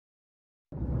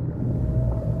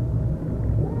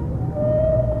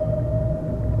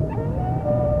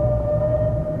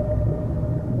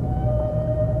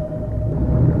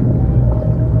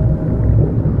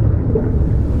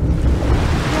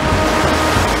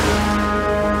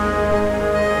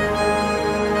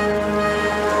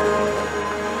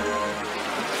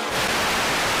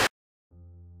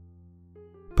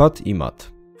Pat i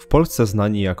Mat, w Polsce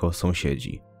znani jako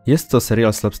sąsiedzi. Jest to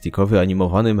serial slapstickowy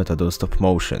animowany metodą stop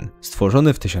motion,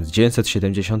 stworzony w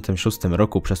 1976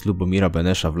 roku przez Lubomira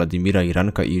Benesza, Władimira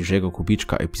Iranka i Jerzego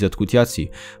Kubiczka. Epizod Kutiacji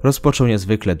rozpoczął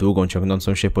niezwykle długą,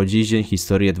 ciągnącą się po dziś dzień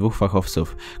historię dwóch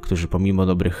fachowców, którzy pomimo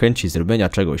dobrych chęci zrobienia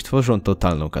czegoś tworzą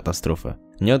totalną katastrofę.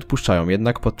 Nie odpuszczają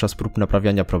jednak podczas prób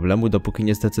naprawiania problemu, dopóki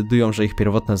nie zdecydują, że ich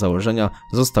pierwotne założenia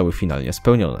zostały finalnie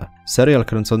spełnione. Serial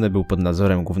kręcony był pod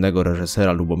nadzorem głównego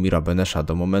reżysera Lubomira Benesza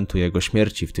do momentu jego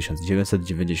śmierci w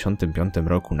 1995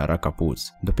 roku na raka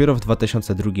płuc. Dopiero w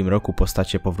 2002 roku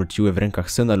postacie powróciły w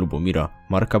rękach syna Lubomira,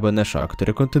 Marka Benesza,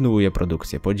 który kontynuuje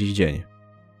produkcję po dziś dzień.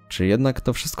 Czy jednak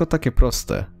to wszystko takie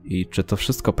proste? I czy to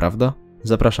wszystko prawda?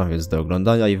 Zapraszam więc do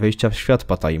oglądania i wejścia w świat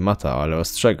Pata i Mata, ale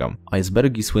ostrzegam.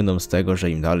 Icebergi słyną z tego,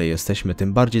 że im dalej jesteśmy,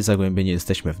 tym bardziej zagłębieni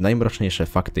jesteśmy w najmroczniejsze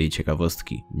fakty i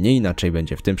ciekawostki. Nie inaczej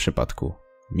będzie w tym przypadku.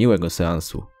 Miłego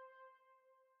seansu.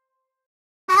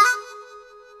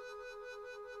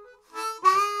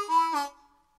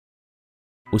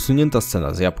 Usunięta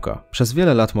scena z jabłka. Przez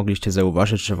wiele lat mogliście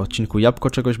zauważyć, że w odcinku Jabłko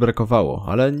czegoś brakowało,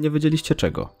 ale nie wiedzieliście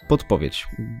czego. Podpowiedź.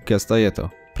 Gest daje to.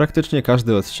 Praktycznie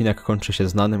każdy odcinek kończy się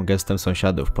znanym gestem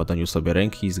sąsiadów w podaniu sobie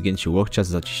ręki i zgięciu łokcia z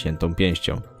zaciśniętą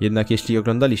pięścią. Jednak jeśli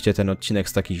oglądaliście ten odcinek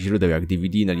z takich źródeł jak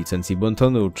DVD na licencji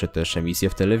Bontonu, czy też emisje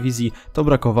w telewizji, to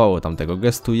brakowało tamtego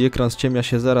gestu i ekran ściemnia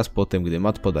się zaraz po tym, gdy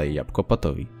Mat podaje jabłko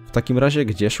Patowi. W takim razie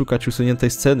gdzie szukać usuniętej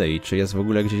sceny i czy jest w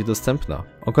ogóle gdzieś dostępna?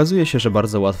 Okazuje się, że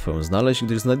bardzo łatwo ją znaleźć,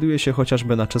 gdyż znajduje się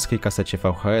chociażby na czeskiej kasecie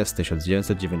VHS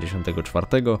 1994,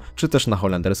 czy też na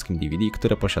holenderskim DVD,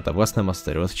 które posiada własne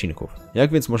mastery odcinków.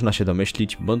 Jak więc można się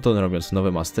domyślić, Bonton, robiąc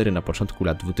nowe mastery na początku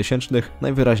lat 2000,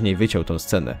 najwyraźniej wyciął tą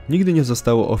scenę. Nigdy nie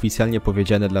zostało oficjalnie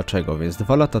powiedziane dlaczego, więc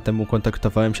 2 lata temu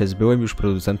kontaktowałem się z byłym już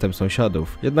producentem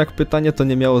Sąsiadów. Jednak pytanie to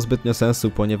nie miało zbytnio sensu,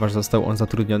 ponieważ został on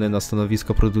zatrudniony na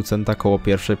stanowisko producenta koło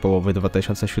pierwszej połowy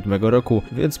 2007 roku,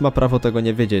 więc ma prawo tego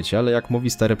nie wiedzieć, ale jak mówi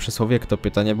stare przysłowie, kto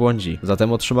pyta nie błądzi.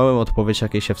 Zatem otrzymałem odpowiedź,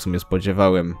 jakiej się w sumie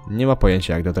spodziewałem. Nie ma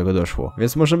pojęcia, jak do tego doszło,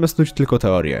 więc możemy snuć tylko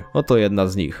teorię. Oto jedna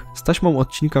z nich. Z taśmą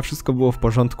odcinka wszystko było w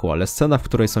porządku, ale scena, w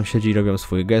której sąsiedzi robią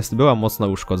swój gest, była mocno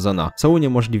uszkodzona, co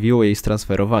uniemożliwiło jej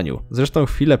transferowaniu. Zresztą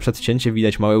chwilę przed cięciem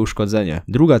widać małe uszkodzenie.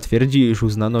 Druga twierdzi, iż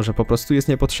uznano, że po prostu jest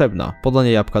niepotrzebna.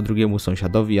 Podanie jabłka drugiemu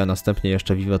sąsiadowi, a następnie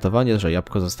jeszcze wiwatowanie, że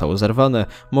jabłko zostało zerwane,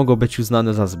 mogło być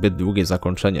uznane za zbyt długie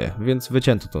zakończenie, więc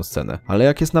wycięto tą scenę. Ale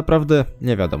jak jest naprawdę,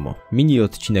 nie wiadomo. Mini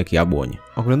odcinek Jabłoń.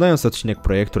 Oglądając odcinek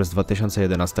projektu z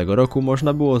 2011 roku,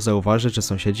 można było zauważyć, że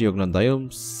sąsiedzi oglądają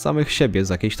samych siebie z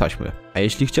jakiejś taśmy. A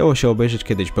jeśli chciało się obejrzeć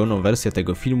kiedyś pełną wersję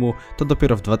tego filmu, to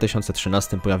dopiero w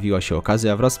 2013 pojawiła się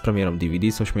okazja wraz z premierą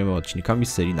DVD z 8 odcinkami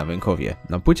z serii Na Wękowie.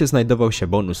 Na płycie znajdował się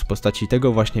bonus w postaci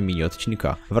tego właśnie mini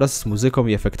odcinka, wraz z muzyką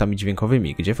i efektami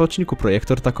dźwiękowymi, gdzie w odcinku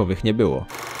projektor takowych nie było.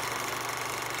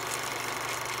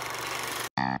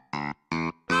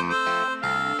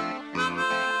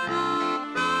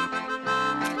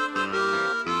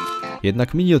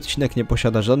 Jednak mini odcinek nie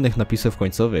posiada żadnych napisów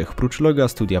końcowych, prócz loga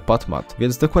studia Patmat,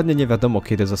 więc dokładnie nie wiadomo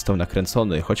kiedy został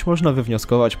nakręcony, choć można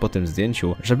wywnioskować po tym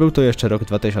zdjęciu, że był to jeszcze rok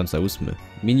 2008.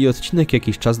 Mini odcinek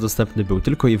jakiś czas dostępny był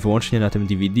tylko i wyłącznie na tym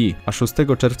DVD, a 6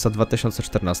 czerwca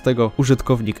 2014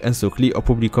 użytkownik Ensukli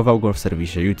opublikował go w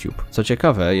serwisie YouTube. Co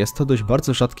ciekawe, jest to dość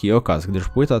bardzo rzadki okaz, gdyż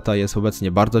płyta ta jest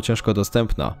obecnie bardzo ciężko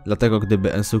dostępna, dlatego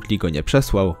gdyby Ensukli go nie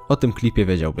przesłał, o tym klipie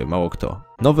wiedziałby mało kto.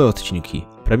 Nowe odcinki.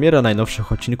 Premiera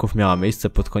najnowszych odcinków miała miejsce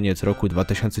pod koniec roku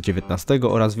 2019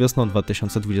 oraz wiosną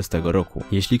 2020 roku.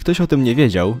 Jeśli ktoś o tym nie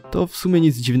wiedział, to w sumie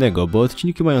nic dziwnego, bo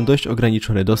odcinki mają dość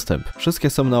ograniczony dostęp. Wszystkie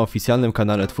są na oficjalnym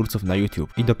kanale twórców na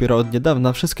YouTube i dopiero od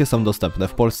niedawna wszystkie są dostępne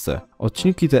w Polsce.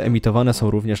 Odcinki te emitowane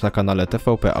są również na kanale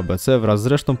TVP ABC wraz z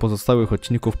resztą pozostałych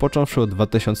odcinków począwszy od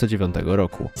 2009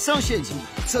 roku. Sąsiedzi,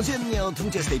 codziennie o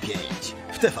 25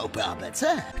 w TVP ABC.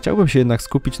 Chciałbym się jednak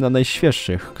skupić na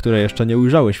najświeższych, które jeszcze nie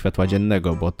ujrzały światła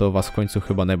dziennego, bo to was w końcu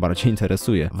chyba najbardziej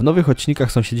interesuje. W nowych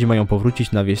odcinkach sąsiedzi mają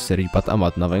powrócić na wieś serii Pat a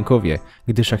Mat na Wękowie,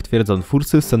 gdyż jak twierdzą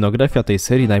twórcy, scenografia tej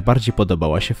serii najbardziej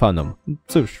podobała się fanom.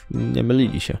 Cóż, nie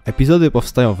mylili się. Epizody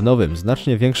powstają w nowym,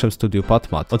 znacznie większym studiu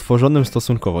Patmat, otworzonym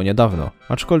stosunkowo niedawno.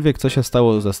 Aczkolwiek co się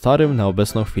stało ze starym, na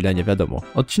obecną chwilę nie wiadomo.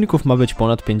 Odcinków ma być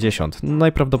ponad 50,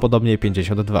 najprawdopodobniej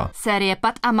 52. Serię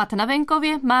Pat a Mat na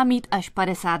Wękowie ma mít až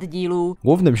 50 dílů.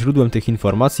 Głównym źródłem tych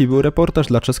informacji był reportaż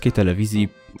dla czeskiej telewizji,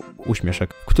 uśmiesz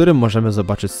kioseczek, w którym możemy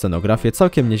zobaczyć scenografie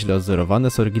całkiem nieźle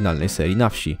odzorowane z oryginalnej serii Na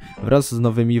wsi, wraz z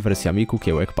nowymi wersjami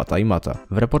kukiełek Pata i Mata.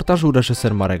 W reportażu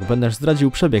reżyser Marek Benesz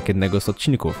zdradził przebieg jednego z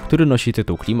odcinków, który nosi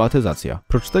tytuł Klimatyzacja.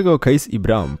 Prócz tego Case i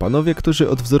Brown, panowie, którzy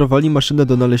odwzorowali maszynę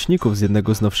do naleśników z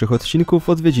jednego z nowszych odcinków,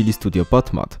 odwiedzili studio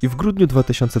Patmat i w grudniu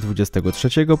 2023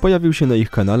 pojawił się na ich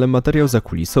kanale materiał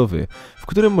zakulisowy, w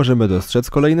którym możemy dostrzec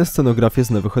kolejne scenografie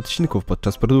z nowych odcinków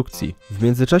podczas produkcji. W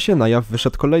międzyczasie na jaw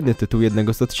wyszedł kolejny tytuł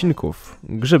jednego z odcinków.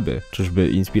 Grzyby. Czyżby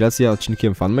inspiracja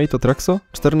odcinkiem fanmade od Rakso?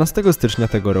 14 stycznia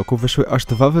tego roku wyszły aż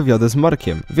 2 wywiady z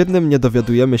Markiem. W jednym nie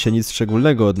dowiadujemy się nic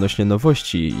szczególnego odnośnie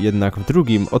nowości, jednak w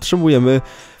drugim otrzymujemy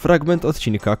fragment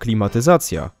odcinka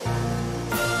Klimatyzacja.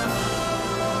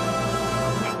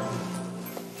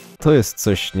 To jest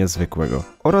coś niezwykłego.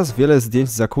 Oraz wiele zdjęć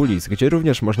za kulis, gdzie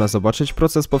również można zobaczyć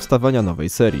proces powstawania nowej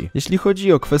serii. Jeśli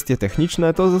chodzi o kwestie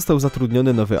techniczne, to został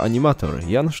zatrudniony nowy animator,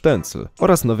 Jan Sztencl,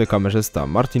 oraz nowy kamerzysta,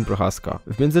 Martin Prochaska.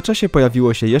 W międzyczasie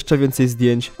pojawiło się jeszcze więcej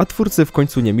zdjęć, a twórcy w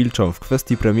końcu nie milczą w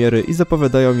kwestii premiery i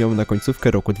zapowiadają ją na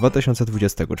końcówkę roku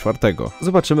 2024.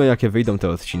 Zobaczymy, jakie wyjdą te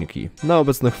odcinki. Na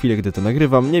obecną chwilę, gdy to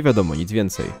nagrywam, nie wiadomo nic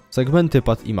więcej. Segmenty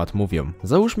Pat i Mat mówią.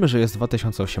 Załóżmy, że jest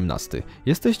 2018.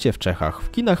 Jesteście w Czechach,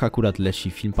 w kinach akurat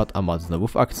leci film Pat a Mat znowu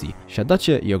w akcji.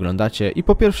 Siadacie i oglądacie i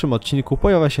po pierwszym odcinku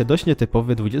pojawia się dość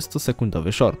nietypowy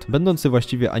 20-sekundowy short, będący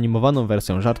właściwie animowaną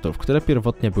wersją żartów, które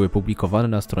pierwotnie były publikowane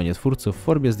na stronie twórców w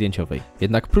formie zdjęciowej.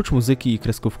 Jednak prócz muzyki i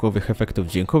kreskówkowych efektów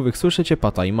dźwiękowych słyszycie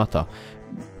Pata i Mata,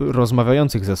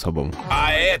 rozmawiających ze sobą.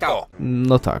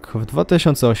 No tak, w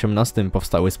 2018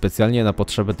 powstały specjalnie na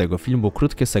potrzeby tego filmu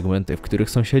krótkie segmenty, w których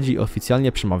sąsiedzi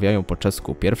oficjalnie przemawiają po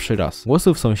czesku pierwszy raz.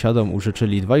 Głosów sąsiadom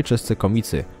użyczyli dwaj czescy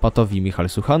komicy, Patowi Michal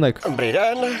Suchanek,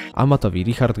 a Matowi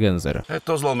Richard Genzer.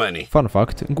 Fun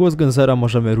fact, głos Genzera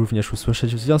możemy również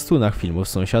usłyszeć w zwiastunach filmu z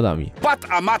sąsiadami. Pat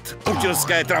a Mat,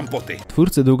 kucielskie trampoty.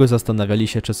 Twórcy długo zastanawiali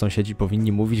się, czy sąsiedzi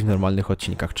powinni mówić w normalnych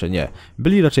odcinkach, czy nie.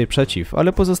 Byli raczej przeciw,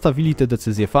 ale pozostawili te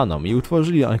decyzje fanom i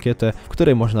utworzyli ankietę, w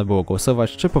której można było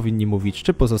głosować, czy powinni mówić,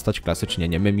 czy pozostać klasycznie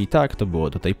niemymi, tak to było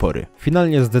do tej pory.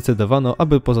 Finalnie zdecydowano,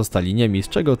 aby pozostali niemi, z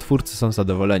czego twórcy są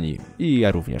zadowoleni. I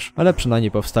ja również. Ale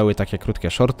przynajmniej powstały takie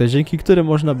krótkie shorty, dzięki którym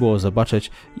można było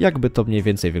zobaczyć, jakby to mniej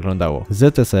więcej wyglądało.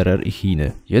 ZSRR i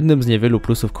Chiny. Jednym z niewielu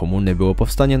plusów komuny było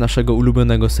powstanie naszego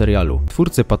ulubionego serialu.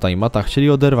 Twórcy Pata i Mata chcieli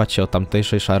oderwać się od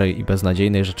tamtejszej szarej i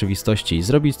beznadziejnej rzeczywistości i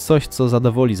zrobić coś, co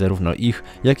zadowoli zarówno ich,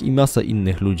 jak i masę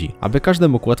innych ludzi. Aby każdy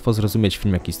mógł łatwo zrozumieć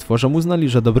film, jaki stworzą, uznali,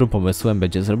 że dobrym pomysłem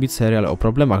będzie zrobić serial o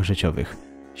problemach życiowych.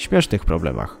 Śmiesznych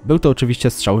problemach. Był to oczywiście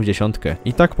strzał w dziesiątkę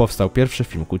i tak powstał pierwszy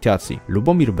film Kutiacji.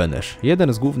 Lubomir Benesz,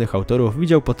 jeden z głównych autorów,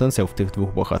 widział potencjał w tych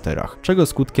dwóch bohaterach, czego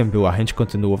skutkiem była chęć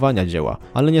kontynuowania dzieła,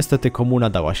 ale niestety komuna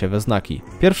dała się we znaki.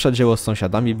 Pierwsze dzieło z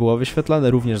sąsiadami było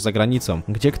wyświetlane również za granicą,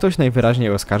 gdzie ktoś najwyraźniej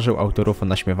oskarżył autorów o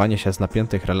naśmiewanie się z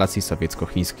napiętych relacji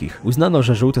sowiecko-chińskich. Uznano,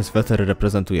 że żółty sweter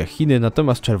reprezentuje Chiny,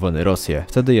 natomiast czerwony Rosję,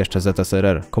 wtedy jeszcze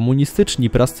ZSRR. Komunistyczni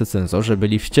prascy cenzorzy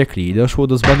byli wściekli i doszło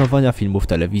do zbanowania filmu w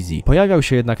telewizji. Pojawiał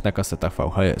się jednak na kasetach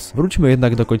VHS. Wróćmy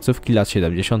jednak do końcówki lat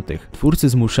 70. Twórcy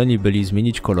zmuszeni byli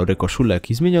zmienić kolory koszulek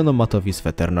i zmieniono Matowi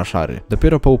sweter na szary.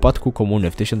 Dopiero po upadku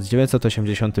komuny w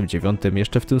 1989,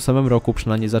 jeszcze w tym samym roku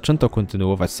przynajmniej zaczęto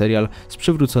kontynuować serial z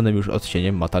przywróconym już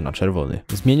odcieniem Mata na czerwony.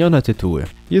 Zmienione tytuły.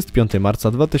 Jest 5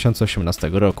 marca 2018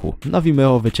 roku. Na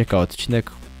Vimeo wycieka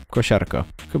odcinek Kosiarka.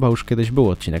 Chyba już kiedyś był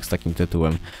odcinek z takim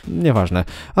tytułem. Nieważne.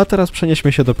 A teraz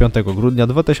przenieśmy się do 5 grudnia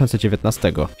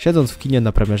 2019. Siedząc w kinie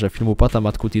na premierze filmu Pata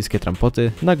Mat kuciełskie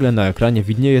trampoty, nagle na ekranie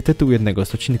widnieje tytuł jednego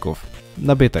z odcinków.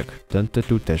 Nabytek. Ten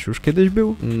tytuł też już kiedyś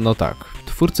był? No tak.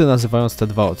 Twórcy, nazywając te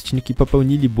dwa odcinki,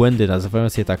 popełnili błędy,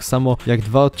 nazywając je tak samo jak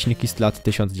dwa odcinki z lat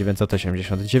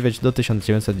 1989 do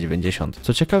 1990.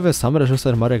 Co ciekawe, sam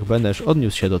reżyser Marek Benesz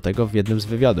odniósł się do tego w jednym z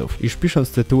wywiadów, iż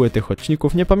pisząc tytuły tych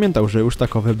odcinków nie pamiętał, że już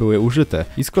takowe były użyte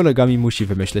i z kolegami musi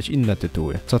wymyśleć inne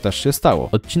tytuły. Co też się stało.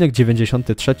 Odcinek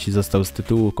 93 został z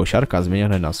tytułu Kosiarka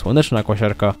zmieniony na Słoneczna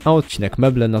Kosiarka, a odcinek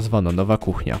Meble nazwano Nowa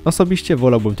Kuchnia. Osobiście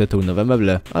wolałbym tytuł Nowe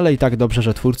Meble, ale i tak dobrze,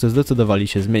 że twórcy zdecydowali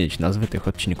się zmienić nazwy tych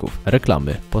odcinków.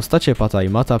 Reklamy. Postacie Pata i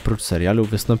Mata prócz serialu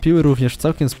wystąpiły również w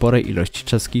całkiem sporej ilości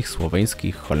czeskich,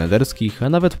 słoweńskich, holenderskich, a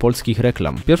nawet polskich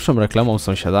reklam. Pierwszą reklamą z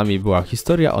sąsiadami była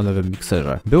historia o nowym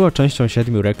mikserze. Była częścią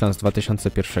 7 reklam z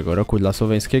 2001 roku dla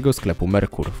słoweńskiego sklepu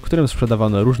Merkur, w którym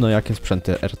sprzedawano różnojakie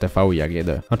sprzęty RTV i AGD.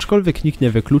 Aczkolwiek nikt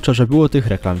nie wyklucza, że było tych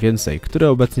reklam więcej, które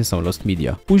obecnie są lost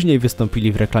media. Później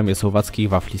wystąpili w reklamie słowackich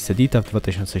wafli Sedita w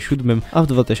 2007, a w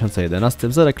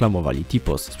 2011 zareklamowali reklamowali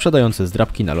Tipos, sprzedający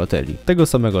zdrabki na loterii. Tego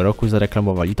samego roku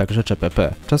zareklamowali także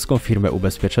CZPP, czeską firmę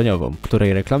ubezpieczeniową,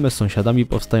 której reklamy z sąsiadami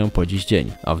powstają po dziś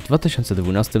dzień, a w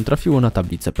 2012 trafiło na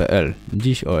tablicę.pl,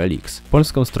 dziś OLX,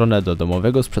 polską stronę do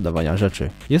domowego sprzedawania rzeczy.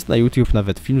 Jest na YouTube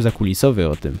nawet film zakulisowy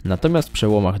o tym. Natomiast w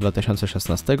przełomach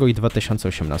 2016 i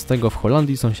 2018 w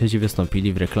Holandii sąsiedzi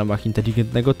wystąpili w reklamach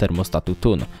inteligentnego termostatu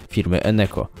Thun, firmy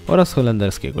Eneco oraz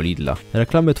holenderskiego Lidla.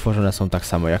 Reklamy tworzone są tak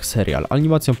samo jak serial,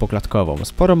 animacją poklatkową,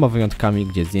 z paroma wyjątkami,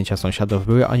 gdzie zdjęcia sąsiadów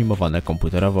były animowane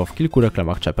komputerowo w kilku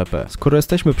reklamach CZPP. Skoro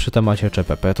jesteśmy przy temacie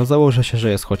CZPP, to założę się,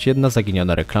 że jest choć jedna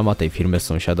zaginiona reklama tej firmy z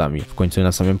sąsiadami. W końcu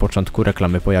na samym początku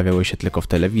reklamy pojawiały się tylko w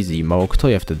telewizji i mało kto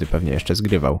je wtedy pewnie jeszcze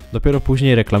zgrywał. Dopiero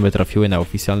później reklamy trafiły na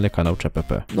oficjalny kanał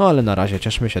CZPP. No ale na razie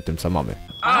cieszmy się tym, co mamy.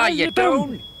 A je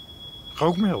doen?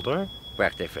 Rookmelder?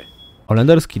 Wacht even.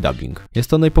 Holenderski dubbing. Jest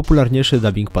to najpopularniejszy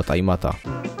dubbing Pata i Mata.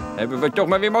 Hebben we het toch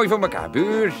maar weer mooi voor elkaar,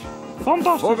 buurs.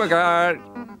 Fantastisch. Voor elkaar.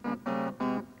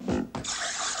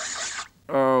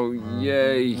 Oh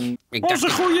jee. Onze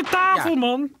goede tafel,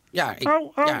 man. Ja,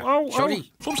 sorry.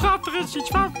 Soms gaat er eens iets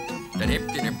fout. Dan heb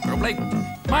je een probleem.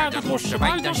 Maar dat lossen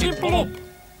wij dan simpel op.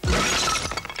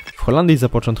 W Holandii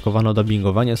zapoczątkowano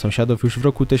dubbingowanie sąsiadów już w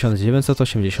roku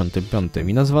 1985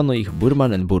 i nazwano ich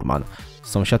Burman and Burman,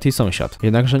 sąsiad i sąsiad.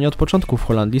 Jednakże nie od początku w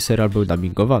Holandii serial był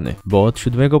dubbingowany, bo od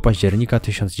 7 października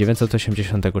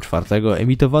 1984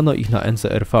 emitowano ich na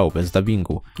NCRV bez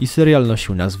dubbingu i serial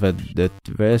nosił nazwę The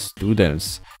Twee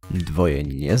Students, dwoje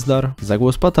niezdar. Za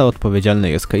głos Pata odpowiedzialny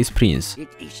jest Kees Prins,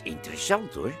 Dit is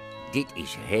interessant hoor. Dit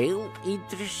is heel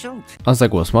interessant. a za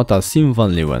głos Mata Sim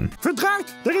van Leeuwen.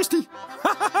 Verdraaid, daar is die.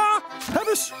 Heb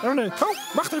eens. Oh nee.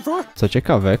 Oh, wacht even hoor. Co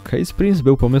ciekawe, Kees Prins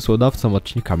był pomysłodawcą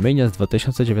odcinka Mania z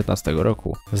 2019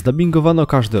 roku. Zdubbingowano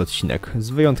każdy odcinek, z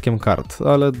wyjątkiem kart,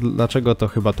 ale dlaczego to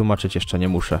chyba tłumaczyć jeszcze nie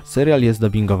muszę. Serial jest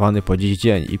dubbingowany po dziś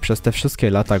dzień i przez te wszystkie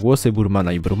lata głosy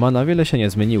Burmana i Burmana wiele się nie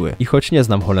zmieniły. I choć nie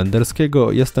znam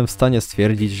holenderskiego, jestem w stanie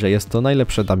stwierdzić, że jest to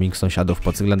najlepszy dubbing sąsiadów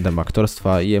pod względem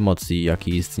aktorstwa i emocji,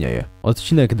 jaki istnieje.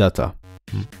 Odcinek data.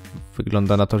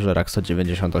 Wygląda na to, że Rakso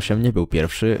 98 nie był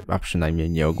pierwszy, a przynajmniej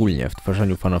nie ogólnie, w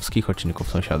tworzeniu fanowskich odcinków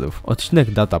sąsiadów.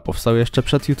 Odcinek data powstał jeszcze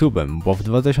przed YouTube'em, bo w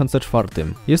 2004.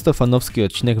 Jest to fanowski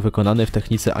odcinek wykonany w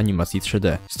technice animacji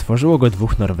 3D. Stworzyło go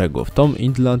dwóch Norwegów, Tom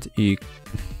Indland i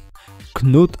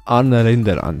Knut Arne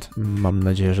Linderand. Mam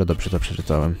nadzieję, że dobrze to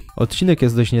przeczytałem. Odcinek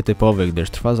jest dość nietypowy, gdyż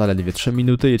trwa zaledwie 3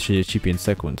 minuty i 35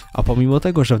 sekund. A pomimo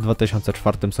tego, że w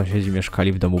 2004 sąsiedzi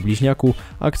mieszkali w domu bliźniaku,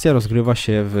 akcja rozgrywa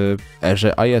się w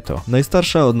erze Ajeto.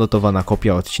 Najstarsza odnotowana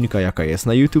kopia odcinka, jaka jest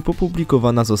na YouTube,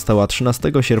 opublikowana została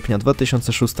 13 sierpnia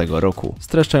 2006 roku.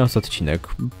 Streszczając odcinek,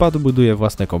 Pat buduje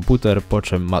własny komputer, po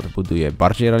czym Mat buduje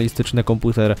bardziej realistyczny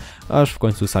komputer, aż w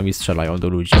końcu sami strzelają do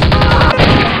ludzi.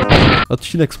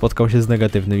 Odcinek spotkał się z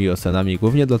negatywnymi ocenami,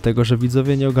 głównie dlatego, że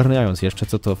widzowie, nie ogarniając jeszcze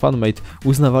co to fanmade,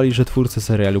 uznawali, że twórcy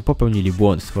serialu popełnili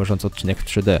błąd, tworząc odcinek w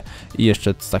 3D i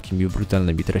jeszcze z takimi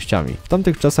brutalnymi treściami. W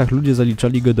tamtych czasach ludzie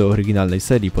zaliczali go do oryginalnej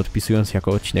serii, podpisując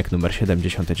jako odcinek numer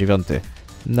 79.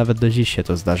 Nawet do dziś się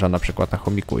to zdarza, na przykład na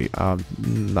Chomikuj, a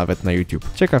nawet na YouTube.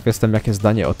 Ciekaw jestem, jakie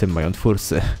zdanie o tym mają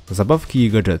twórcy. Zabawki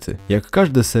i gadżety. Jak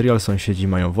każdy serial, sąsiedzi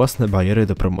mają własne bariery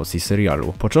do promocji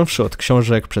serialu. Począwszy od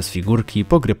książek, przez figurki,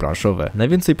 po gry planszowe.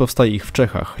 Najwięcej powstaje ich w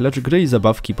Czechach, lecz gry i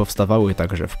zabawki powstawały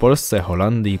także w Polsce,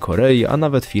 Holandii, Korei, a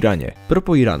nawet w Iranie.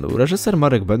 Propos Iranu, reżyser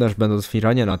Marek Benesz, będąc w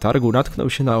Iranie na targu, natknął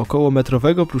się na około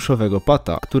metrowego pluszowego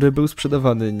Pata, który był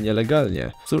sprzedawany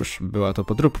nielegalnie. Cóż, była to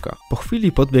podróbka. Po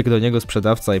chwili podbiegł do niego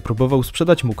sprzedawca i próbował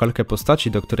sprzedać mu kalkę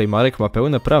postaci, do której Marek ma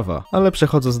pełne prawa, ale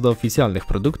przechodząc do oficjalnych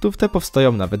produktów, te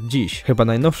powstają nawet dziś. Chyba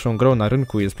najnowszą grą na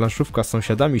rynku jest planszówka z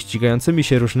sąsiadami ścigającymi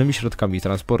się różnymi środkami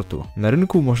transportu. Na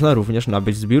rynku można również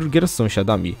nabyć zbiór gier z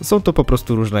sąsiadami. Są to po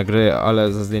prostu różne gry,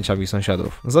 ale ze zdjęciami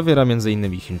sąsiadów. Zawiera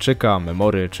m.in. Chińczyka,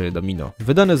 Memory czy Domino.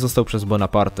 Wydany został przez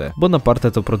Bonaparte.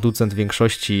 Bonaparte to producent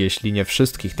większości, jeśli nie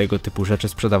wszystkich tego typu rzeczy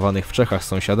sprzedawanych w Czechach z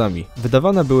sąsiadami.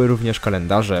 Wydawane były również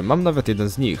kalendarze, mam nawet jeden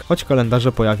z nich, choć kalendarze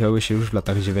pojawiały się już w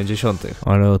latach 90.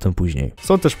 Ale o tym później.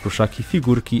 Są też pluszaki,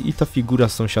 figurki i ta figura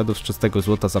z sąsiadów z czystego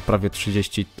złota za prawie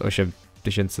 38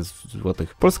 tysięcy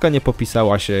złotych. Polska nie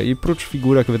popisała się i prócz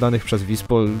figurek wydanych przez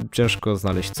Wispol ciężko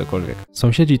znaleźć cokolwiek.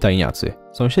 Sąsiedzi tajniacy.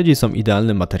 Sąsiedzi są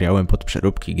idealnym materiałem pod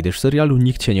przeróbki, gdyż w serialu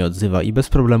nikt się nie odzywa i bez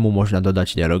problemu można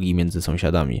dodać dialogi między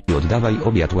sąsiadami. I oddawaj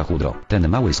obiad łachudro. Ten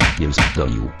mały spiel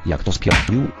dolił. Jak to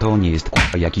spiapił, to nie jest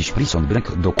jakiś prison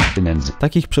break do nędzy.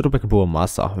 Takich przeróbek było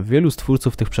masa. Wielu z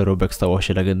twórców tych przeróbek stało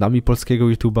się legendami polskiego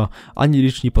YouTube'a, a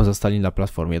nieliczni pozostali na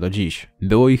platformie do dziś.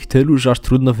 Było ich tylu, że aż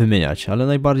trudno wymieniać, ale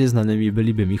najbardziej znanymi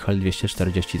byliby Michal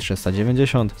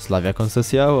 240-390, Slavia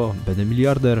Concesiao, Benny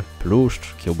Miliarder,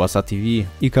 Pluszcz, Kiełbasa TV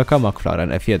i Kaka McFlare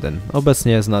teren F1,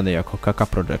 obecnie znany jako KK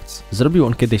Projects. Zrobił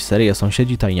on kiedyś serię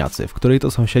Sąsiedzi Tajniacy, w której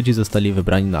to sąsiedzi zostali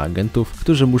wybrani na agentów,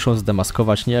 którzy muszą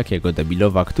zdemaskować niejakiego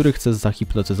debilowa, który chce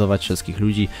zahipnotyzować wszystkich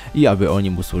ludzi i aby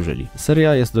oni mu służyli.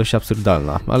 Seria jest dość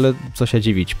absurdalna, ale co się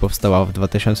dziwić, powstała w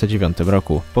 2009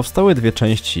 roku. Powstały dwie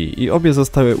części i obie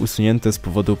zostały usunięte z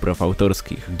powodu praw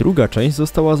autorskich. Druga część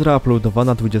została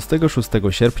zreuploadowana 26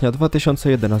 sierpnia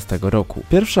 2011 roku.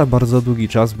 Pierwsza bardzo długi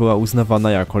czas była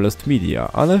uznawana jako lost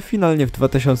media, ale finalnie w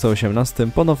 2018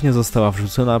 ponownie została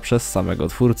wrzucona przez samego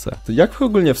twórcę. To jak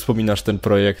ogólnie wspominasz ten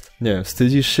projekt? Nie wiem,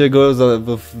 wstydzisz się go,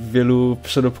 bo wielu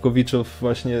przeróbkowiczów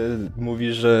właśnie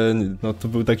mówi, że no to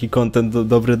był taki content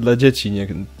dobry dla dzieci, nie?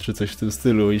 Czy coś w tym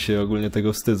stylu i się ogólnie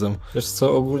tego wstydzą. Wiesz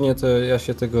co, ogólnie to ja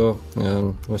się tego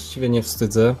właściwie nie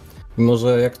wstydzę. Mimo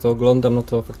że jak to oglądam, no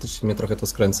to faktycznie mnie trochę to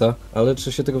skręca. Ale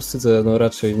czy się tego wstydzę? No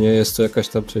raczej nie, jest to jakaś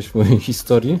tam część mojej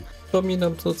historii.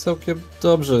 Wspominam to całkiem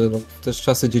dobrze. No, też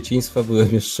czasy dzieciństwa, byłem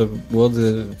jeszcze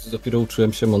młody, dopiero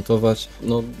uczyłem się montować.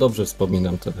 No dobrze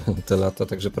wspominam te lata,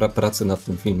 także pracy nad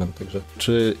tym filmem. Także.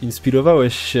 Czy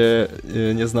inspirowałeś się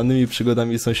nieznanymi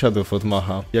przygodami sąsiadów od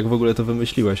Macha? Jak w ogóle to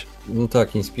wymyśliłeś? No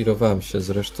tak, inspirowałem się.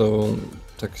 Zresztą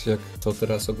tak jak to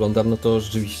teraz oglądam, no to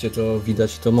rzeczywiście to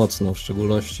widać to mocno, w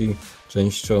szczególności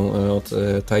częścią od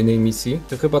tajnej misji.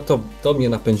 To chyba to mnie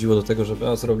napędziło do tego,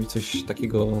 żeby zrobić coś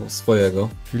takiego swojego.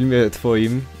 W filmie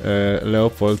twoim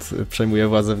Leopold przejmuje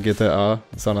władzę w GTA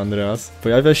San Andreas.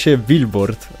 Pojawia się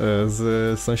billboard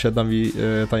z sąsiadami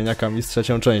tajniakami z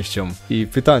trzecią częścią. I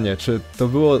pytanie, czy to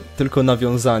było tylko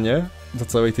nawiązanie do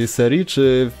całej tej serii,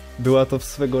 czy była to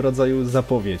swego rodzaju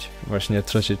zapowiedź właśnie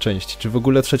trzeciej części? Czy w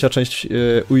ogóle trzecia część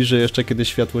ujrzy jeszcze kiedyś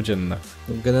światło dzienne?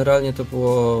 Generalnie to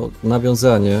było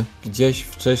nawiązanie. Gdzieś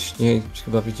wcześniej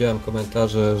chyba widziałem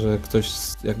komentarze, że ktoś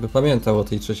jakby pamiętał o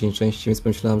tej trzeciej części, więc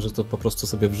pomyślałem, że to po prostu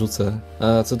sobie wrzucę.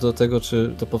 A co do tego,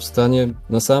 czy to powstanie,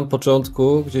 na samym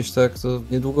początku, gdzieś tak, to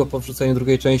niedługo po wrzuceniu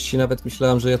drugiej części nawet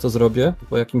myślałem, że ja to zrobię.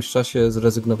 Po jakimś czasie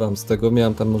zrezygnowałem z tego.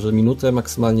 Miałem tam może minutę,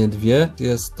 maksymalnie dwie.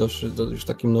 Jest już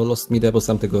takim lost media, bo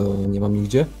sam tego nie mam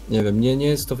nigdzie. Nie wiem, nie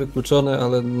jest to wykluczone,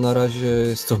 ale na razie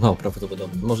jest to mało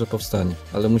prawdopodobne. Może powstanie,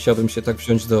 ale musiałbym się tak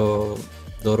wziąć do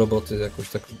roboty, jakoś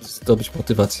tak zdobyć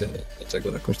motywację do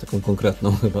czego, jakąś taką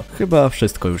konkretną chyba. Chyba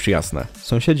wszystko już jasne.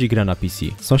 Sąsiedzi gra na PC.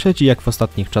 Sąsiedzi, jak w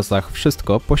ostatnich czasach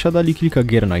wszystko, posiadali kilka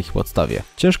gier na ich podstawie.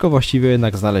 Ciężko właściwie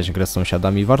jednak znaleźć grę z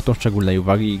sąsiadami wartą szczególnej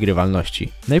uwagi i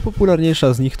grywalności.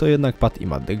 Najpopularniejsza z nich to jednak Pat i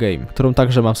Mat the Game, którą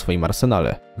także mam w swoim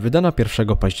arsenale. Wydana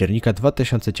 1 października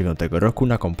 2009 roku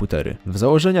na komputery. W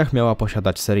założeniach miała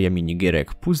posiadać serię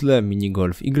minigierek, puzzle,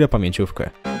 minigolf i grę pamięciówkę.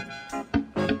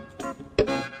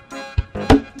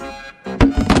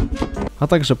 A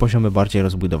także poziomy bardziej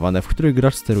rozbudowane, w których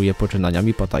gracz steruje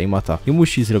poczynaniami Pata i Mata i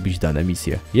musi zrobić dane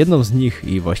misje. Jedną z nich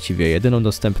i właściwie jedyną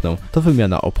dostępną to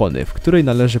wymiana opony, w której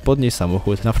należy podnieść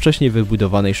samochód na wcześniej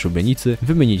wybudowanej szubienicy,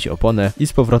 wymienić oponę i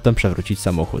z powrotem przewrócić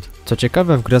samochód. Co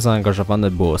ciekawe, w grę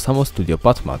zaangażowane było samo studio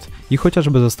Patmat i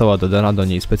chociażby została dodana do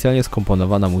niej specjalnie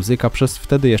skomponowana muzyka przez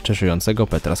wtedy jeszcze żyjącego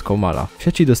Petra Skomala. W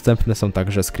sieci dostępne są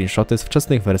także screenshoty z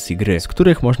wczesnych wersji gry, z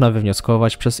których można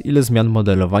wywnioskować, przez ile zmian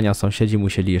modelowania sąsiedzi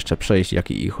musieli jeszcze przejść,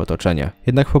 jak i ich otoczenie.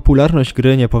 Jednak popularność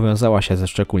gry nie powiązała się ze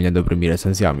szczególnie dobrymi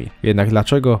recenzjami. Jednak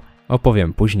dlaczego?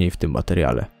 Opowiem później w tym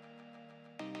materiale.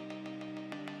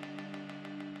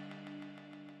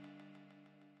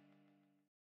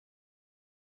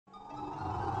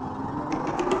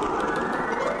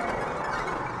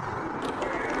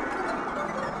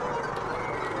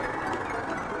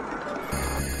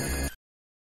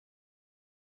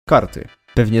 Karty.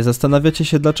 Pewnie zastanawiacie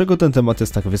się, dlaczego ten temat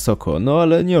jest tak wysoko, no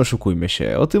ale nie oszukujmy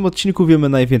się, o tym odcinku wiemy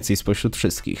najwięcej spośród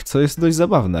wszystkich, co jest dość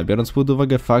zabawne, biorąc pod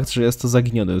uwagę fakt, że jest to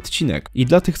zaginiony odcinek. I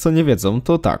dla tych, co nie wiedzą,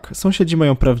 to tak, sąsiedzi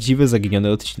mają prawdziwy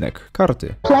zaginiony odcinek –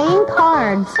 karty.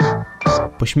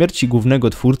 Po śmierci głównego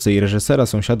twórcy i reżysera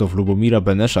Sąsiadów Lubomira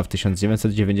Benesza w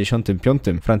 1995,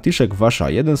 Franciszek Wasza,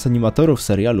 jeden z animatorów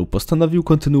serialu, postanowił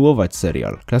kontynuować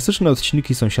serial. Klasyczne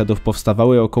odcinki Sąsiadów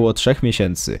powstawały około 3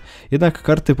 miesięcy, jednak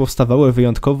karty powstawały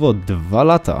wyjątkowo 2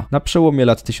 lata, na przełomie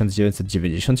lat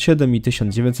 1997 i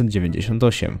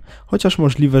 1998, chociaż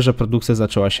możliwe, że produkcja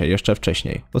zaczęła się jeszcze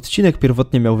wcześniej. Odcinek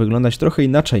pierwotnie miał wyglądać trochę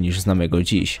inaczej niż znamy go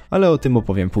dziś, ale o tym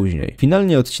opowiem później.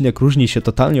 Finalnie odcinek różni się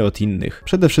totalnie od innych.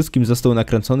 Przede wszystkim został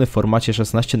nakręcony w formacie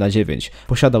 16:9,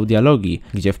 posiadał dialogi,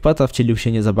 gdzie w Pata wcielił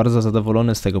się nie za bardzo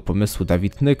zadowolony z tego pomysłu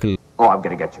Dawid Nykl. Oh, I'm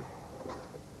gonna get you.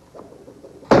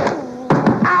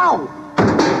 Ow!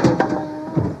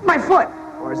 My foot!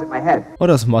 Or is it my head?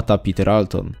 Oraz Mata Peter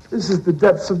Alton. This is the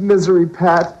depths of misery,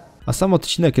 Pat. a sam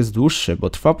odcinek jest dłuższy, bo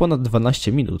trwa ponad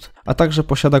 12 minut, a także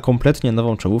posiada kompletnie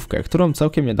nową czołówkę, którą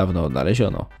całkiem niedawno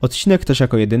odnaleziono. Odcinek też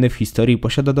jako jedyny w historii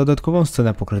posiada dodatkową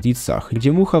scenę po kredytach,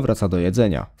 gdzie mucha wraca do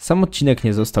jedzenia. Sam odcinek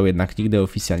nie został jednak nigdy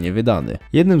oficjalnie wydany.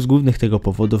 Jednym z głównych tego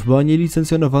powodów była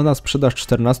nielicencjonowana sprzedaż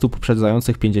 14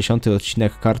 poprzedzających 50.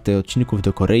 odcinek karty odcinków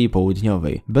do Korei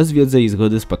Południowej, bez wiedzy i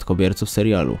zgody spadkobierców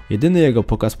serialu. Jedyny jego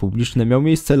pokaz publiczny miał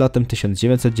miejsce latem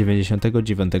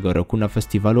 1999 roku na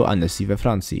festiwalu Annecy we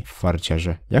Francji, w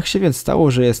Farcierze. Jak się więc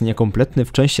stało, że jest niekompletny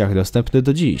w częściach dostępny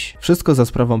do dziś? Wszystko za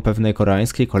sprawą pewnej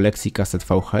koreańskiej kolekcji kaset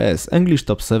VHS English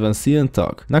Top 7 See and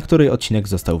Talk, na której odcinek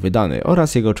został wydany,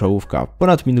 oraz jego czołówka,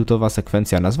 ponadminutowa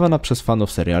sekwencja nazwana przez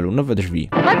fanów serialu Nowe Drzwi.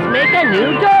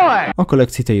 O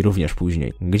kolekcji tej również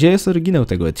później. Gdzie jest oryginał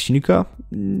tego odcinka?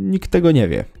 Nikt tego nie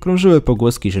wie. Krążyły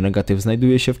pogłoski, że negatyw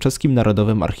znajduje się w czeskim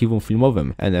Narodowym Archiwum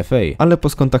Filmowym, NFA, ale po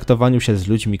skontaktowaniu się z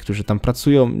ludźmi, którzy tam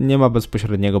pracują, nie ma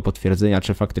bezpośredniego potwierdzenia,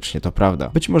 czy faktycznie to prawda.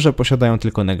 Być może posiadają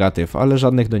tylko negatyw, ale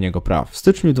żadnych do niego praw. W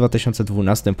styczniu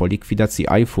 2012 po likwidacji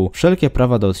AIF-u wszelkie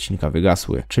prawa do odcinka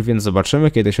wygasły. Czy więc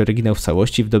zobaczymy kiedyś oryginał w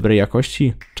całości w dobrej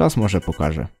jakości? Czas może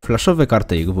pokaże. Flashowe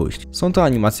karty i gwóźdź. Są to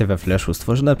animacje we flashu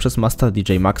stworzone przez Masta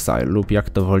DJ Maxa lub jak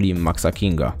to woli Maxa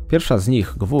Kinga. Pierwsza z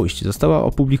nich, gwóźdź, została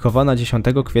opublikowana 10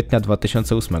 kwietnia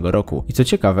 2008 roku i co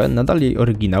ciekawe, nadal jej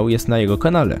oryginał jest na jego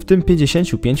kanale. W tym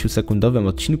 55-sekundowym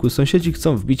odcinku sąsiedzi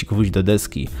chcą wbić gwóźdź do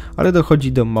deski, ale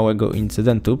dochodzi do małego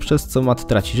incydentu, przez co Mat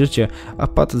traci życie, a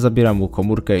Pat zabiera mu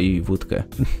komórkę i wódkę.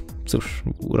 Cóż,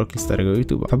 uroki starego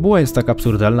YouTube'a. Fabuła jest tak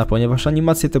absurdalna, ponieważ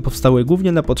animacje te powstały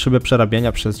głównie na potrzeby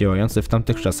przerabiania przez działający w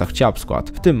tamtych czasach ciap skład,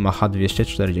 w tym Macha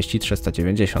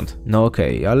 240-390. No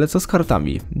okej, ale co z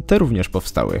kartami? Te również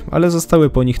powstały, ale zostały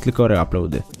po nich tylko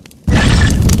reuploady.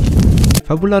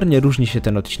 Fabularnie różni się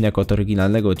ten odcinek od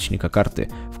oryginalnego odcinka karty.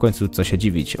 W końcu co się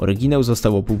dziwić, oryginał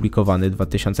został opublikowany w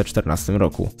 2014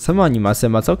 roku. Sama animacja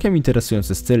ma całkiem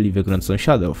interesujący styl i wygląd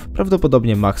sąsiadów.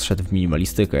 Prawdopodobnie Max szedł w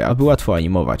minimalistykę, aby łatwo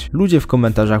animować. Ludzie w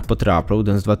komentarzach pod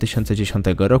reuploadem z 2010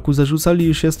 roku zarzucali,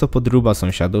 iż jest to podróba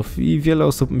sąsiadów i wiele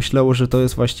osób myślało, że to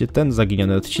jest właśnie ten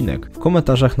zaginiony odcinek. W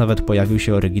komentarzach nawet pojawił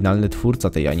się oryginalny twórca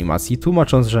tej animacji,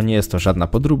 tłumacząc, że nie jest to żadna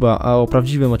podróba, a o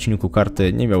prawdziwym odcinku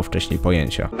karty nie miał wcześniej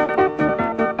pojęcia.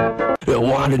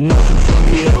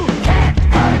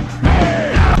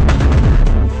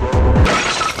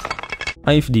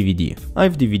 AIF DVD.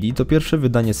 AIF DVD to pierwsze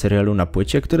wydanie serialu na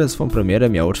płycie, które swą premierę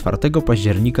miało 4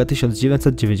 października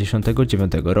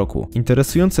 1999 roku.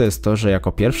 Interesujące jest to, że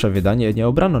jako pierwsze wydanie nie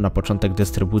obrano na początek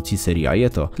dystrybucji serii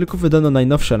Ajeto, tylko wydano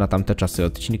najnowsze na tamte czasy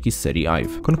odcinki z serii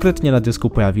AIF. Konkretnie na dysku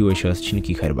pojawiły się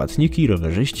odcinki herbatniki,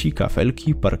 rowerzyści,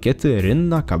 kafelki, parkiety,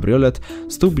 rynna, kabriolet,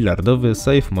 stół bilardowy,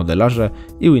 safe, modelarze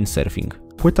i windsurfing.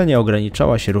 Płyta nie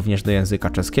ograniczała się również do języka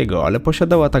czeskiego, ale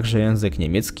posiadała także język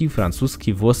niemiecki,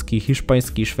 francuski, włoski,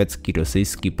 hiszpański, szwedzki,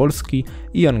 rosyjski, polski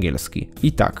i angielski.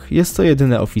 I tak, jest to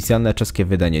jedyne oficjalne czeskie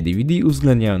wydanie DVD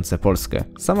uwzględniające Polskę.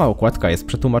 Sama okładka jest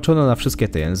przetłumaczona na wszystkie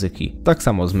te języki. Tak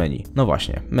samo z menu. No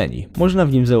właśnie, menu. Można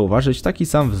w nim zauważyć taki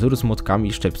sam wzór z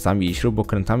motkami, szczepcami i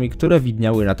śrubokrętami, które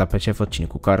widniały na tapecie w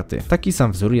odcinku karty. Taki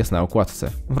sam wzór jest na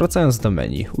okładce. Wracając do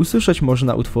menu, usłyszeć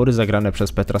można utwory zagrane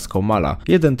przez Petra Skoumala.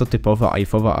 Jeden to typowa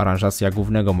AIF-owa aranżacja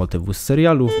głównego motywu z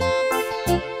serialu,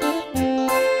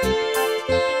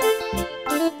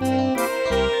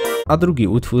 a drugi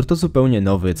utwór to zupełnie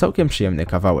nowy, całkiem przyjemny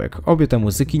kawałek. Obie te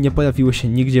muzyki nie pojawiły się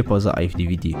nigdzie poza AIF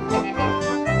DVD.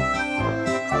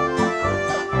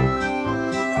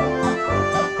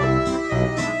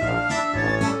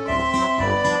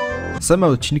 Same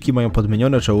odcinki mają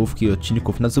podmienione czołówki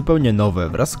odcinków na zupełnie nowe,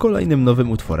 wraz z kolejnym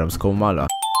nowym utworem Skoumala.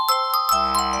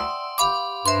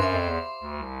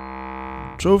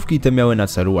 Czołówki te miały na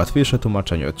celu łatwiejsze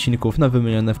tłumaczenie odcinków na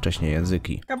wymienione wcześniej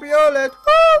języki.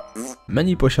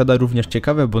 Menu posiada również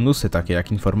ciekawe bonusy, takie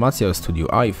jak informacja o studiu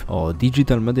AIF, o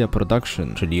Digital Media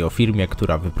Production, czyli o firmie,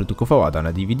 która wyprodukowała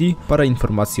dane DVD, parę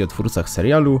informacji o twórcach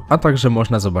serialu, a także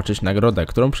można zobaczyć nagrodę,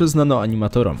 którą przyznano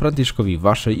animatorom Franciszkowi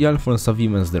Waszy i Alfonsowi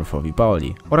Mensdorfowi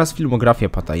Paoli, oraz filmografię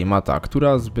Pata i Mata,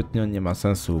 która zbytnio nie ma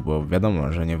sensu, bo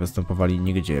wiadomo, że nie występowali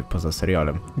nigdzie poza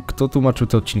serialem. Kto tłumaczył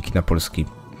te odcinki na polski?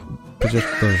 Przecież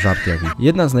to żart jaki.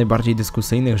 Jedna z najbardziej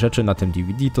dyskusyjnych rzeczy na tym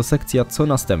DVD to sekcja co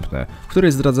następne, w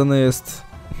której zdradzone jest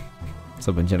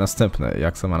co będzie następne,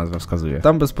 jak sama nazwa wskazuje.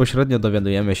 Tam bezpośrednio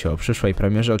dowiadujemy się o przyszłej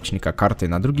premierze odcinka Karty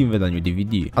na drugim wydaniu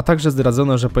DVD, a także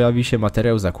zdradzono, że pojawi się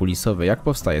materiał zakulisowy, jak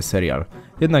powstaje serial.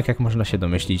 Jednak jak można się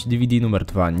domyślić, DVD numer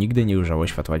 2 nigdy nie ujrzało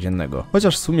światła dziennego.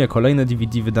 Chociaż w sumie kolejne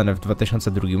DVD wydane w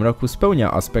 2002 roku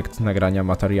spełnia aspekt nagrania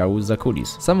materiału za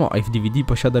kulis. Samo iDVD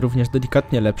posiada również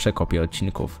delikatnie lepsze kopie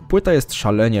odcinków. Płyta jest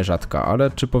szalenie rzadka,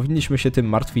 ale czy powinniśmy się tym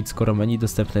martwić, skoro menu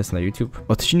dostępne jest na YouTube?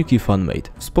 Odcinki fanmade.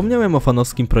 Wspomniałem o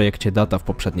fanowskim projekcie Data w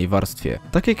poprzedniej warstwie.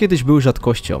 Takie kiedyś były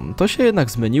rzadkością. To się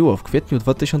jednak zmieniło w kwietniu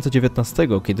 2019,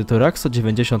 kiedy to Rakso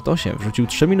 98 wrzucił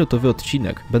 3-minutowy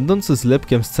odcinek, będący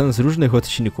zlepkiem scen z różnych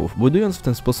odcinków, budując w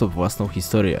ten sposób własną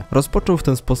historię. Rozpoczął w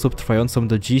ten sposób trwającą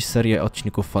do dziś serię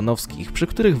odcinków fanowskich, przy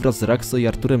których wraz z Rakso i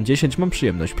Arturem 10 mam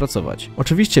przyjemność pracować.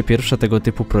 Oczywiście pierwsze tego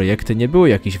typu projekty nie były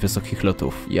jakichś wysokich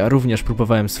lotów. Ja również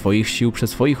próbowałem swoich sił przy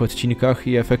swoich odcinkach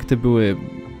i efekty były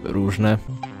różne.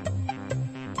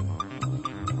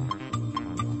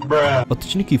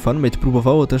 Odcinki fanmade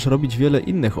próbowało też robić wiele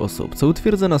innych osób, co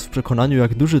utwierdza nas w przekonaniu,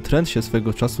 jak duży trend się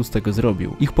swego czasu z tego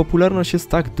zrobił. Ich popularność jest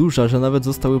tak duża, że nawet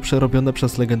zostały przerobione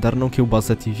przez legendarną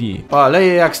kiełbasę TV. A,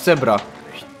 leje jak z cebra.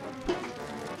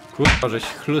 Kurwa, żeś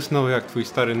chlusnął jak twój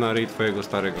stary na ryj twojego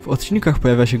starego. W odcinkach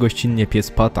pojawia się gościnnie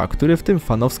pies Pata, który w tym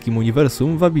fanowskim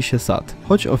uniwersum wabi się sad,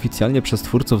 choć oficjalnie przez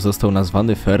twórców został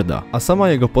nazwany Ferda, a sama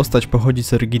jego postać pochodzi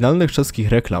z oryginalnych czeskich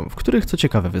reklam, w których co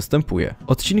ciekawe występuje.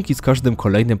 Odcinki z każdym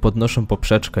kolejnym podnoszą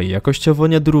poprzeczkę i jakościowo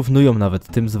nie dorównują nawet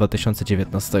tym z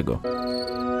 2019.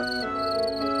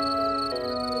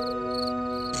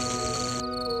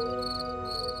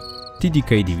 TDK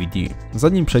DVD.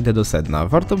 Zanim przejdę do sedna,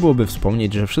 warto byłoby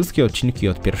wspomnieć, że wszystkie odcinki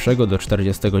od 1 do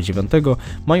 49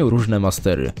 mają różne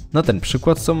mastery. Na ten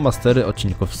przykład są mastery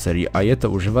odcinków z serii Ajeto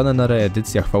używane na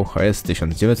reedycjach VHS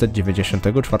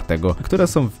 1994, które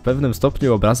są w pewnym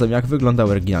stopniu obrazem, jak wyglądał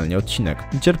oryginalnie odcinek,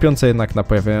 cierpiące jednak na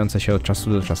pojawiające się od czasu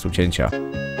do czasu cięcia.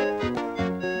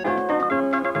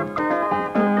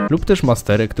 Lub też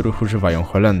mastery, których używają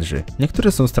Holendrzy.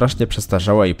 Niektóre są strasznie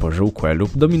przestarzałe i pożółkłe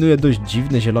lub dominuje dość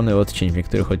dziwny zielony odcień w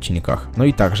niektórych odcinkach. No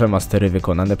i także mastery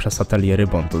wykonane przez ateliery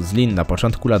Bonto z Lin na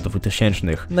początku lat 2000,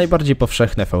 najbardziej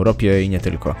powszechne w Europie i nie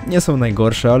tylko. Nie są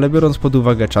najgorsze, ale biorąc pod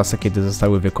uwagę czasy, kiedy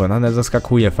zostały wykonane,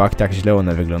 zaskakuje fakt, jak źle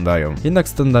one wyglądają. Jednak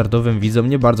standardowym widzom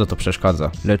nie bardzo to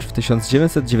przeszkadza. Lecz w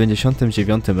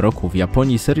 1999 roku w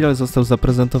Japonii serial został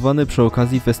zaprezentowany przy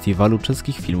okazji festiwalu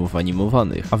czeskich filmów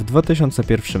animowanych, a w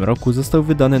 2001 roku został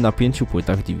wydany na 5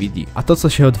 płytach DVD. A to, co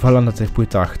się odwala na tych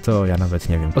płytach, to ja nawet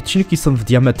nie wiem. Odcinki są w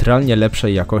diametralnie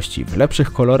lepszej jakości, w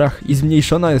lepszych kolorach i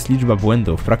zmniejszona jest liczba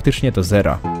błędów, praktycznie do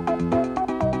zera.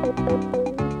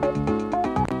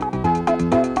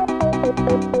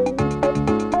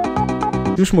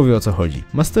 Już mówię, o co chodzi.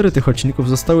 Mastery tych odcinków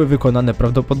zostały wykonane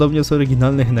prawdopodobnie z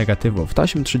oryginalnych negatywów,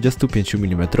 taśm 35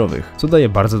 mm, co daje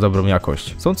bardzo dobrą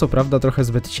jakość. Są co prawda trochę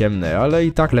zbyt ciemne, ale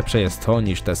i tak lepsze jest to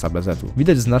niż te z ABZ-u.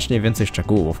 Widać znacznie więcej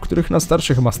szczegółów, których na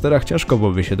starszych masterach ciężko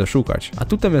byłoby się doszukać.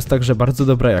 Atutem jest także bardzo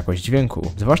dobra jakość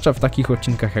dźwięku, zwłaszcza w takich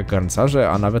odcinkach jak Garncarze,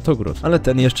 a nawet Ogród. Ale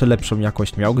ten jeszcze lepszą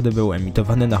jakość miał, gdy był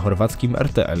emitowany na chorwackim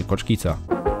RTL Koczkica.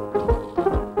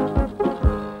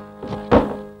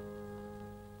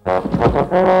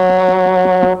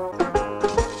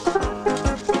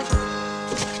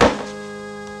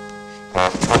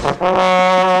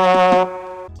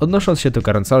 Odnosząc się do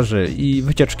Garncarzy i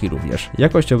wycieczki również,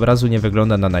 jakość obrazu nie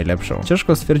wygląda na najlepszą.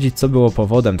 Ciężko stwierdzić, co było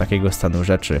powodem takiego stanu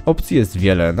rzeczy. Opcji jest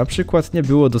wiele, na przykład nie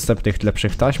było dostępnych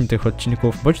lepszych taśm tych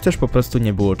odcinków, bądź też po prostu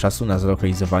nie było czasu na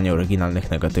zlokalizowanie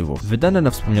oryginalnych negatywów. Wydane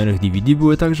na wspomnianych DVD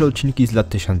były także odcinki z lat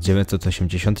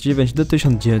 1989 do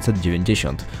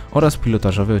 1990 oraz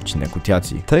pilotażowy odcinek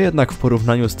Utiacji. Te jednak w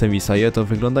porównaniu z tymi Sajeto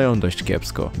wyglądają dość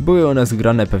kiepsko. Były one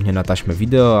zgrane pewnie na taśmę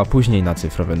wideo, a później na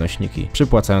cyfrowe nośniki,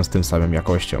 przypłacając tym samym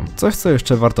jakością. Coś, co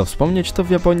jeszcze warto wspomnieć, to w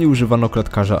Japonii używano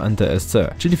klatkarza NTSC,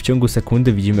 czyli w ciągu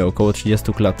sekundy widzimy około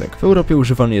 30 klatek. W Europie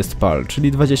używany jest PAL,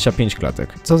 czyli 25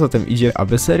 klatek. Co zatem idzie,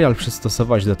 aby serial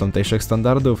przystosować do tamtejszych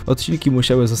standardów, odcinki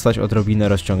musiały zostać odrobinę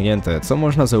rozciągnięte, co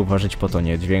można zauważyć po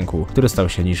tonie dźwięku, który stał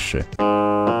się niższy.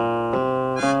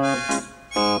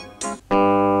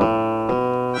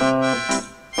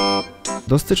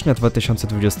 Do stycznia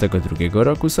 2022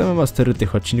 roku same mastery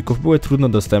tych odcinków były trudno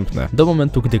dostępne, do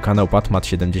momentu gdy kanał Mat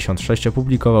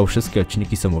opublikował wszystkie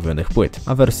odcinki z omówionych płyt,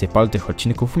 a wersję PAL tych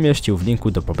odcinków umieścił w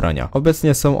linku do pobrania.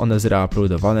 Obecnie są one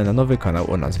zreuploadowane na nowy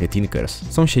kanał o nazwie Tinkers.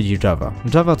 Sąsiedzi Java.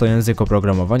 Java to język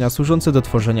oprogramowania służący do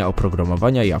tworzenia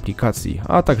oprogramowania i aplikacji,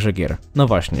 a także gier. No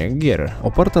właśnie, gier.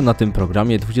 Oparta na tym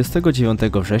programie 29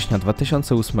 września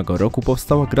 2008 roku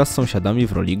powstała gra z sąsiadami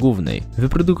w roli głównej,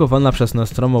 wyprodukowana przez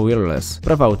Nostromo Wireless.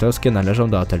 Prawa autorskie należą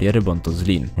do ateliery Bonto z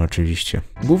Lin. Oczywiście.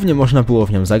 Głównie można było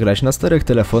w nią zagrać na starych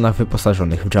telefonach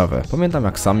wyposażonych w Javę. Pamiętam,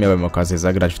 jak sam miałem okazję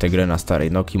zagrać w tę grę na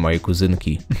starej Nokii mojej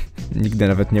kuzynki. Nigdy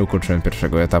nawet nie ukończyłem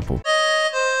pierwszego etapu.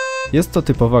 Jest to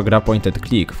typowa gra point and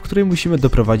click, w której musimy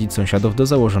doprowadzić sąsiadów do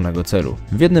założonego celu.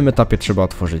 W jednym etapie trzeba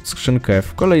otworzyć skrzynkę,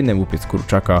 w kolejnym upiec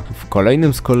kurczaka, w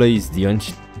kolejnym z kolei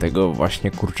zdjąć tego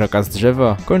właśnie kurczaka z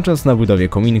drzewa, kończąc na budowie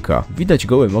kominka. Widać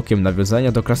gołym okiem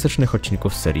nawiązania do klasycznych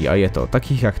odcinków serii Ajeto,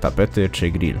 takich jak tapety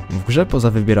czy grill. W grze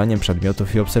poza wybieraniem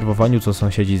przedmiotów i obserwowaniu, co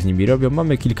sąsiedzi z nimi robią,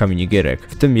 mamy kilka minigierek,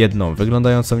 w tym jedną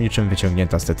wyglądającą niczym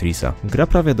wyciągnięta z Tetrisa. Gra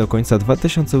prawie do końca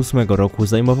 2008 roku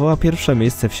zajmowała pierwsze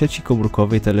miejsce w sieci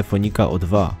komórkowej Telefonika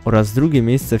O2 oraz drugie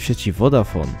miejsce w sieci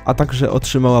Vodafone, a także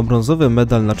otrzymała brązowy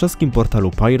medal na czeskim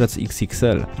portalu Pirates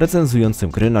XXL, recenzującym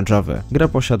gry na Javę. Gra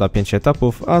posiada 5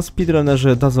 etapów, a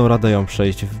speedrunnerzy dadzą radę ją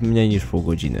przejść w mniej niż pół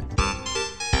godziny.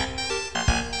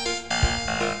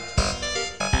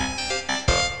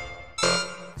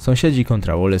 Sąsiedzi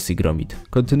kontra Wallace i Gromit.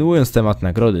 Kontynuując temat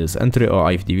nagrody z entry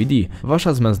o iDVD,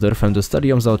 Wasza z Mensdorfem dostali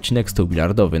ją za odcinek stół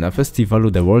bilardowy na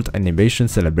festiwalu The World Animation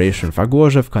Celebration w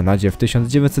Aguorze w Kanadzie w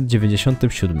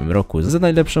 1997 roku za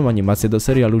najlepszą animację do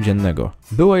serialu dziennego.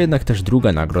 Była jednak też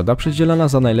druga nagroda przydzielana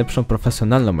za najlepszą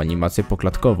profesjonalną animację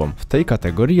poklatkową. W tej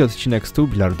kategorii odcinek stół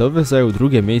bilardowy zajął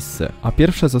drugie miejsce, a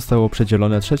pierwsze zostało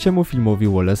przydzielone trzeciemu filmowi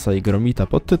Wallace'a i Gromita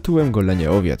pod tytułem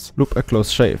Golenie owiec lub A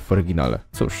Close Shave w oryginale.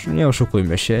 Cóż, nie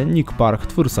oszukujmy się, Nick Park,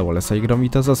 twórca Wallace'a i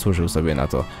Gromita, zasłużył sobie na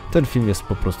to. Ten film jest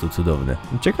po prostu cudowny.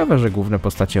 Ciekawe, że główne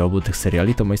postacie obu tych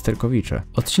seriali to majsterkowicze.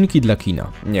 Odcinki dla kina.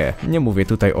 Nie mówię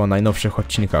tutaj o najnowszych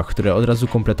odcinkach, które od razu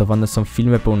kompletowane są w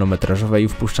filmy pełnometrażowe i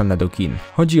wpuszczane do kin.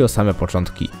 Chodzi o same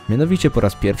początki. Mianowicie po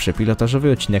raz pierwszy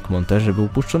pilotażowy odcinek Monterzy był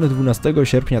puszczony 12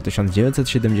 sierpnia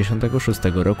 1976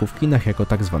 roku w kinach jako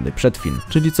tak zwany przedfilm,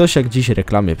 czyli coś jak dziś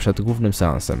reklamy przed głównym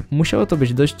seansem. Musiało to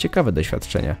być dość ciekawe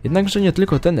doświadczenie. Jednakże nie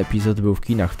tylko ten epizod był w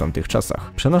kinach w tamtych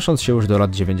czasach. Przenosząc się już do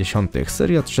lat 90.,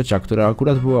 seria trzecia, która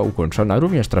akurat była ukończona,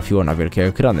 również trafiła na wielkie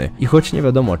ekrany. I choć nie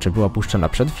wiadomo, czy była puszczana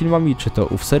przed filmami, czy to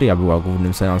ów seria była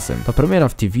głównym seansem, to premiera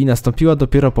w TV nastąpiła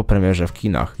dopiero po premierze w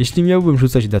kinach. Jeśli miałbym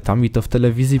rzucać datami, to w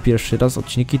telewizji pierwszy raz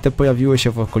odcinki te pojawiły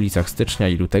się w okolicach stycznia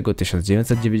i lutego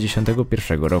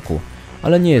 1991 roku.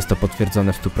 Ale nie jest to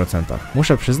potwierdzone w 100%.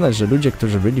 Muszę przyznać, że ludzie,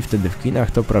 którzy byli wtedy w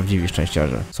kinach, to prawdziwi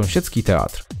szczęściarze. Sąsiedzki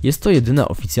teatr. Jest to jedyna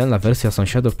oficjalna wersja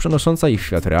Sąsiadów przenosząca ich w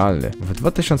świat realny. W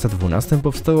 2012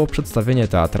 powstało przedstawienie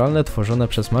teatralne tworzone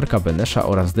przez Marka Benesza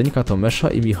oraz Zdeńka Tomesza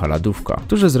i Michala Dówka,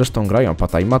 którzy zresztą grają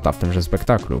Pata i Mata w tymże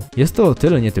spektaklu. Jest to o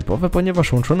tyle nietypowe,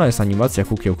 ponieważ łączona jest animacja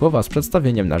kukiełkowa z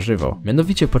przedstawieniem na żywo.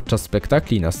 Mianowicie podczas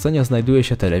spektakli na scenie znajduje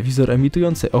się telewizor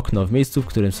emitujący okno w miejscu, w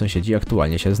którym sąsiedzi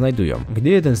aktualnie się znajdują. Gdy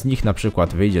jeden z nich na przykład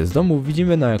wyjdzie z domu,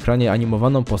 widzimy na ekranie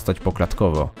animowaną postać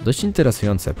poklatkowo. Dość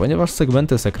interesujące, ponieważ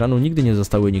segmenty z ekranu nigdy nie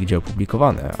zostały nigdzie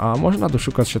opublikowane, a można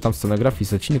doszukać się tam scenografii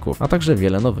z odcinków, a także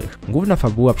wiele nowych. Główna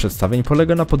fabuła przedstawień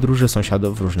polega na podróży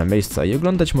sąsiadów w różne miejsca i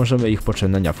oglądać możemy ich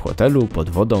poczynania w hotelu, pod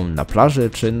wodą, na plaży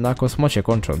czy na kosmocie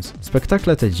kończąc.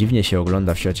 Spektakle te dziwnie się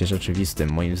ogląda w świecie rzeczywistym,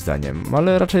 moim zdaniem,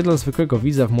 ale raczej dla zwykłego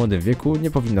widza w młodym wieku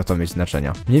nie powinno to mieć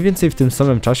znaczenia. Mniej więcej w tym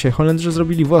samym czasie Holendrzy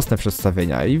zrobili własne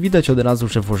przedstawienia i widać od razu,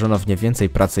 że włożono w nie więcej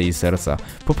pracy i serca.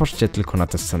 Popatrzcie tylko na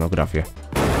tę scenografię.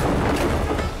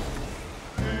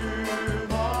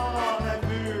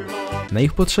 Na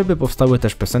ich potrzeby powstały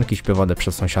też piosenki śpiewane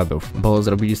przez sąsiadów, bo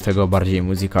zrobili z tego bardziej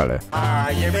muzykale.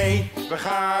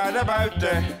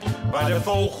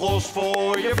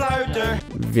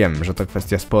 Wiem, że to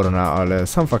kwestia sporna, ale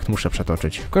sam fakt muszę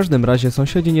przetoczyć. W każdym razie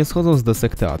sąsiedzi nie schodzą z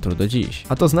desek teatru do dziś,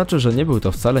 a to znaczy, że nie był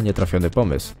to wcale nietrafiony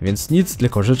pomysł. Więc nic,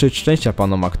 tylko życzyć szczęścia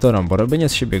panom aktorom, bo robienie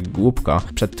z siebie głupka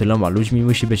przed tyloma ludźmi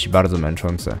musi być bardzo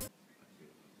męczące.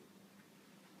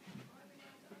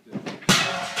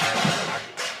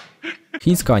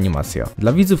 Chińska animacja.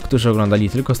 Dla widzów, którzy oglądali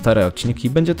tylko stare odcinki,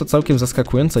 będzie to całkiem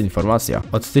zaskakująca informacja.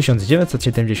 Od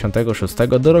 1976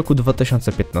 do roku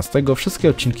 2015 wszystkie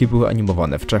odcinki były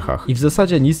animowane w Czechach i w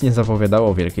zasadzie nic nie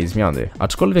zapowiadało wielkiej zmiany.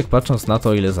 Aczkolwiek patrząc na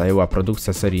to, ile zajęła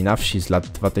produkcja serii Na wsi z lat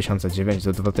 2009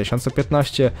 do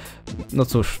 2015, no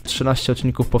cóż, 13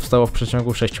 odcinków powstało w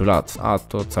przeciągu 6 lat, a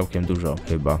to całkiem dużo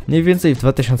chyba. Mniej więcej w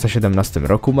 2017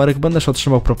 roku Marek Benesz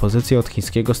otrzymał propozycję od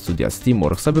chińskiego studia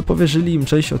Steamworks, aby powierzyli im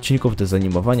część odcinków z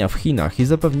animowania w Chinach i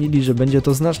zapewnili, że będzie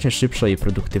to znacznie szybsze i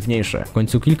produktywniejsze. W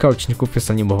końcu kilka odcinków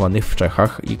jest animowanych w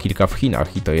Czechach i kilka w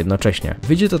Chinach i to jednocześnie.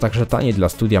 Wyjdzie to także taniej dla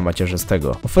studia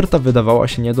macierzystego. Oferta wydawała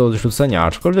się nie do odrzucenia,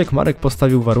 aczkolwiek Marek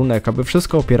postawił warunek, aby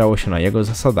wszystko opierało się na jego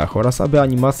zasadach oraz aby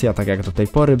animacja, tak jak do tej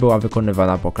pory, była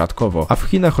wykonywana poklatkowo, a w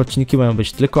Chinach odcinki mają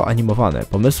być tylko animowane.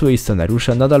 Pomysły i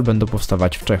scenariusze nadal będą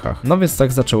powstawać w Czechach. No więc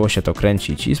tak zaczęło się to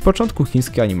kręcić i z początku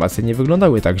chińskie animacje nie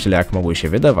wyglądały tak źle, jak mogły się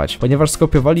wydawać, ponieważ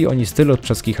skopiowali oni styl od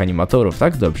czeskich animatorów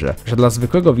tak dobrze, że dla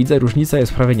zwykłego widza różnica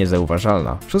jest prawie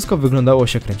niezauważalna. Wszystko wyglądało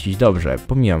się kręcić dobrze,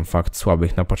 pomijam fakt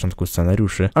słabych na początku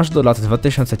scenariuszy, aż do lat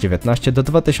 2019 do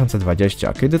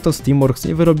 2020, kiedy to Steamworks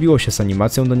nie wyrobiło się z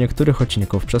animacją do niektórych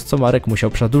odcinków, przez co Marek musiał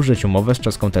przedłużyć umowę z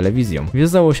czeską telewizją.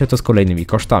 Wiązało się to z kolejnymi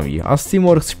kosztami, a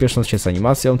Steamworks, śpiesząc się z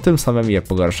animacją, tym samym je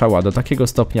pogarszała do takiego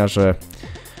stopnia, że...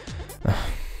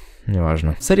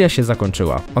 Nieważne. Seria się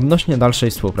zakończyła. Odnośnie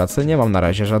dalszej współpracy nie mam na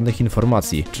razie żadnych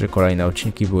informacji, czy kolejne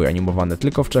odcinki były animowane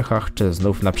tylko w Czechach, czy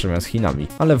znów na przemian z Chinami.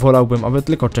 Ale wolałbym, aby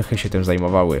tylko Czechy się tym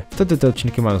zajmowały. Wtedy te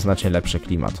odcinki mają znacznie lepszy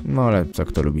klimat. No ale co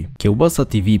kto lubi. Kiełbasa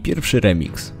TV pierwszy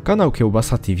remix. Kanał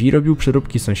Kiełbasa TV robił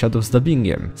przeróbki sąsiadów z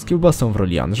dubbingiem. Z Kiełbasą w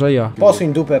roli Andrzeja.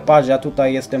 Posuń dupę, patrz, ja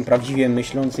tutaj jestem prawdziwie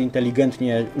myślący,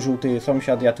 inteligentnie żółty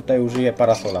sąsiad, ja tutaj użyję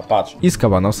parasola, patrz. I z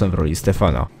Kabanosem w roli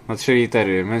Stefana. Na 3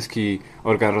 litery, męski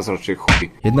organ rozrodczy,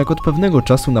 chuj. Jednak od pewnego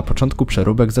czasu na początku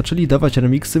przeróbek zaczęli dawać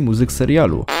remiksy muzyk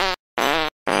serialu.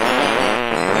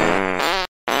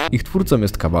 Ich twórcą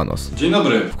jest Kabanos. Dzień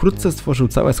dobry. Wkrótce stworzył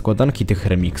całe składanki tych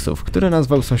remiksów, które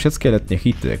nazwał Sąsiedzkie letnie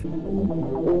hity.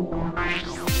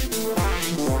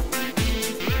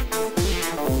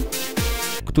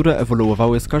 Które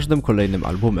ewoluowały z każdym kolejnym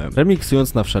albumem,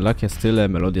 remiksując na wszelakie style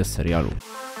melodie z serialu.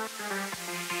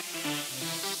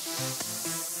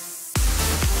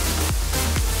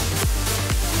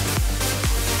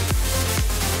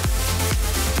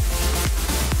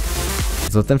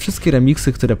 Zatem wszystkie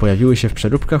remiksy, które pojawiły się w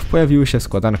przeróbkach, pojawiły się w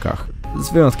składankach.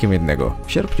 Z wyjątkiem jednego.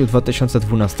 W sierpniu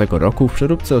 2012 roku w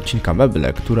przeróbce odcinka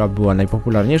Meble, która była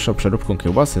najpopularniejszą przeróbką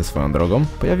Kiełbasy swoją drogą,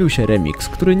 pojawił się remix,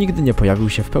 który nigdy nie pojawił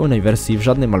się w pełnej wersji w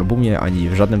żadnym albumie ani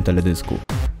w żadnym teledysku.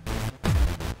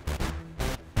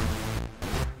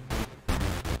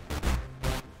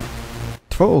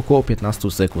 Trwał około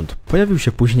 15 sekund. Pojawił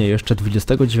się później jeszcze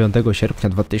 29 sierpnia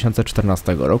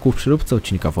 2014 roku w przeróbce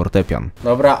odcinka Fortepian.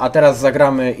 Dobra, a teraz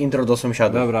zagramy intro do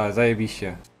sąsiada. Dobra,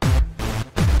 zajebiście.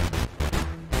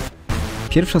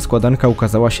 Pierwsza składanka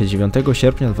ukazała się 9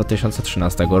 sierpnia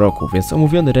 2013 roku, więc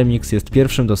omówiony remix jest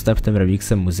pierwszym dostępnym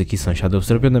remiksem muzyki sąsiadów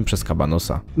zrobionym przez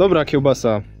Kabanosa. Dobra,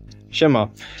 Kiełbasa. Siema.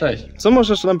 Cześć. Co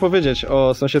możesz nam powiedzieć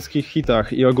o sąsiedzkich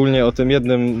hitach i ogólnie o tym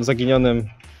jednym zaginionym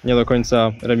nie do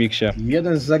końca remiksie?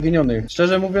 Jeden z zaginionych.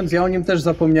 Szczerze mówiąc, ja o nim też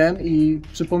zapomniałem i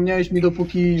przypomniałeś mi,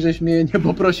 dopóki żeś mnie nie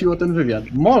poprosił o ten wywiad.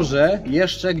 Może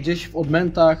jeszcze gdzieś w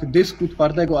odmętach dysku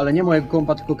twardego, ale nie mojego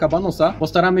kompa, tylko Kabanosa,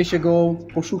 postaramy się go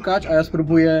poszukać, a ja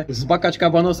spróbuję zbakać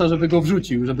Kabanosa, żeby go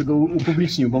wrzucił, żeby go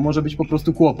upublicznił, bo może być po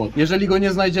prostu kłopot. Jeżeli go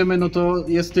nie znajdziemy, no to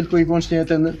jest tylko i wyłącznie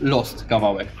ten lost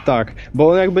kawałek. Tak,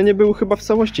 bo on jakby nie był chyba w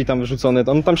całości tam wrzucony.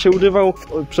 On tam się używał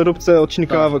w przeróbce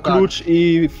odcinka Klucz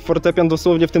i Fortepian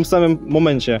dosłownie w tym samym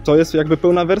momencie. To jest jakby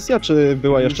pełna wersja, czy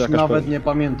była jeszcze jakaś... Nawet nie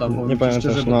pamiętam, bo nie pamiętasz,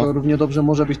 szczerze, bo to równie dobrze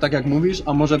może być tak jak mówisz,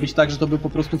 a może być tak, że to był po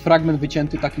prostu fragment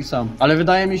wycięty taki sam. Ale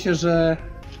wydaje mi się, że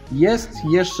jest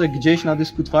jeszcze gdzieś na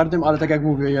dysku twardym, ale tak jak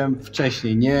mówiłem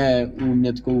wcześniej, nie u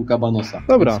mnie, tylko u Kabanosa.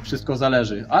 Dobra. Więc wszystko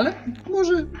zależy, ale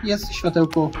może jest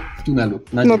światełko w tunelu.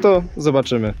 No to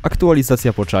zobaczymy.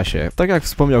 Aktualizacja po czasie. Tak jak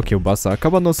wspomniał Kiełbasa,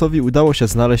 Kabanosowi udało się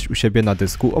znaleźć u siebie na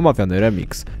dysku omawiany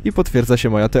remix. I potwierdza się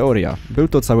moja teoria. Był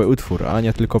to cały utwór, a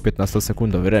nie tylko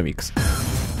 15-sekundowy remix.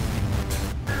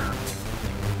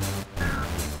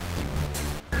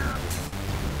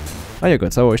 A jego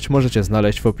całość możecie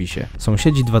znaleźć w opisie.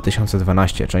 Sąsiedzi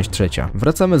 2012, część 3.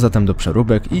 Wracamy zatem do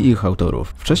przeróbek i ich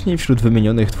autorów. Wcześniej wśród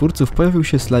wymienionych twórców pojawił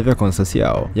się Slavia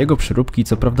Concesiao. Jego przeróbki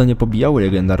co prawda nie pobijały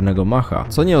legendarnego Macha,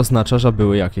 co nie oznacza, że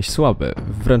były jakieś słabe.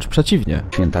 Wręcz przeciwnie.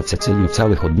 Święta Cecyliu,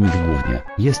 cały chodnik w gównie.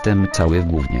 Jestem cały w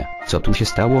gównie. Co tu się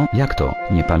stało? Jak to?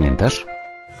 Nie pamiętasz?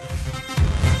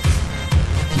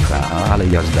 Ale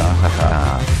jazda,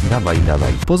 haha, dawaj.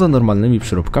 Poza normalnymi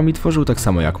przeróbkami tworzył tak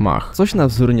samo jak Mach, coś na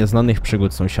wzór nieznanych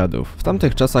przygód sąsiadów. W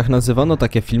tamtych czasach nazywano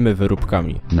takie filmy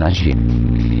wyróbkami. Na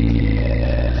ziemię.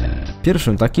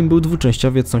 Pierwszym takim był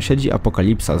dwuczęściowiec Sąsiedzi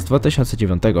Apokalipsa z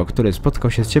 2009, który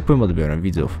spotkał się z ciepłym odbiorem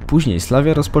widzów. Później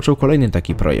Slavia rozpoczął kolejny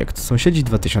taki projekt, Sąsiedzi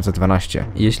 2012.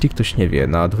 Jeśli ktoś nie wie,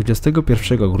 na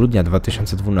 21 grudnia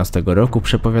 2012 roku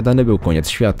przepowiadany był koniec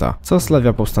świata, co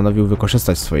Slavia postanowił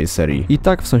wykorzystać w swojej serii. I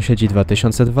tak w Sąsiedzi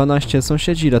 2012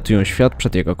 sąsiedzi ratują świat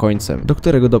przed jego końcem, do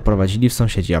którego doprowadzili w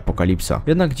Sąsiedzi Apokalipsa.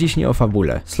 Jednak dziś nie o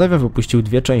fabule. Slavia wypuścił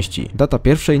dwie części. Data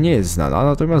pierwszej nie jest znana,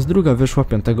 natomiast druga wyszła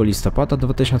 5 listopada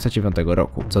 2009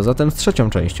 roku. Co zatem z trzecią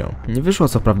częścią? Nie wyszła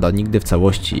co prawda nigdy w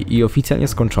całości i oficjalnie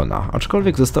skończona,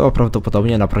 aczkolwiek została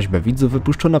prawdopodobnie na prośbę widzów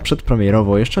wypuszczona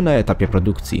przedpremierowo jeszcze na etapie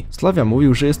produkcji. Slavia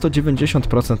mówił, że jest to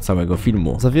 90% całego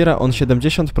filmu. Zawiera on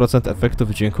 70% efektów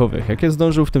dźwiękowych, jakie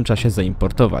zdążył w tym czasie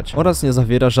zaimportować, oraz nie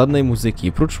zawiera żadnej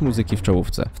muzyki, prócz muzyki w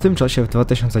czołówce. W tym czasie w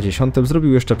 2010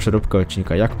 zrobił jeszcze przeróbkę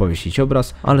odcinka Jak powiesić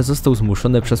obraz, ale został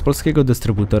zmuszony przez polskiego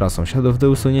dystrybutora sąsiadów do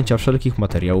usunięcia wszelkich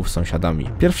materiałów z sąsiadami.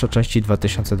 Pierwsze części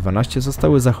 2012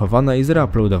 zostały zachowane i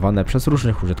zreuploadowane przez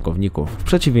różnych użytkowników, w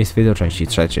przeciwieństwie do części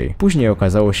trzeciej. Później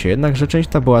okazało się jednak, że część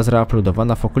ta była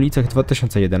zreuploadowana w okolicach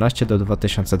 2011 do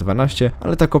 2012,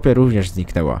 ale ta kopia również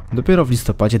zniknęła. Dopiero w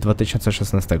listopadzie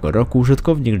 2016 roku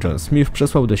użytkownik John Smith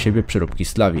przesłał do siebie przeróbki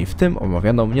Slavii, w tym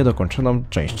omawianą, niedokończoną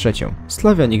część trzecią.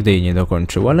 Slavia nigdy jej nie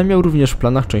dokończył, ale miał również w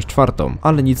planach część czwartą,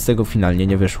 ale nic z tego finalnie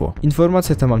nie wyszło.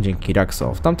 Informacje te mam dzięki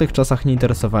Rakso. W tamtych czasach nie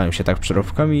interesowałem się tak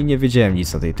przeróbkami i nie wiedziałem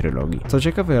nic o tej trylogii. Co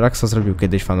ciekawe, Rakso zrobił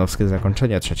kiedyś fanowskie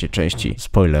zakończenie trzeciej części.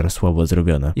 Spoiler, słabo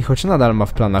zrobione. I choć nadal ma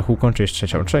w planach ukończyć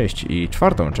trzecią część i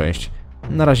czwartą część,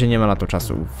 na razie nie ma na to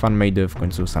czasu. Fanmade'y w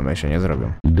końcu same się nie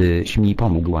zrobią. Byś mi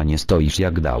pomógł, a nie stoisz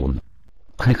jak down.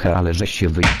 Hehe, ale żeś się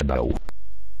wyjebał.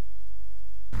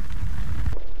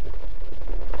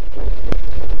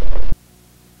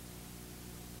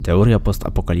 Teoria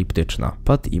postapokaliptyczna.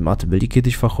 Pat i Mat byli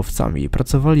kiedyś fachowcami,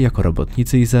 pracowali jako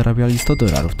robotnicy i zarabiali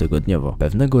 $100 tygodniowo.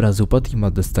 Pewnego razu Pat i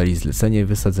Mat dostali zlecenie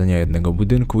wysadzenia jednego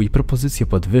budynku i propozycję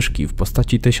podwyżki w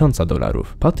postaci $1000.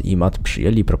 Pat i Mat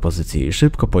przyjęli propozycję i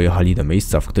szybko pojechali do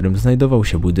miejsca, w którym znajdował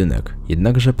się budynek.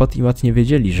 Jednakże Pat i Mat nie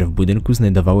wiedzieli, że w budynku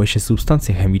znajdowały się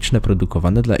substancje chemiczne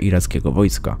produkowane dla irackiego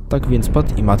wojska. Tak więc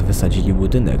Pat i Mat wysadzili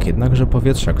budynek, jednakże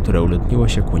powietrze, które ulotniło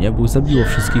się ku niebu, zabiło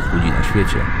wszystkich ludzi na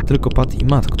świecie. Tylko Pat i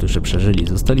Mat, którzy przeżyli,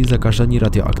 zostali zakażeni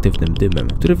radioaktywnym dymem,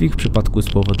 który w ich przypadku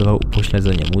spowodował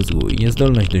upośledzenie mózgu i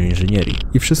niezdolność do inżynierii.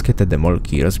 I wszystkie te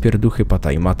demolki, rozpierduchy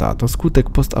Pata i Mata to skutek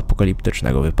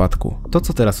postapokaliptycznego wypadku. To,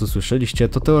 co teraz usłyszeliście,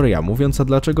 to teoria mówiąca,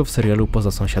 dlaczego w serialu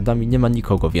Poza sąsiadami nie ma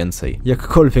nikogo więcej.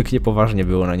 Jakkolwiek niepoważnie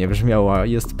by ona nie brzmiała,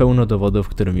 jest pełno dowodów,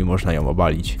 którymi można ją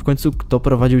obalić. W końcu kto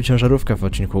prowadził ciężarówkę w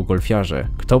odcinku Golfiarze?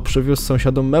 Kto przywiózł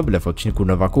sąsiadom meble w odcinku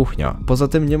Nowa Kuchnia? Poza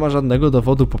tym nie ma żadnego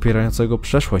dowodu popierającego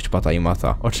przeszłość Pata i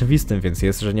Mata. Oczywistym więc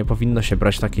jest, że nie powinno się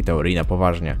brać takiej teorii na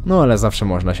poważnie. No ale zawsze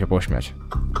można się pośmiać.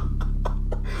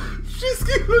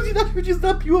 Wszystkich ludzi na świecie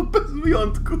zabiło bez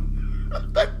wyjątku.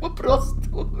 Tak po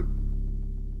prostu.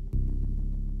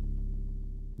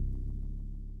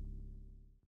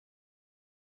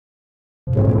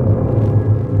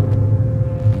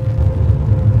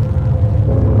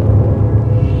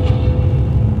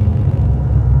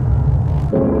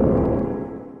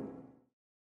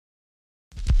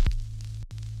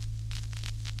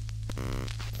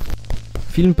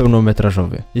 Film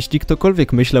pełnometrażowy. Jeśli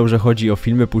ktokolwiek myślał, że chodzi o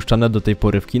filmy puszczane do tej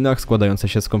pory w kinach, składające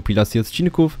się z kompilacji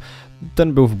odcinków,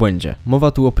 ten był w błędzie.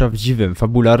 Mowa tu o prawdziwym,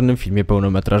 fabularnym filmie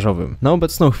pełnometrażowym. Na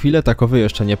obecną chwilę takowy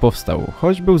jeszcze nie powstał,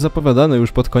 choć był zapowiadany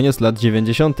już pod koniec lat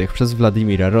 90. przez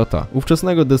Władimira Rota,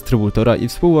 ówczesnego dystrybutora i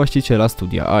współwłaściciela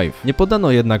studia Ive. Nie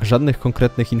podano jednak żadnych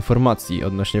konkretnych informacji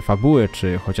odnośnie fabuły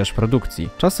czy chociaż produkcji.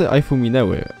 Czasy Ive'u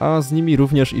minęły, a z nimi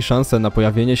również i szanse na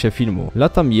pojawienie się filmu.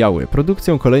 Lata mijały,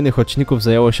 produkcją kolejnych odcinków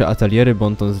zajęło się Ateliery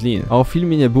Bonton-Zlin, a o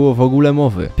filmie nie było w ogóle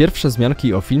mowy. Pierwsze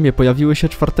wzmianki o filmie pojawiły się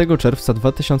 4 czerwca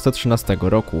 2013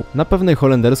 roku na pewnej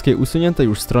holenderskiej usuniętej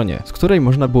już stronie, z której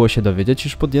można było się dowiedzieć,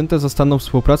 iż podjęte zostaną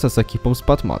współpracę z ekipą z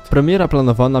Patmat. Premiera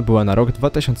planowana była na rok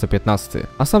 2015,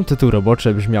 a sam tytuł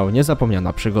roboczy brzmiał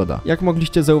Niezapomniana przygoda. Jak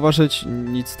mogliście zauważyć,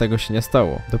 nic z tego się nie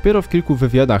stało. Dopiero w kilku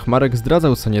wywiadach Marek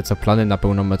zdradzał co nieco plany na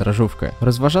pełnometrażówkę.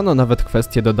 Rozważano nawet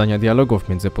kwestię dodania dialogów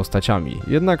między postaciami,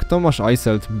 jednak Tomasz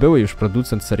Eiselt, były już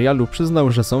producent serialu,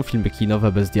 przyznał, że są filmy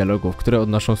kinowe bez dialogów, które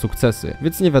odnoszą sukcesy,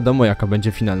 więc nie wiadomo jaka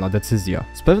będzie finalna decyzja.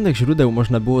 Z pewnych źródeł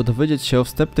można było dowiedzieć się o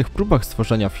wstępnych próbach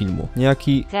stworzenia filmu.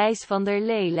 Niejaki Thijs van der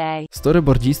Leelij,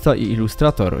 storyboardzista i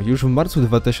ilustrator, już w marcu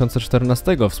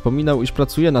 2014 wspominał, iż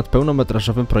pracuje nad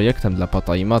pełnometrażowym projektem dla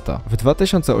Pata i Mata. W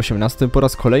 2018 po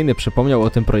raz kolejny przypomniał o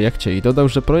tym projekcie i dodał,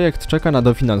 że projekt czeka na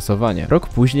dofinansowanie. Rok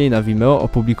później na Vimeo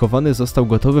opublikowany został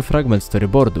gotowy fragment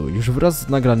storyboardu, już wraz z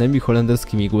nagranymi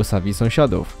holenderskimi głosami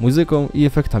sąsiadów, muzyką i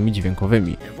efektami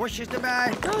dźwiękowymi.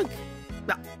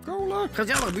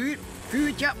 Gezellig buurt.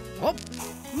 Vuurtje. Hop.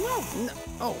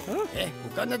 O, hoe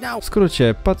kan dat nou? W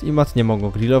skrócie, Pat i Mat nie mogą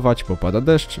grillować, bo pada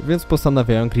deszcz, więc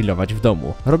postanawiają grillować w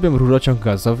domu. Robią rurociąg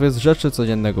gazowy z rzeczy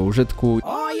codziennego użytku,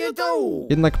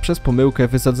 jednak przez pomyłkę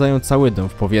wysadzają cały dom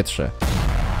w powietrze.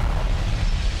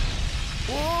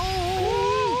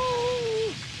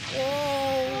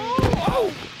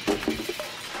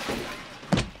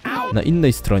 Na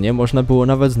innej stronie można było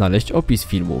nawet znaleźć opis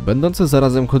filmu, będący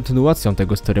zarazem kontynuacją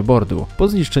tego storyboardu. Po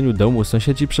zniszczeniu domu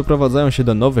sąsiedzi przeprowadzają się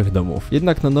do nowych domów,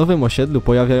 jednak na nowym osiedlu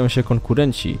pojawiają się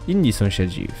konkurenci, inni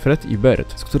sąsiedzi, Fred i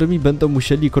Bert, z którymi będą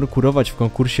musieli konkurować w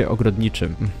konkursie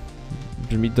ogrodniczym.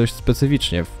 Brzmi dość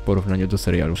specyficznie w porównaniu do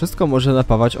serialu. Wszystko może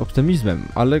napawać optymizmem,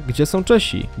 ale gdzie są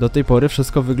Czesi? Do tej pory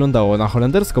wszystko wyglądało na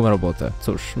holenderską robotę.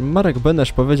 Cóż, Marek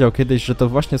Benesz powiedział kiedyś, że to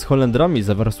właśnie z Holendrami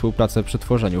zawarł współpracę przy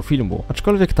tworzeniu filmu,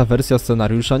 aczkolwiek ta wersja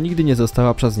scenariusza nigdy nie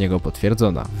została przez niego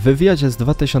potwierdzona. W wywiadzie z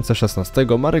 2016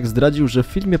 Marek zdradził, że w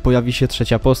filmie pojawi się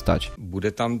trzecia postać.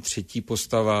 Bude tam třetí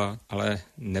postava, ale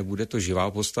nebude to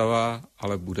živá postava,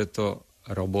 ale bude to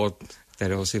robot,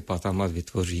 którego si Pat a Mat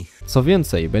vytvoří. Co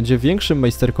więcej, będzie większym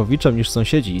majsterkowiczem niż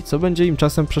sąsiedzi, co będzie im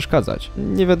czasem przeszkadzać.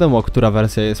 Nie wiadomo, która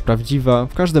wersja jest prawdziwa,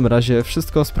 w każdym razie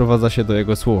wszystko sprowadza się do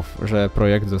jego słów, że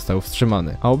projekt został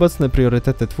wstrzymany. A obecne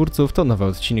priorytety twórców to nowe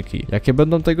odcinki. Jakie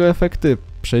będą tego efekty?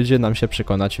 Przyjdzie nam się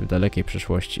przekonać w dalekiej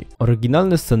przyszłości.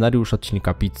 Oryginalny scenariusz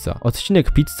odcinka Pizza.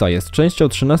 Odcinek Pizza jest częścią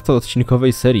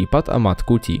 13-odcinkowej serii Pat a Mat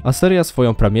Cutie, a seria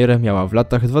swoją premierę miała w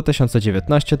latach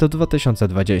 2019 do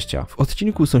 2020. W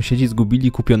odcinku sąsiedzi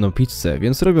zgubili kupioną pizzę,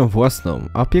 więc robią własną,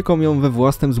 a pieką ją we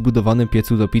własnym zbudowanym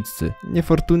piecu do pizzy.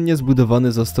 Niefortunnie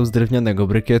zbudowany został z drewnianego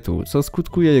brykietu, co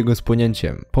skutkuje jego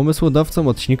spłonięciem. Pomysłodawcą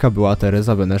odcinka była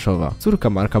Teresa Beneszowa, córka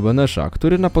Marka Benesza,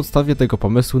 który na podstawie tego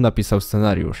pomysłu napisał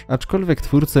scenariusz. Aczkolwiek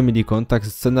twórcy mieli kontakt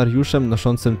z scenariuszem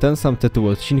noszącym ten sam tytuł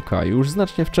odcinka już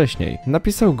znacznie wcześniej.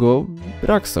 Napisał go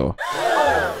Rakso.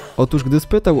 Otóż gdy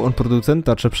spytał on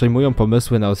producenta, czy przejmują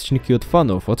pomysły na odcinki od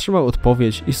fanów, otrzymał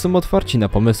odpowiedź, iż są otwarci na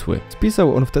pomysły.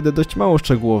 Spisał on wtedy dość mało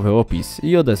szczegółowy opis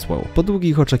i odesłał. Po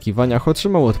długich oczekiwaniach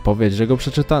otrzymał odpowiedź, że go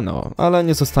przeczytano, ale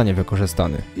nie zostanie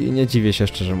wykorzystany. I nie dziwię się,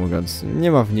 szczerze mówiąc,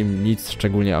 nie ma w nim nic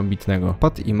szczególnie ambitnego.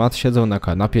 Pat i Mat siedzą na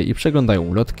kanapie i przeglądają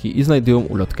ulotki i znajdują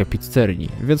ulotkę pizzerii,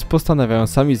 więc postanawiają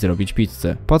sami zrobić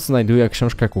pizzę. Pat znajduje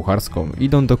książkę kucharską,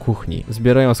 idą do kuchni,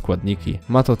 zbierają składniki.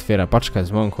 Mat otwiera paczkę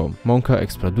z mąką, mąka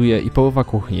eksploduje i połowa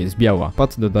kuchni jest biała.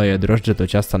 Pat dodaje drożdże do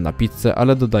ciasta na pizzę,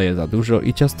 ale dodaje za dużo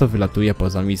i ciasto wylatuje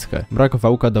poza miskę. Brak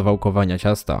wałka do wałkowania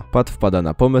ciasta. Pat wpada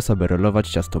na pomysł, aby rolować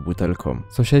ciasto butelką.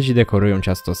 Sąsiedzi dekorują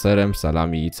ciasto serem,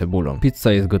 salami i cebulą.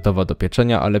 Pizza jest gotowa do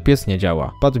pieczenia, ale piec nie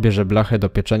działa. Pat bierze blachę do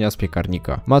pieczenia z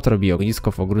piekarnika. Mat robi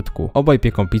ognisko w ogródku. Obaj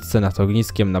pieką pizzę nad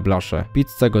ogniskiem na blasze.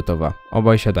 Pizza gotowa.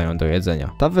 Obaj siadają do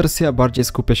jedzenia. Ta wersja bardziej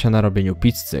skupia się na robieniu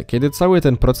pizzy, kiedy cały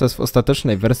ten proces w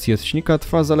ostatecznej wersji odcinka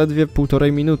trwa zaledwie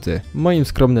 1,5 minuty. Moim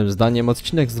skromnym zdaniem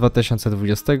odcinek z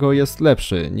 2020 jest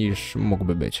lepszy niż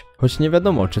mógłby być. Choć nie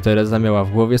wiadomo, czy Teresa miała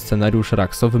w głowie scenariusz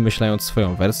Rakso, wymyślając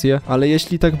swoją wersję, ale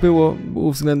jeśli tak było,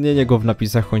 uwzględnienie go w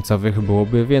napisach końcowych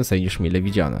byłoby więcej niż mile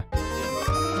widziane.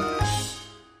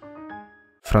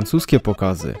 Francuskie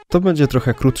pokazy. To będzie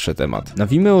trochę krótszy temat. Na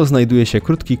Vimeo znajduje się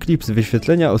krótki klip z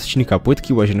wyświetlenia odcinka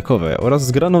Płytki łazienkowe oraz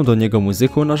zgraną do niego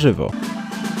muzyką na żywo.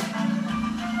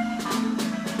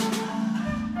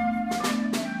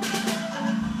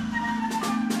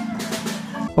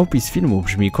 Opis filmu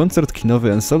brzmi: koncert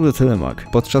kinowy Ensemble Telemac.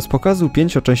 Podczas pokazu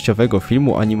 5-częściowego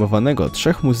filmu animowanego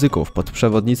 3 muzyków pod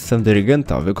przewodnictwem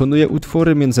dyrygenta wykonuje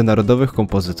utwory międzynarodowych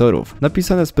kompozytorów,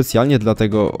 napisane specjalnie dla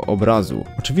tego obrazu.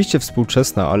 Oczywiście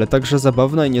współczesna, ale także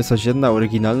zabawna i niecodzienna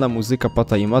oryginalna muzyka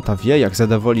Pata i Mata wie, jak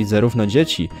zadowolić zarówno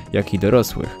dzieci, jak i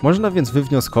dorosłych. Można więc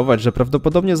wywnioskować, że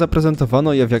prawdopodobnie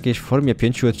zaprezentowano je w jakiejś formie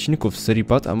 5 odcinków z serii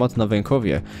Pat a Mat na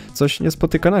Wękowie. Coś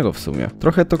niespotykanego w sumie.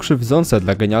 Trochę to krzywdzące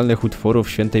dla genialnych utworów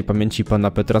świętej pamięci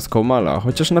pana Petra Skoumala,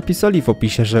 chociaż napisali w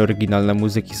opisie, że oryginalne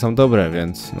muzyki są dobre,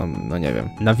 więc no nie wiem.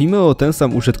 Na Vimeo ten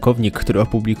sam użytkownik, który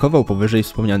opublikował powyżej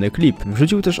wspomniany klip,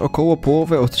 wrzucił też około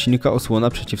połowę odcinka Osłona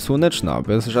przeciwsłoneczna,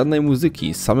 bez żadnej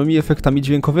muzyki, z samymi efektami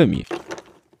dźwiękowymi.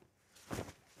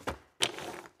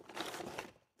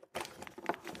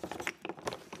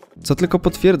 Co tylko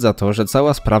potwierdza to, że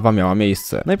cała sprawa miała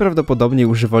miejsce. Najprawdopodobniej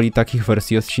używali takich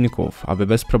wersji odcinków, aby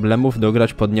bez problemów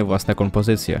dograć pod nie własne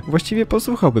kompozycje. Właściwie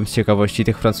posłuchałbym z ciekawości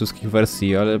tych francuskich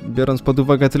wersji, ale biorąc pod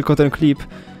uwagę tylko ten klip,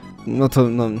 no to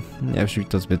nie brzmi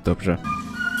to zbyt dobrze.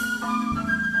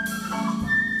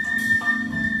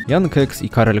 Jan Keks i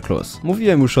Karel Kloss.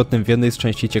 Mówiłem już o tym w jednej z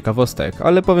części ciekawostek,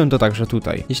 ale powiem to także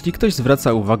tutaj. Jeśli ktoś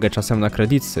zwraca uwagę czasem na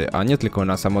kredyty, a nie tylko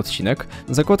na sam odcinek,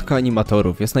 zakładka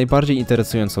animatorów jest najbardziej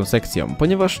interesującą sekcją,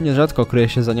 ponieważ nierzadko kryje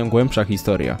się za nią głębsza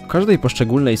historia. W każdej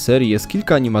poszczególnej serii jest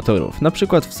kilka animatorów, na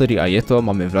przykład w serii Ajeto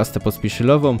mamy Włastę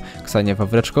Pospiszylową, Ksanię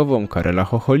Wawreczkową, Karela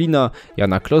Chocholina,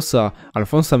 Jana Klossa,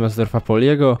 Alfonsa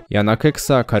Mesdorfa-Poliego, Jana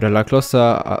Keksa, Karela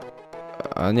Klossa,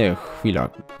 a nie, chwila,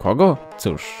 kogo?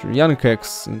 Cóż, Jan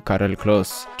Keks, Karel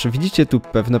Kloss. Czy widzicie tu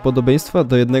pewne podobieństwa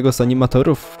do jednego z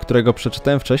animatorów, którego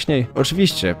przeczytałem wcześniej?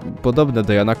 Oczywiście, podobne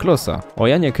do Jana Klossa. O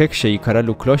Janie Keksie i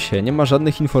Karelu Klossie nie ma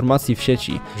żadnych informacji w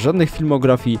sieci, żadnych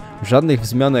filmografii, żadnych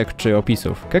wzmianek czy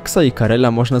opisów. Keksa i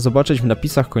Karela można zobaczyć w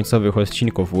napisach końcowych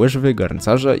odcinków Łyżwy,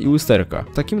 Garncarza i Usterka.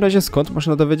 W takim razie skąd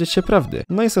można dowiedzieć się prawdy?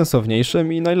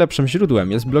 Najsensowniejszym i najlepszym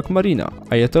źródłem jest blog Marina,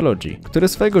 Ayetology, który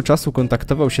swojego czasu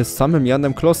kontaktował się z samym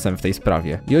Janem Klossem w tej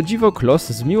sprawie. I o dziwo Kloss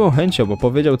z miłą chęcią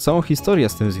opowiedział całą historię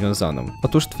z tym związaną.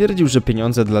 Otóż twierdził, że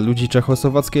pieniądze dla ludzi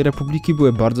Czechosłowackiej Republiki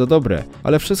były bardzo dobre,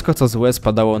 ale wszystko co złe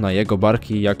spadało na jego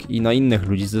barki, jak i na innych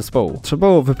ludzi z zespołu. Trzeba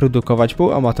było wyprodukować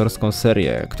półamatorską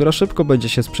serię, która szybko będzie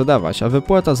się sprzedawać, a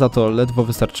wypłata za to ledwo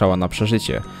wystarczała na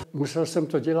przeżycie. Musel jsem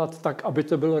to dělat tak, aby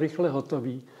to bylo rychle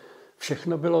hotový.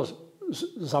 Všechno bylo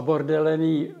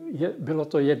zabordelený, bylo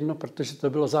to jedno, protože to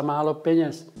bylo za málo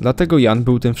peněz. Dlatego Jan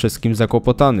był tym wszystkim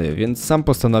zakłopotany, więc sam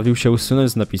postanowił się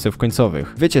usunąć z napisów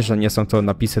końcowych. Wiecie, że nie są to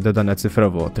napisy dodane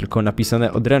cyfrowo, tylko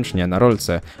napisane odręcznie na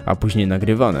rolce, a później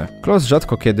nagrywane. Kloss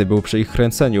rzadko kiedy był przy ich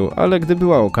kręceniu, ale gdy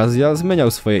była okazja,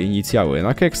 zmieniał swoje inicjały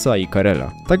na Keksa i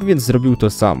Karela. Tak więc zrobił to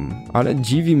sam, ale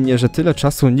dziwi mnie, że tyle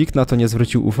czasu nikt na to nie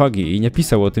zwrócił uwagi i nie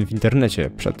pisał o tym w internecie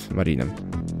przed Marinem.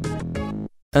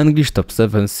 English Top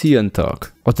 7 See and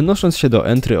Talk. Odnosząc się do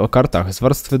entry o kartach z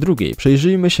warstwy drugiej,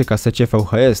 przyjrzyjmy się kasecie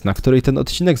VHS, na której ten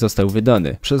odcinek został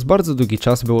wydany. Przez bardzo długi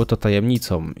czas było to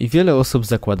tajemnicą i wiele osób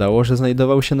zakładało, że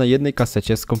znajdował się na jednej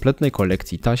kasecie z kompletnej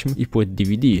kolekcji taśm i płyt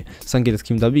DVD z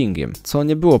angielskim dubbingiem, co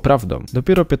nie było prawdą.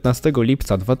 Dopiero 15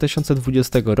 lipca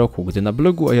 2020 roku, gdy na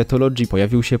blogu Ayetology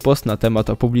pojawił się post na temat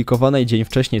opublikowanej dzień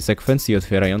wcześniej sekwencji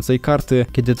otwierającej karty,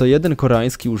 kiedy to jeden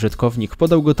koreański użytkownik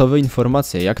podał gotowe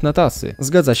informacje jak na tasy.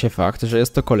 Zgadza się fakt, że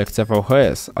jest to kolekcja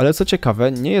VHS, ale co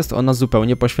ciekawe, nie jest ona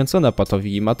zupełnie poświęcona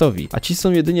Patowi i Matowi, a ci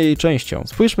są jedynie jej częścią.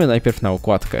 Spójrzmy najpierw na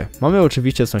okładkę. Mamy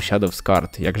oczywiście Sąsiadów z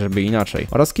kart, jakżeby inaczej,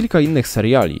 oraz kilka innych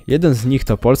seriali. Jeden z nich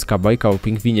to polska bajka o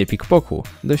pingwinie Pikpoku.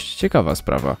 Dość ciekawa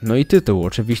sprawa. No i tytuł,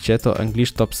 oczywiście to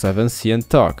English Top 7 See and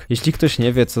Talk. Jeśli ktoś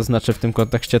nie wie, co znaczy w tym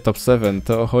kontekście Top 7,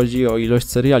 to chodzi o ilość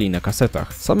seriali na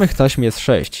kasetach. Samych taśm jest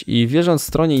 6 i wierząc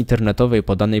stronie internetowej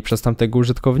podanej przez tamtego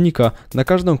użytkownika, na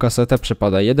każdą kasetę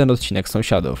przypada jeden odcinek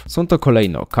Sąsiadów. Są to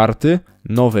kolejno karty,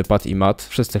 nowy Pat i Mat,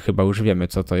 wszyscy chyba już wiemy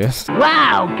co to jest.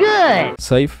 Wow, good!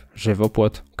 Safe,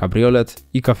 żywopłot, kabriolet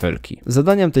i kafelki.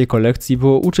 Zadaniem tej kolekcji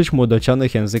było uczyć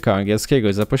młodocianych języka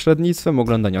angielskiego za pośrednictwem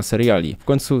oglądania seriali. W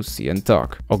końcu See and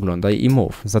Talk. Oglądaj i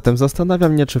mów. Zatem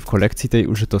zastanawiam mnie, czy w kolekcji tej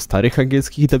użyto starych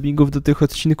angielskich dubbingów do tych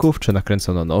odcinków, czy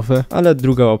nakręcono nowe, ale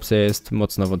druga opcja jest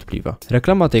mocno wątpliwa.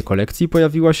 Reklama tej kolekcji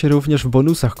pojawiła się również w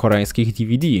bonusach koreańskich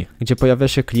DVD, gdzie pojawia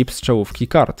się klip z czołówki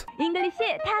kart.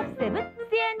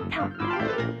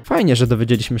 Fajnie, że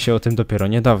dowiedzieliśmy się o tym dopiero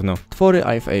niedawno. Twory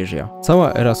I've Asia.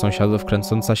 Cała era Sąsiadów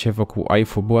kręcąca się wokół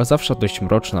I'fu była zawsze dość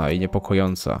mroczna i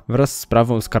niepokojąca, wraz z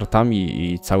sprawą z kartami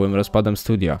i całym rozpadem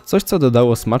studia. Coś, co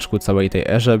dodało smaczku całej tej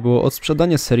erze, było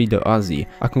odsprzedanie serii do Azji,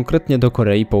 a konkretnie do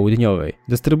Korei Południowej.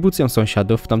 Dystrybucją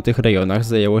Sąsiadów w tamtych rejonach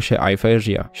zajęło się I've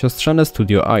Asia, siostrzane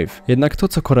studio I've. Jednak to,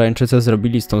 co Koreańczycy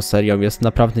zrobili z tą serią, jest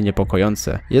naprawdę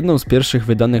niepokojące. Jedną z pierwszych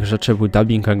wydanych rzeczy był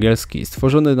dubbing angielski,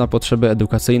 stworzony na potrzeby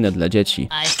edukacyjne dla dzieci.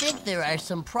 I think there are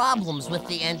some problems with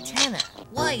the antenna.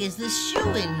 Why is this shoe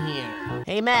in here?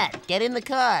 Hey Matt, get in the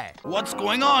car. What's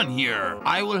going on here?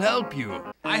 I will help you.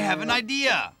 I have an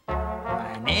idea.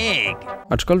 An egg.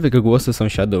 Aczkolwiek głosy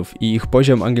Sąsiadów i ich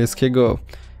poziom angielskiego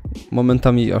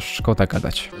momentami aż szkoda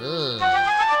gadać.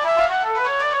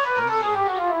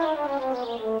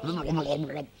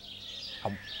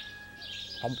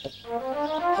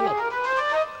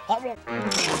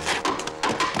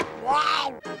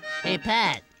 Hey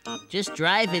Pat, just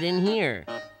drive it in here.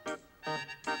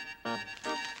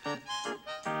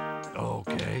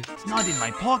 Okay, it's not in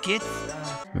my pocket.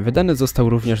 Wydany został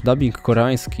również dubbing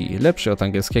koreański, lepszy od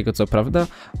angielskiego co prawda,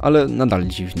 ale nadal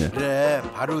dziwny. 그래,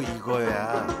 바로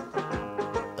이거야.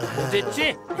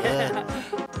 됐지?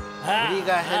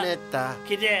 우리가 해냈다.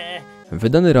 그래.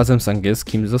 Wydany razem z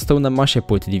angielskim, został na masie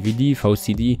płyt DVD,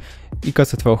 VCD i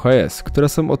kaset VHS, które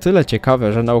są o tyle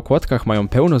ciekawe, że na okładkach mają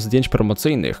pełno zdjęć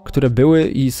promocyjnych, które były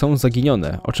i są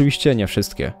zaginione, oczywiście nie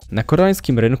wszystkie. Na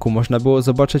koreańskim rynku można było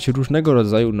zobaczyć różnego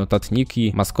rodzaju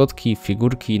notatniki, maskotki,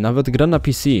 figurki, nawet gra na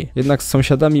PC, jednak z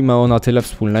sąsiadami ma ona tyle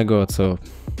wspólnego, co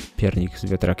piernik z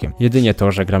wiatrakiem. Jedynie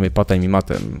to, że gramy Patem i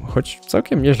Matem, choć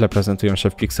całkiem nieźle prezentują się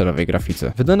w pikselowej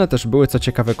grafice. Wydane też były co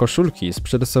ciekawe koszulki z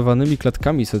przerysowanymi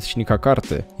klatkami z odcinka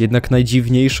karty. Jednak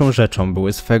najdziwniejszą rzeczą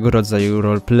były swego rodzaju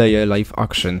roleplaye live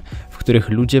action, w których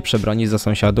ludzie przebrani za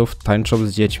sąsiadów tańczą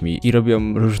z dziećmi i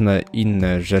robią różne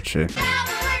inne rzeczy.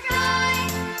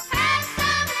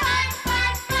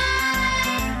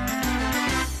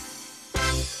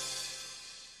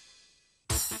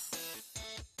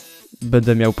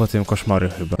 Będę miał po tym koszmary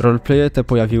chyba. Roleplaye te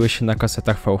pojawiły się na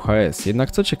kasetach VHS,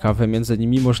 jednak co ciekawe, między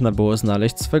nimi można było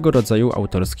znaleźć swego rodzaju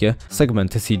autorskie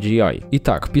segmenty CGI. I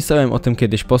tak, pisałem o tym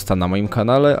kiedyś posta na moim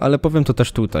kanale, ale powiem to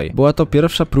też tutaj. Była to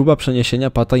pierwsza próba przeniesienia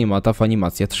Pata i Mata w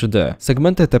animację 3D.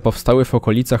 Segmenty te powstały w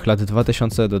okolicach lat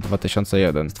 2000 do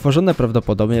 2001, stworzone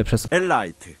prawdopodobnie przez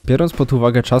Elite. Biorąc pod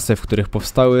uwagę czasy, w których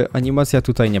powstały, animacja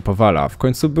tutaj nie powala. W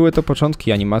końcu były to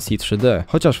początki animacji 3D,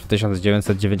 chociaż w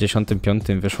 1995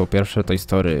 wyszło pierwsze Toy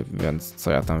Story, więc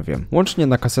co ja tam wiem. Łącznie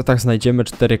na kasetach znajdziemy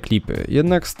 4 klipy,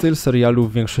 jednak styl serialu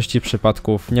w większości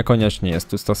przypadków niekoniecznie jest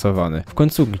tu stosowany. W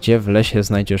końcu gdzie w lesie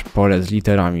znajdziesz pole z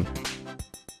literami?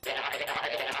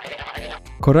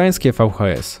 Koreańskie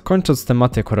VHS. Kończąc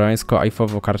tematy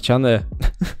koreańsko-ajfowo-karciane...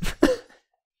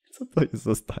 Co to jest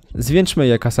zostań? Zwieńczmy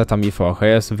je kasetami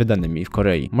VHS wydanymi w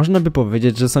Korei. Można by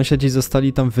powiedzieć, że sąsiedzi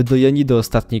zostali tam wydojeni do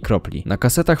ostatniej kropli. Na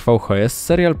kasetach VHS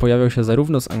serial pojawiał się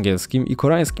zarówno z angielskim i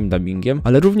koreańskim dubbingiem,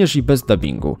 ale również i bez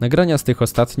dubbingu. Nagrania z tych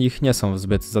ostatnich nie są w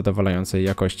zbyt zadowalającej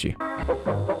jakości.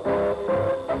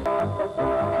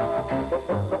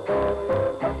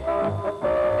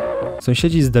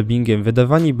 Sąsiedzi z dubbingiem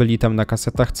wydawani byli tam na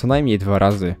kasetach co najmniej 2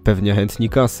 razy. Pewnie chętni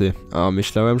kasy, a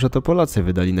myślałem, że to Polacy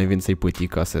wydali najwięcej płyt i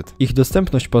kaset. Ich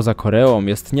dostępność poza Koreą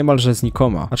jest niemalże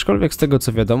znikoma, aczkolwiek z tego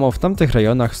co wiadomo, w tamtych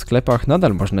rejonach w sklepach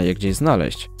nadal można je gdzieś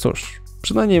znaleźć. Cóż,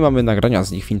 przynajmniej mamy nagrania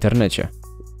z nich w internecie.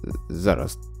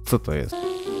 Zaraz, co to jest?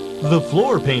 The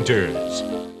Floor Painters.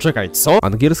 Czekaj, co?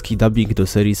 Angielski dubbing do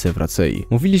serii Wracei.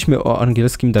 Mówiliśmy o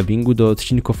angielskim dubbingu do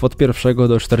odcinków od 1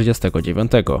 do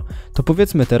 49. To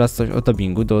powiedzmy teraz coś o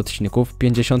dubbingu do odcinków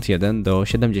 51 do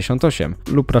 78,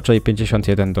 lub raczej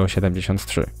 51 do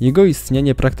 73. Jego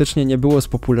istnienie praktycznie nie było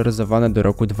spopularyzowane do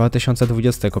roku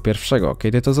 2021,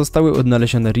 kiedy to zostały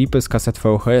odnalezione ripy z kaset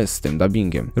VHS z tym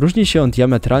dubbingiem. Różni się on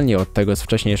diametralnie od tego z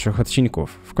wcześniejszych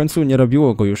odcinków. W końcu nie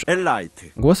robiło go już Elite.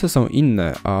 Głosy są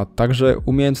inne, a także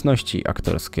umiejętności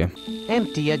aktorskie.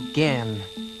 Empty again.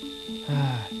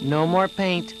 No more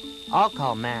paint. I'll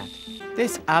call Matt.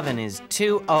 This oven is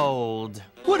too old.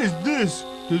 What is this?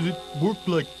 Does it work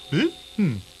like this?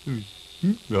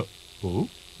 Oh.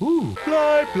 Ooh.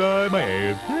 Fly, fly, my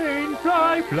airplane,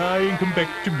 fly, fly, come back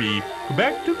to me, come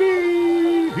back to me.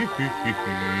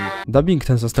 Dubbing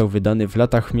ten został wydany w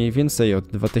latach mniej więcej od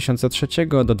 2003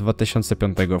 do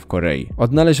 2005 w Korei.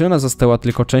 Odnaleziona została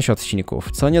tylko część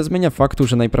odcinków, co nie zmienia faktu,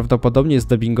 że najprawdopodobniej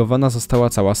zdubbingowana została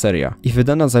cała seria i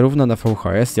wydana zarówno na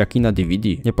VHS, jak i na DVD.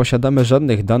 Nie posiadamy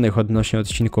żadnych danych odnośnie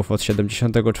odcinków od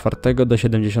 74 do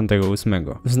 78.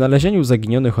 W znalezieniu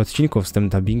zaginionych odcinków z tym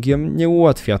dubbingiem nie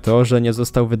ułatwia to, że nie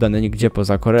został wydany nigdzie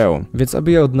poza Koreą, więc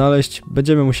aby je odnaleźć,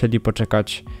 będziemy musieli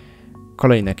poczekać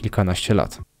kolejne kilkanaście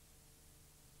lat.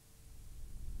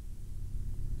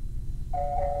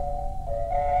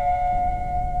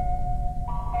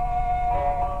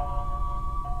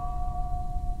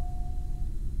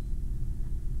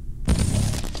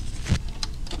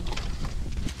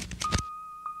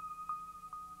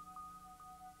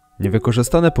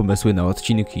 Niewykorzystane pomysły na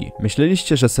odcinki.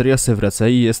 Myśleliście, że seria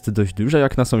Wracei jest dość duża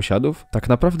jak na sąsiadów? Tak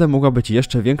naprawdę mogła być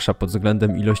jeszcze większa pod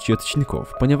względem ilości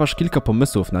odcinków, ponieważ kilka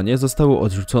pomysłów na nie zostało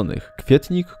odrzuconych.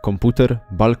 Kwietnik, komputer,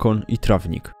 balkon i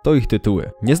trawnik. To ich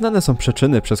tytuły. Nieznane są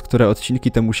przyczyny, przez które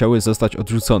odcinki te musiały zostać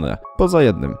odrzucone. Poza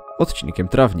jednym. Odcinkiem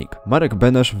Trawnik. Marek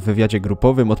Benesz w wywiadzie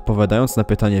grupowym, odpowiadając na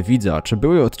pytanie widza, czy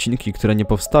były odcinki, które nie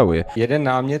powstały. Jeden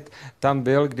námět tam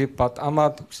byl, kdy Pat a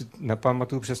Mat,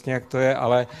 nepamatuju přesně jak to je,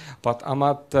 ale Pat a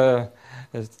Mat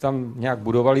tam nějak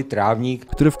budowali trávnik,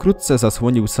 który wkrótce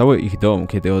zasłonił cały ich dom,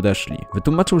 kiedy odeszli.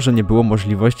 Wytłumaczył, że nie było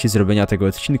możliwości zrobienia tego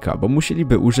odcinka, bo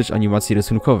musieliby użyć animacji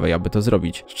rysunkowej, aby to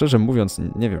zrobić. Szczerze mówiąc,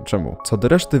 nie wiem czemu. Co do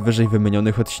reszty wyżej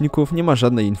wymienionych odcinków, nie ma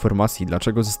żadnej informacji,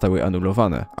 dlaczego zostały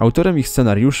anulowane. Autorem ich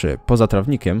scenariuszy, poza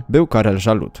Trawnikiem, był Karel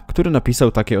Żalut, który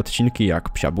napisał takie odcinki jak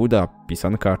Psia Buda,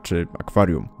 Pisanka czy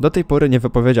Akwarium. Do tej pory nie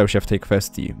wypowiedział się w tej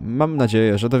kwestii. Mam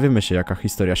nadzieję, że dowiemy się, jaka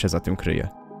historia się za tym kryje.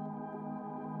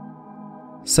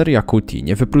 Seria Kuti,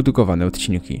 niewyprodukowane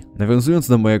odcinki. Nawiązując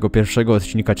do mojego pierwszego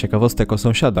odcinka ciekawostek o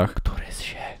sąsiadach,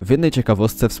 w jednej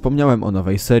ciekawostce wspomniałem o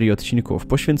nowej serii odcinków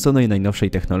poświęconej najnowszej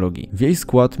technologii. W jej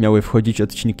skład miały wchodzić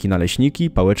odcinki naleśniki,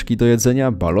 pałeczki do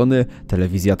jedzenia, balony,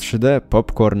 telewizja 3D,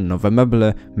 popcorn, nowe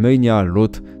meble, myjnia,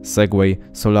 lód, segway,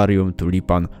 solarium,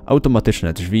 tulipan,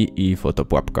 automatyczne drzwi i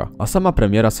fotopułapka. A sama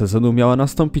premiera sezonu miała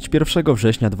nastąpić 1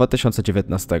 września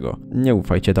 2019. Nie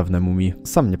ufajcie dawnemu mi,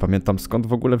 sam nie pamiętam skąd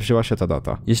w ogóle wzięła się ta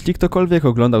data. Jeśli ktokolwiek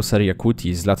oglądał serię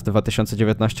Kuti z lat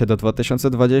 2019 do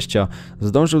 2020,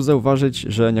 zdążył zauważyć,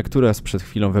 że niektóre z przed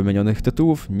chwilą wymienionych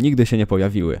tytułów nigdy się nie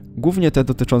pojawiły. Głównie te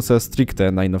dotyczące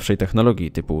stricte najnowszej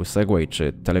technologii typu Segway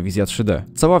czy telewizja 3D.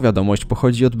 Cała wiadomość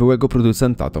pochodzi od byłego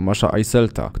producenta Tomasza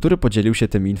Eiselta, który podzielił się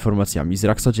tymi informacjami z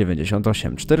Rakso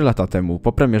 98 4 lata temu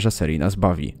po premierze serii Nas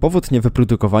bawi. Powód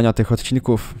niewyprodukowania tych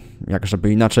odcinków, jak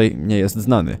żeby inaczej, nie jest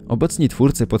znany. Obecni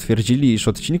twórcy potwierdzili, iż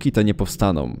odcinki te nie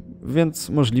powstaną, więc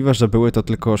możliwe, że były to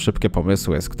tylko szybkie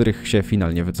pomysły, z których się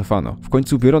finalnie wycofano. W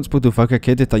końcu, biorąc pod uwagę,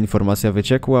 kiedy ta informacja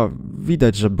wyciekła,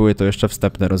 widać, że były to jeszcze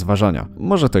wstępne rozważania.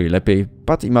 Może to i lepiej.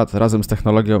 Pat i Mat razem z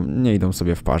technologią nie idą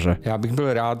sobie v parze. Já bych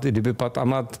byl rád, kdyby Pat a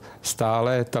Mat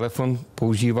stále telefon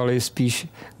používali spíš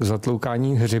k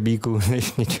zatloukání hřebíku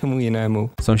než něčemu jinému.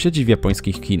 Sąsiedzi w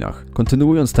japońskich kinach.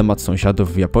 Kontynuując temat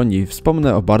sąsiadów w Japonii,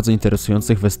 wspomnę o bardzo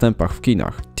interesujących występach w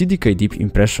kinach. TDK Deep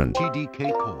Impression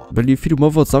byli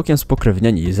filmowo całkiem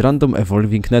spokrewnieni z Random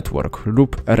Evolving Network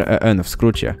lub REN w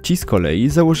skrócie. Ci z kolei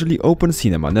założyli Open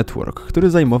Cinema Network, który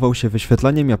zajmował się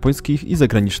wyświetlaniem japońskich i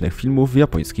zagranicznych filmów w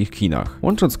japońskich kinach.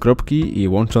 Łącząc kropki i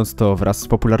łącząc to wraz z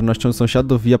popularnością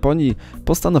sąsiadów w Japonii,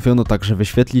 postanowiono także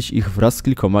wyświetlić ich wraz z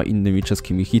kilkoma innymi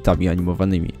czeskimi hitami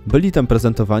animowanymi. Byli tam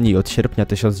prezentowani od sierpnia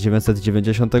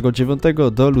 1999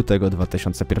 do lutego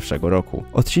 2001 roku.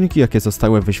 Odcinki, jakie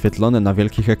zostały wyświetlone na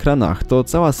wielkich ekranach, to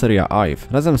cała seria Ive,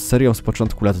 razem z serią z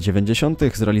początku lat 90.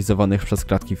 zrealizowanych przez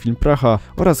klatki Film Pracha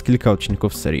oraz kilka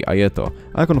odcinków serii Ajeto,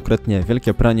 a konkretnie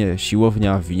Wielkie Pranie,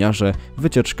 Siłownia, Winiarze,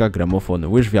 Wycieczka, Gramofon,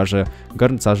 Łyżwiarze,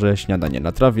 Garncarze, Śniadanie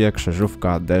na trawie,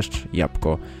 Krzyżówka, Deszcz,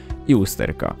 Jabłko i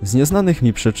Usterka. Z nieznanych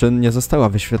mi przyczyn nie została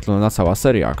wyświetlona cała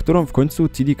seria, którą w końcu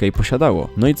TDK posiadało.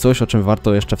 No i coś, o czym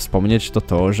warto jeszcze wspomnieć, to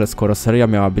to, że skoro seria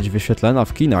miała być wyświetlana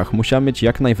w kinach, musiała mieć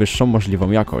jak najwyższą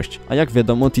możliwą jakość. A jak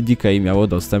wiadomo, TDK miało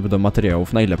dostęp do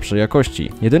materiałów najlepszej jakości.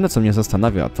 Jedyne, co mnie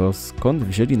zastanawia, to skąd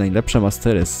wzięli najlepsze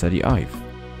mastery z serii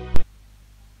Ive.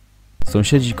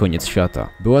 Sąsiedzi koniec świata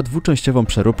była dwuczęściową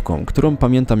przeróbką, którą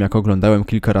pamiętam, jak oglądałem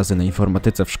kilka razy na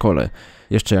informatyce w szkole,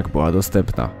 jeszcze jak była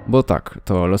dostępna, bo tak,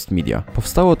 to Lost Media.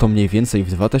 Powstało to mniej więcej w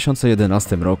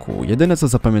 2011 roku. Jedyne, co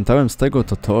zapamiętałem z tego,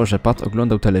 to to, że Pat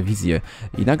oglądał telewizję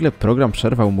i nagle program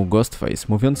przerwał mu Ghostface,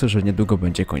 mówiący, że niedługo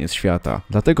będzie koniec świata.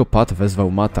 Dlatego Pat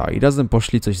wezwał Mata i razem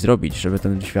poszli coś zrobić, żeby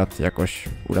ten świat jakoś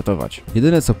uratować.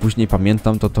 Jedyne, co później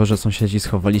pamiętam, to to, że sąsiedzi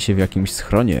schowali się w jakimś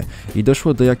schronie i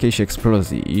doszło do jakiejś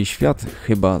eksplozji i świat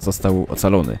chyba został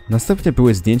ocalony. Następnie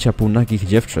były zdjęcia półnagich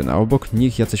dziewczyn, a obok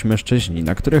nich jacyś mężczyźni,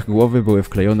 na których głowy były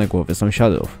wklejone głowy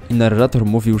sąsiadów. I narrator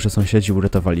mówił, że sąsiedzi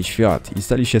uratowali świat i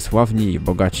stali się sławni i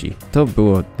bogaci. To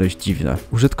było dość dziwne.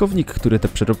 Użytkownik, który te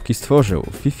przeróbki stworzył,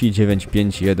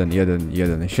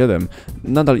 Fifi951117,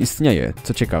 nadal istnieje,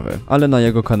 co ciekawe, ale na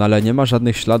jego kanale nie ma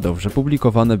żadnych śladów, że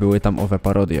publikowane były tam owe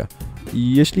parodie.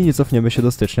 I jeśli nie cofniemy się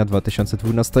do stycznia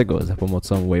 2012 za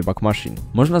pomocą Wayback Machine,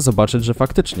 można zobaczyć, że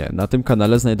faktycznie na tym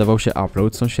kanale znajdował się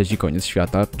upload Sąsiedzi koniec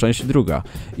świata, część druga.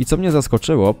 I co mnie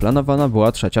zaskoczyło, planowana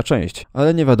była trzecia część,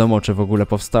 ale nie wiadomo, czy w ogóle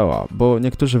powstała, bo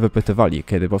niektórzy wypytywali,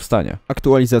 kiedy powstanie.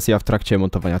 Aktualizacja w trakcie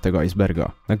montowania tego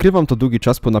iceberga. Nagrywam to długi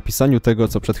czas po napisaniu tego,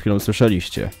 co przed chwilą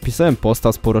słyszeliście. Pisałem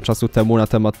posta sporo czasu temu na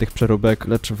temat tych przeróbek,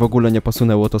 lecz w ogóle nie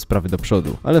posunęło to sprawy do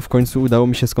przodu. Ale w końcu udało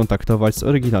mi się skontaktować z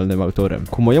oryginalnym autorem.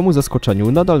 Ku mojemu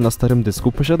zaskoczeniu nadal na starym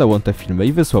dysku posiadał on te filmy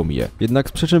i wysłał mi je. Jednak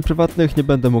z przyczyn prywatnych nie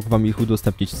będę mógł wam ich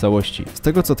udostępnić w całości. Z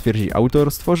tego, co twierdzi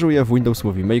autor, stworzył je w Windows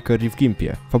Movie Maker i w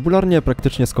Gimpie. Fabularnie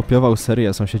praktycznie skopiował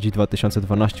serię Sąsiedzi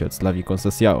 2012 od Slavi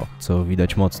Concesiao, co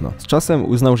widać mocno. Z czasem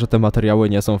uznał, że te materiały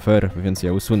nie są fair, więc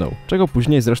je usunął. Czego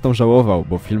później zresztą żałował,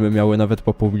 bo filmy miały nawet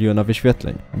po 500 000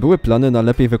 wyświetleń. Były plany na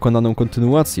lepiej wykonaną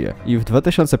kontynuację i w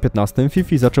 2015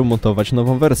 Fifi zaczął montować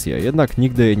nową wersję, jednak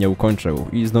nigdy jej nie ukończył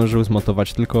i zdążył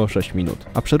zmontować tylko 6 minut.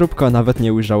 A przeróbka nawet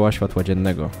nie ujrzała światła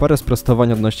dziennego. Parę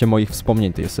sprostowań odnośnie moich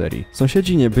wspomnień tej serii.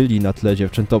 Sąsiedzi nie byli na tle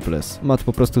dziewczyn topless. Mat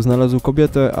po prostu znalazł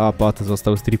kobietę, a Pat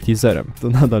został stripteaserem. To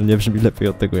nadal nie brzmi lepiej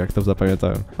od tego, jak to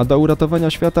zapamiętałem. A do uratowania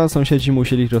świata sąsiedzi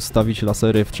musieli rozstawić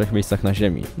lasery w 3 miejscach na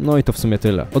ziemi. No i to w sumie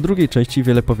tyle. O drugiej części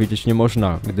wiele powiedzieć nie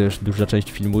można, gdyż duża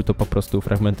część filmu to po prostu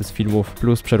fragmenty z filmów,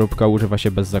 plus przeróbka używa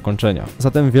się bez zakończenia.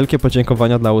 Zatem wielkie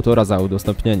podziękowania dla autora za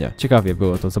udostępnienie. Ciekawie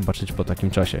było to zobaczyć po takim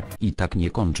czasie. I tak nie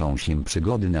kończą się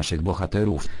przygody naszych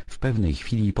bohaterów. W pewnej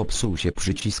chwili popsuł się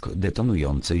przycisk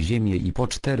detonujący ziemię i po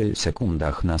 4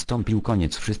 sekundach nastąpił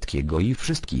koniec wszystkiego i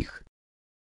wszystkich.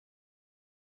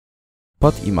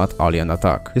 Pat i Mat Alien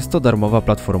Attack. Jest to darmowa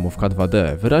platformówka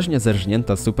 2D, wyraźnie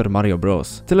zerżnięta z Super Mario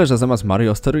Bros. Tyle, że zamiast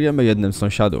Mario sterujemy jednym z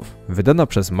sąsiadów. Wydana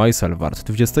przez Iceberg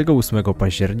 28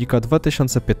 października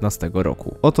 2015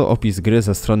 roku. Oto opis gry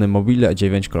ze strony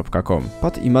mobile9.com.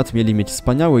 Pat i Mat mieli mieć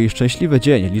wspaniały i szczęśliwy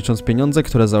dzień, licząc pieniądze,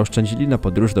 które zaoszczędzili na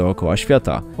podróż dookoła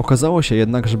świata. Okazało się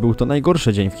jednak, że był to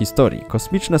najgorszy dzień w historii.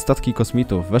 Kosmiczne statki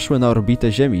kosmitów weszły na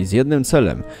orbitę Ziemi z jednym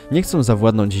celem. Nie chcą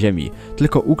zawładnąć Ziemi,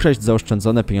 tylko ukraść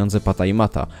zaoszczędzone pieniądze Pata i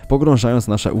Mata, pogrążając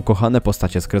nasze ukochane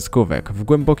postacie z kreskówek w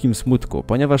głębokim smutku,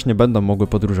 ponieważ nie będą mogły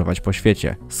podróżować po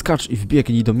świecie. Skacz i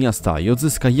wbiegnij do miasta i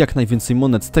odzyskaj jak najwięcej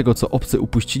monet z tego, co obcy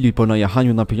upuścili po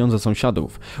najechaniu na pieniądze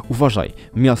sąsiadów. Uważaj,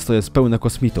 miasto jest pełne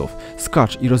kosmitów.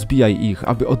 Skacz i rozbijaj ich,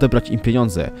 aby odebrać im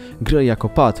pieniądze. Graj jako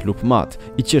Pat lub Mat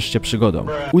i ciesz się przygodą.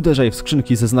 Uderzaj w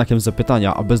skrzynki ze znakiem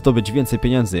zapytania, aby zdobyć więcej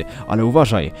pieniędzy, ale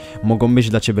uważaj, mogą mieć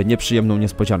dla ciebie nieprzyjemną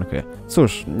niespodziankę.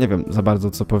 Cóż, nie wiem za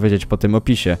bardzo co powiedzieć po tym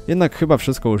opisie, jednak chyba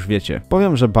wszystko już wiecie.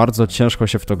 Powiem, że bardzo ciężko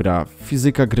się w to gra.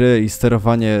 Fizyka gry i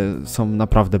sterowanie są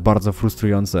naprawdę bardzo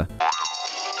frustrujące.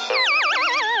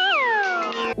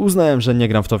 Uznałem, że nie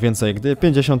gram w to więcej, gdy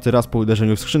 50 raz po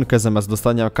uderzeniu w skrzynkę zamiast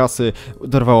dostania kasy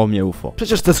dorwało mnie UFO.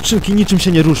 Przecież te skrzynki niczym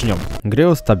się nie różnią. Gry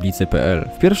od tablicy.pl.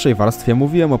 W pierwszej warstwie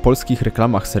mówiłem o polskich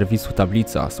reklamach serwisu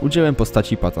Tablica z udziałem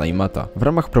postaci Pata i Mata. W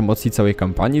ramach promocji całej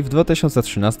kampanii w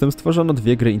 2013 stworzono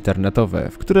 2 gry internetowe,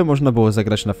 w które można było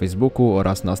zagrać na Facebooku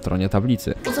oraz na stronie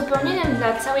Tablicy. Uzupełnieniem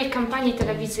dla całej kampanii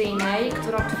telewizyjnej,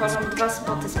 którą tworzą 2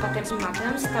 spoty z Patem i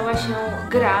Matem, stała się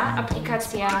gra,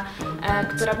 aplikacja,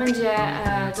 która będzie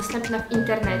dostępna w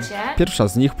internecie. Pierwsza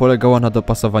z nich polegała na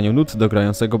dopasowaniu nut do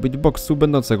grającego beatboxu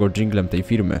będącego dżinglem tej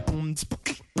firmy.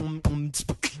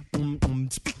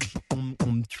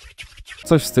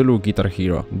 Coś w stylu Guitar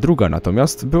Hero. Druga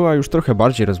natomiast była już trochę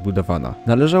bardziej rozbudowana.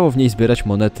 Należało w niej zbierać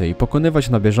monety i pokonywać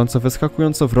na bieżąco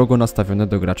wyskakująco wrogo nastawione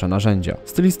do gracza narzędzia.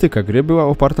 Stylistyka gry była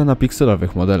oparta na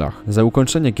pikselowych modelach. Za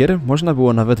ukończenie gier można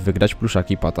było nawet wygrać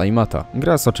pluszaki Pata i Mata.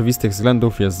 Gra z oczywistych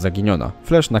względów jest zaginiona.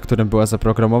 Flash, na którym była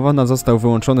zaprogramowana, został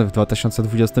wyłączony w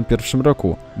 2021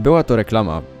 roku. Była to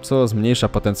reklama, co zmniejsza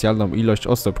potencjalną ilość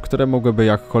osób, które mogłyby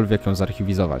jakkolwiek ją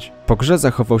zarchiwizować. Po grze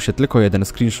zachował się tylko jeden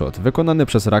screenshot, wykonany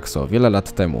przez Rakso wiele lat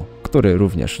temu, który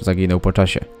również zaginął po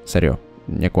czasie. Serio,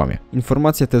 nie kłamię.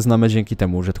 Informacje te znamy dzięki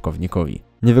temu użytkownikowi.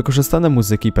 Niewykorzystane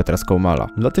muzyki Petra Skoumala.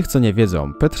 Dla tych, co nie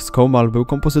wiedzą, Petr Skoumal był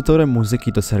kompozytorem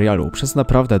muzyki do serialu przez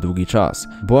naprawdę długi czas,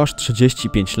 bo aż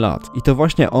 35 lat. I to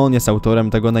właśnie on jest autorem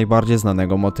tego najbardziej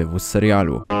znanego motywu z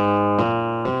serialu.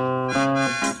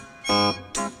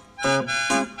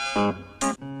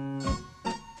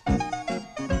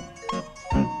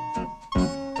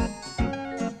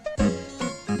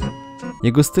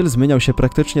 Jego styl zmieniał się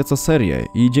praktycznie co serię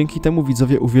i dzięki temu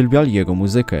widzowie uwielbiali jego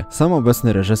muzykę. Sam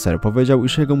obecny reżyser powiedział,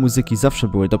 iż jego muzyki zawsze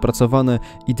były dopracowane,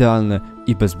 idealne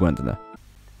i bezbłędne.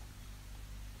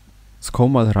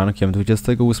 Skoumal rankiem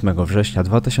 28 września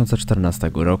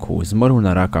 2014 roku zmarł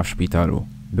na raka w szpitalu.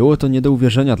 Było to nie do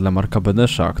uwierzenia dla Marka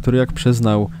Benesza, który jak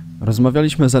przyznał,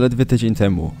 rozmawialiśmy zaledwie tydzień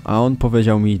temu, a on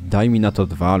powiedział mi, daj mi na to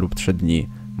 2 lub 3 dni.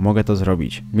 Mogę to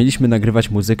zrobić. Mieliśmy nagrywać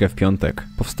muzykę w piątek.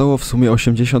 Powstało w sumie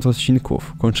 80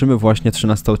 odcinków. Kończymy właśnie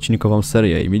 13-odcinkową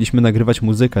serię i mieliśmy nagrywać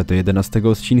muzykę do 11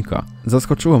 odcinka.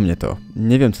 Zaskoczyło mnie to.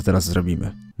 Nie wiem, co teraz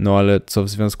zrobimy. No ale co w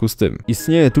związku z tym?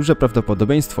 Istnieje duże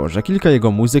prawdopodobieństwo, że kilka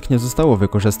jego muzyk nie zostało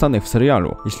wykorzystanych w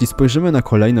serialu. Jeśli spojrzymy na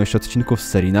kolejność odcinków z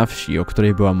serii Na wsi, o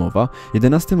której była mowa,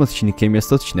 11 odcinkiem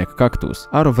jest odcinek Kaktus,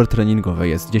 a rower treningowy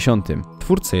jest 10.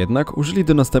 Twórcy jednak użyli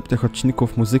do następnych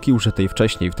odcinków muzyki użytej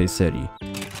wcześniej w tej serii.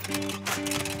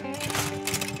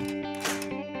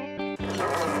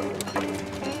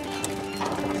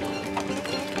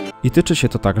 I tyczy się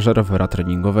to także rowera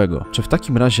treningowego. Czy w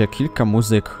takim razie kilka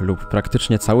muzyk lub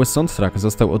praktycznie cały soundtrack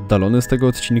został oddalony z tego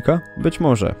odcinka? Być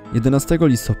może. 11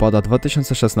 listopada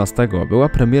 2016 była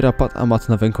premiera Pat a Mat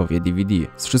na Wękowie DVD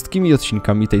z wszystkimi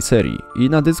odcinkami tej serii i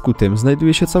na dysku tym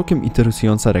znajduje się całkiem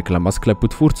interesująca reklama sklepu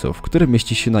twórców, który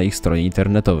mieści się na ich stronie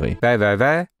internetowej.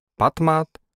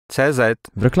 www.patmat.cz.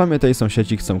 W reklamie tej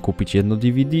sąsiedzi chcą kupić jedno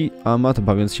DVD, a Mat,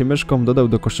 bawiąc się myszką, dodał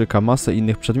do koszyka masę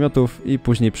innych przedmiotów i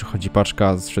później przychodzi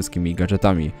paczka z wszystkimi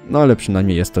gadżetami. No ale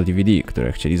przynajmniej jest to DVD,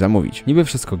 które chcieli zamówić. Niby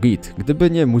wszystko git,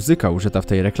 gdyby nie muzyka użyta w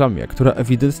tej reklamie, która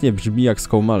ewidentnie brzmi jak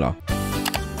Skoumala.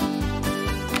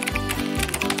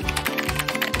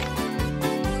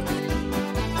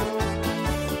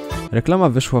 Reklama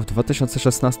wyszła w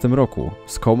 2016 roku.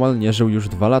 Skomal nie żył już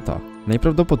 2 lata.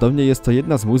 Najprawdopodobniej jest to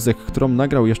jedna z muzyk, którą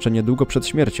nagrał jeszcze niedługo przed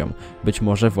śmiercią, być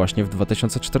może właśnie w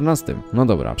 2014. No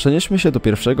dobra, przenieśmy się do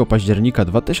 1 października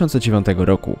 2009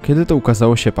 roku, kiedy to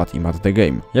ukazało się Pat i Mat The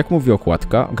Game. Jak mówi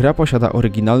okładka, gra posiada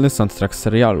oryginalny soundtrack z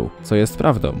serialu, co jest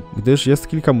prawdą, gdyż jest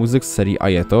kilka muzyk z serii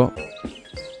Ajeto,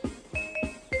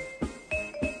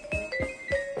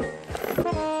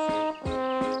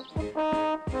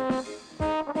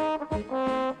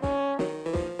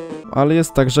 ale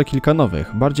jest także kilka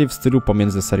nowych, bardziej w stylu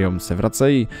pomiędzy serią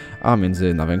Wracaj a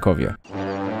między Nawękowie.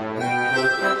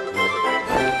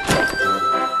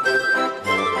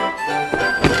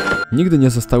 Nigdy nie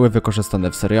zostały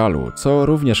wykorzystane w serialu, co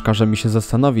również każe mi się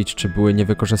zastanowić, czy były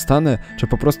niewykorzystane, czy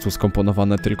po prostu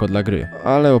skomponowane tylko dla gry,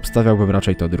 ale obstawiałbym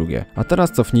raczej to drugie. A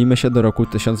teraz cofnijmy się do roku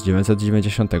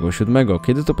 1997,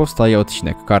 kiedy to powstaje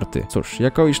odcinek karty. Cóż,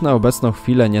 jako iż na obecną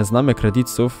chwilę nie znamy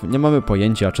kredytów, nie mamy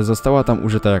pojęcia, czy została tam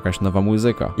użyta jakaś nowa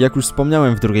muzyka. Jak już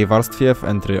wspomniałem w drugiej warstwie, w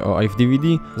entry o DVD,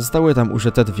 zostały tam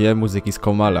użyte 2 muzyki z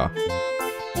Komala.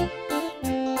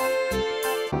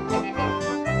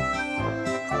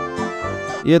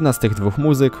 Jedna z tych 2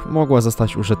 muzyk mogła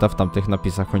zostać użyta w tamtych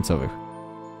napisach końcowych.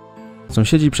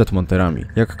 Sąsiedzi przed monterami.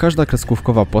 Jak każda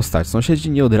kreskówkowa postać,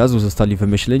 sąsiedzi nie od razu zostali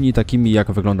wymyśleni takimi,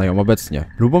 jak wyglądają obecnie.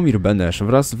 Lubomir Benesz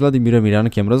wraz z Władimirem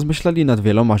Irankiem rozmyślali nad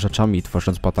wieloma rzeczami,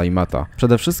 tworząc Pata i Mata.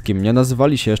 Przede wszystkim nie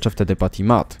nazywali się jeszcze wtedy Pat i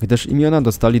Mat, gdyż imiona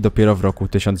dostali dopiero w roku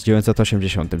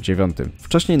 1989.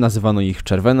 Wcześniej nazywano ich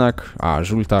Czerwenak, a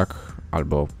Żultak,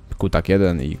 albo Kutak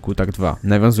 1 i Kutak 2,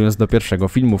 nawiązując do pierwszego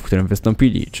filmu, w którym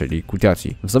wystąpili, czyli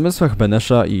Kutiaci. W zamysłach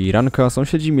Benesza i Iranka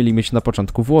sąsiedzi mieli mieć na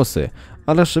początku włosy,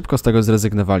 ale szybko z tego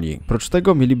zrezygnowali. Prócz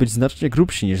tego mieli być znacznie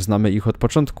grubsi niż znamy ich od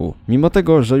początku, mimo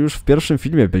tego, że już w pierwszym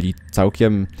filmie byli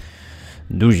całkiem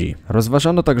duzi.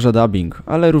 Rozważano także dubbing,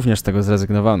 ale również z tego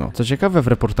zrezygnowano. Co ciekawe, w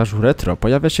reportażu Retro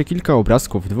pojawia się kilka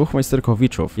obrazków 2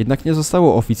 majsterkowiczów, jednak nie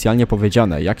zostało oficjalnie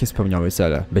powiedziane, jakie spełniały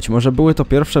cele. Być może były to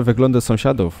pierwsze wyglądy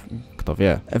sąsiadów, kto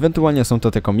wie. Ewentualnie są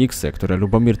to te komiksy, które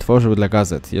Lubomir tworzył dla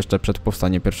gazet jeszcze przed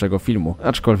powstaniem pierwszego filmu,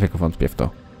 aczkolwiek wątpię w to.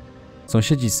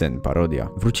 Sąsiedzi syn, parodia.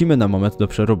 Wrócimy na moment do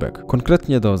przeróbek,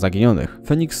 konkretnie do Zaginionych.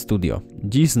 Phoenix Studio,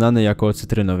 dziś znany jako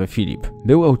Cytrynowy Filip,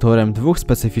 był autorem 2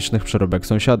 specyficznych przeróbek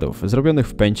sąsiadów, zrobionych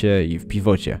w Pęcie i w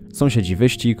Piwocie. Sąsiedzi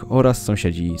Wyścig oraz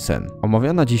Sąsiedzi Sen.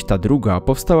 Omawiana dziś ta druga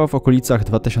powstała w okolicach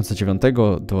 2009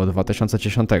 do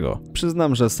 2010.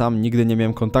 Przyznam, że sam nigdy nie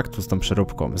miałem kontaktu z tą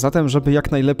przeróbką, zatem żeby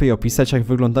jak najlepiej opisać, jak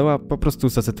wyglądała, po prostu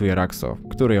zacytuję Rakso,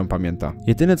 który ją pamięta.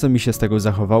 Jedyne co mi się z tego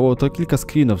zachowało to kilka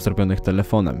screenów zrobionych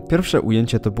telefonem. Pierwsze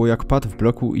ujęcie to było jak Pat w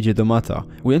bloku idzie do Mata.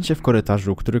 Ujęcie w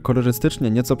korytarzu, który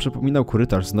kolorystycznie nieco przypominał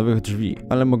korytarz z nowych drzwi,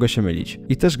 ale mogę się mylić.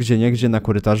 I też gdzieniegdzie na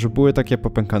korytarzu były takie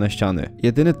popękane ściany.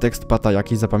 Jedyny tekst Pata,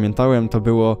 jaki zapamiętałem, to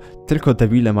było: tylko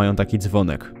debile mają taki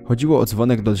dzwonek. Chodziło o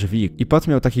dzwonek do drzwi i Pat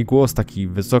miał taki głos, taki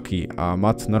wysoki, a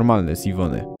Mat normalny z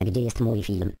Iwony. Gdzie jest mój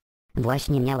film?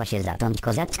 Właśnie miała się zacząć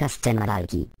kozacka scena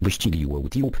walki. Wyścigi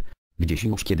YouTube. Gdzieś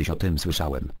już kiedyś o tym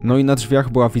słyszałem. No i na drzwiach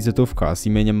była wizytówka z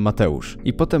imieniem Mateusz.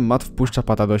 I potem Mat wpuszcza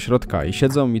Pata do środka i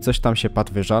siedzą i coś tam się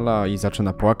Pat wyżala i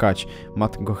zaczyna płakać.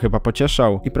 Mat go chyba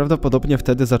pocieszał i prawdopodobnie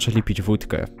wtedy zaczęli pić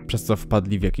wódkę, przez co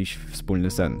wpadli w jakiś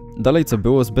wspólny sen. Dalej co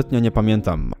było zbytnio nie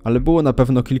pamiętam, ale było na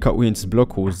pewno kilka ujęć z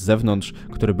bloku, z zewnątrz,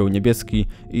 który był niebieski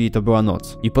i to była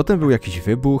noc. I potem był jakiś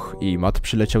wybuch i Mat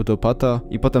przyleciał do Pata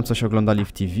i potem coś oglądali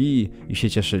w TV i się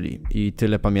cieszyli. I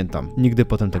tyle pamiętam. Nigdy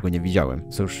potem tego nie widziałem.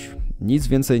 Cóż, nic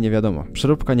więcej nie wiadomo.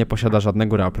 Przeróbka nie posiada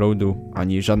żadnego reuploadu,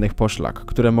 ani żadnych poszlak,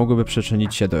 które mogłyby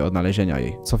przyczynić się do odnalezienia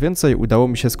jej. Co więcej, udało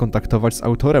mi się skontaktować z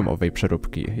autorem owej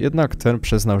przeróbki, jednak ten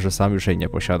przyznał, że sam już jej nie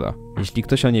posiada. Jeśli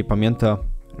ktoś o niej pamięta,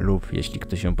 lub jeśli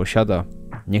ktoś ją posiada,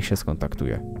 niech się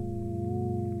skontaktuje.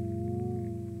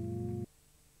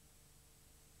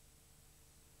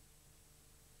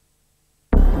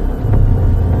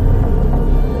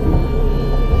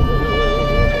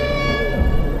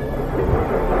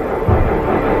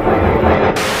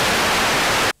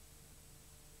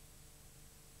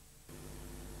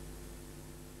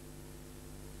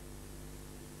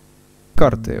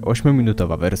 Karty,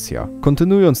 8-minutowa wersja.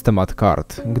 Kontynuując temat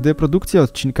kart, gdy produkcja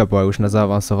odcinka była już na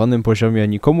zaawansowanym poziomie,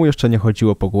 nikomu jeszcze nie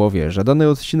chodziło po głowie, że dany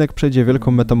odcinek przejdzie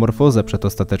wielką metamorfozę przed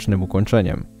ostatecznym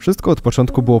ukończeniem. Wszystko od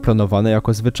początku było planowane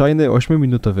jako zwyczajny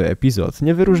 8-minutowy epizod,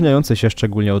 nie wyróżniający się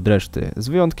szczególnie od reszty, z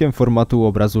wyjątkiem formatu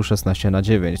obrazu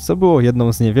 16:9, co było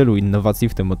jedną z niewielu innowacji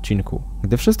w tym odcinku.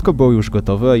 Gdy wszystko było już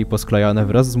gotowe i posklejane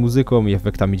wraz z muzyką i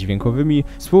efektami dźwiękowymi,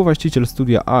 współwłaściciel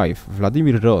studia IVE,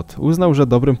 Władimir Roth, uznał, że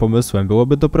dobrym pomysłem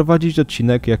byłoby doprowadzić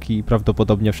odcinek, jak i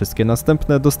prawdopodobnie wszystkie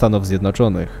następne, do Stanów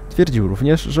Zjednoczonych. Twierdził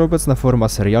również, że obecna forma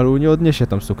serialu nie odniesie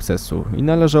tam sukcesu i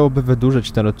należałoby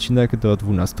wydłużyć ten odcinek do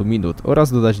 12 minut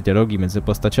oraz dodać dialogi między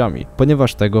postaciami,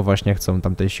 ponieważ tego właśnie chcą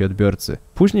tamtejsi odbiorcy.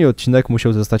 Później odcinek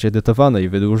musiał zostać edytowany i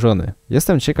wydłużony.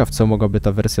 Jestem ciekaw, co mogłaby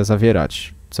ta wersja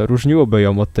zawierać. Co różniłoby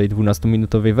ją od tej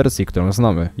 12-minutowej wersji, którą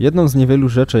znamy. Jedną z niewielu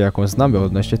rzeczy, jaką znamy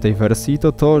odnośnie tej wersji,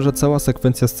 to to, że cała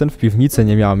sekwencja scen w piwnicy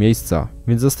nie miała miejsca.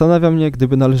 Więc zastanawia mnie,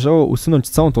 gdyby należało usunąć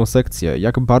całą tą sekcję,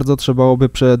 jak bardzo trzeba by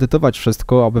przeedytować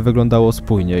wszystko, aby wyglądało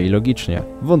spójnie i logicznie.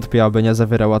 Wątpię, aby nie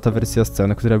zawierała ta wersja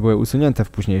scen, które były usunięte w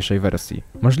późniejszej wersji.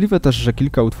 Możliwe też, że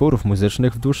kilka utworów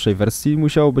muzycznych w dłuższej wersji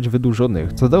musiało być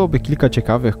wydłużonych, co dałoby kilka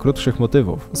ciekawych, krótszych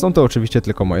motywów. Są to oczywiście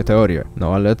tylko moje teorie.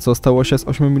 No ale co stało się z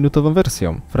 8-minutową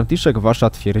wersją? Franciszek Wasza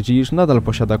twierdzi, iż nadal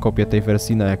posiada kopię tej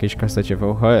wersji na jakiejś kasecie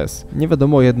VHS. Nie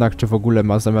wiadomo jednak, czy w ogóle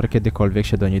ma zamiar kiedykolwiek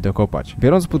się do niej dokopać.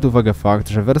 Biorąc pod uwagę fakt,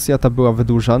 że wersja ta była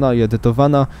wydłużana i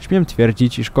edytowana, śmiem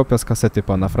twierdzić, iż kopia z kasety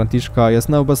pana Franciszka jest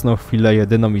na obecną chwilę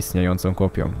jedyną istniejącą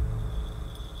kopią.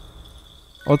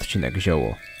 Odcinek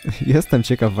Zioło. Jestem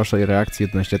ciekaw waszej reakcji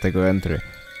odnośnie tego entry,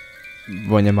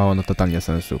 bo nie ma ono totalnie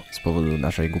sensu z powodu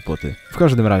naszej głupoty. W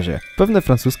każdym razie, pewne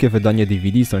francuskie wydanie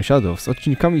DVD sąsiadów z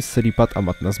odcinkami z serii Pat a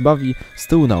Mat nas bawi, z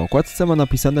tyłu na okładce ma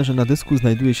napisane, że na dysku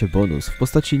znajduje się bonus w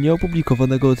postaci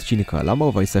nieopublikowanego odcinka La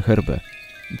Mauvaise Herbe.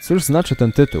 Cóż znaczy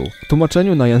ten tytuł? W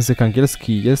tłumaczeniu na język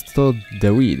angielski jest to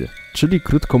The Weed, czyli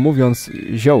krótko mówiąc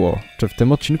zioło. Czy w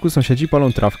tym odcinku sąsiedzi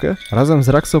palą trawkę? Razem z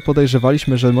Rakso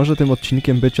podejrzewaliśmy, że może tym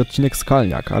odcinkiem być odcinek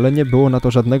Skalniak, ale nie było na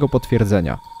to żadnego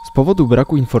potwierdzenia. Z powodu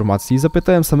braku informacji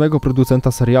zapytałem samego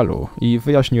producenta serialu i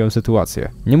wyjaśniłem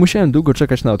sytuację. Nie musiałem długo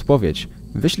czekać na odpowiedź.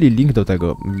 Wyślij link do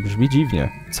tego. Brzmi dziwnie.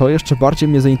 Co jeszcze bardziej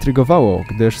mnie zaintrygowało,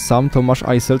 gdyż sam Tomasz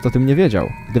Eisselt o tym nie wiedział.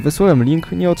 Gdy wysłałem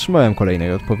link, nie otrzymałem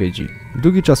kolejnej odpowiedzi.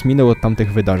 Długi czas minął od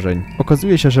tamtych wydarzeń.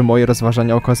 Okazuje się, że moje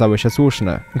rozważania okazały się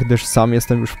słuszne, gdyż sam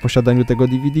jestem już w posiadaniu tego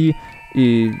DVD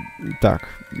i tak,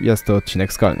 jest to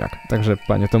odcinek Skalniak. Także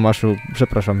panie Tomaszu,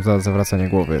 przepraszam za zawracanie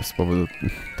głowy z powodu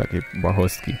takiej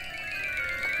błahostki.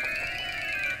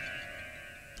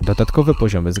 Dodatkowe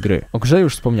poziomy z gry. O grze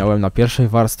już wspomniałem na pierwszej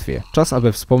warstwie. Czas,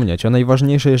 aby wspomnieć o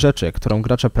najważniejszej rzeczy, którą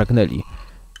gracze pragnęli,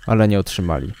 ale nie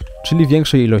otrzymali, czyli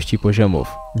większej ilości poziomów.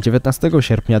 19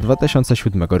 sierpnia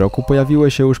 2007 roku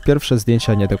pojawiły się już pierwsze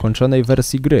zdjęcia niedokończonej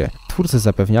wersji gry. Twórcy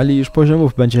zapewniali, iż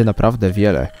poziomów będzie naprawdę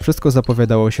wiele. Wszystko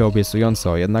zapowiadało się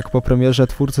obiecująco, jednak po premierze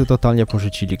twórcy totalnie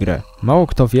porzucili grę. Mało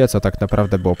kto wie, co tak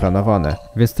naprawdę było planowane,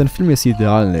 więc ten film jest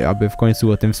idealny, aby w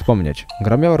końcu o tym wspomnieć.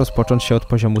 Gra miała rozpocząć się od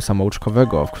poziomu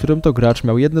samouczkowego, w którym to gracz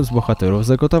miał jednym z bohaterów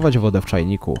zagotować wodę w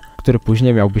czajniku, który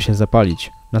później miałby się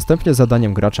zapalić. Następnie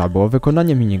zadaniem gracza było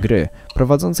wykonanie minigry,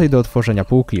 prowadzącej do otworzenia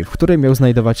półki, w której miał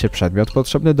znajdować się przedmiot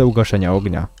potrzebny do ugaszenia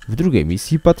ognia. W drugiej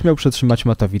misji Pat miał przytrzymać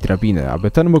Matowi drabinę,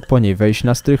 aby ten mógł po niej wejść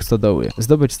na strych stodoły,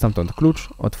 zdobyć stamtąd klucz,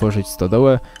 otworzyć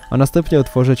stodołę, a następnie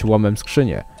otworzyć łomem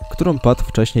skrzynię, którą Pat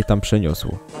wcześniej tam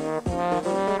przyniósł.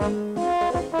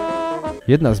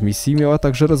 Jedna z misji miała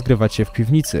także rozgrywać się w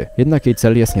piwnicy, jednak jej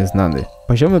cel jest nieznany.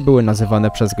 Poziomy były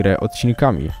nazywane przez grę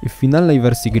odcinkami i w finalnej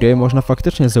wersji gry można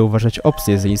faktycznie zauważyć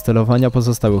opcję zainstalowania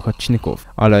pozostałych odcinków,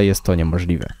 ale jest to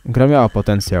niemożliwe. Gra miała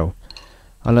potencjał,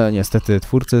 ale niestety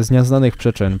twórcy z nieznanych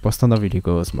przyczyn postanowili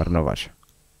go zmarnować.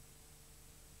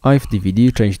 IF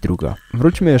DVD, część druga.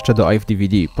 Wróćmy jeszcze do IF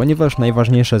DVD, ponieważ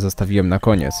najważniejsze zostawiłem na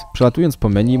koniec. Przelatując po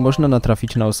menu można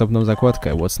natrafić na osobną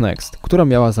zakładkę What's Next, która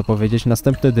miała zapowiedzieć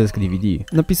następny dysk DVD.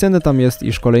 Napisane tam jest,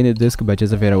 iż kolejny dysk będzie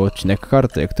zawierał odcinek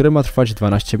karty, który ma trwać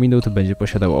 12 minut, będzie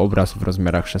posiadał obraz w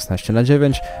rozmiarach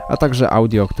 16:9, a także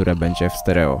audio, które będzie w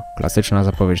stereo. Klasyczna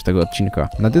zapowiedź tego odcinka.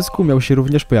 Na dysku miał się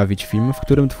również pojawić film, w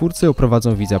którym twórcy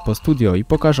oprowadzą widza po studio i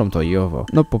pokażą to i owo.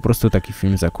 No po prostu taki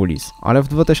film za kulis. Ale w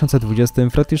 2020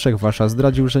 Franciszek Wasza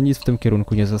zdradził, że nic w tym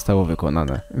kierunku nie zostało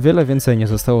wykonane. Wiele więcej nie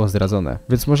zostało zdradzone,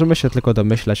 więc możemy się tylko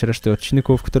domyślać reszty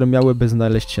odcinków, które miałyby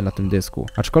znaleźć się na tym dysku.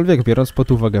 Aczkolwiek biorąc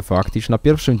pod uwagę fakt, iż na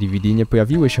pierwszym DVD nie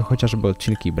pojawiły się chociażby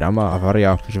odcinki Brama,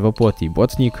 Awaria, Żywopłot i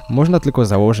Błotnik, można tylko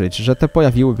założyć, że te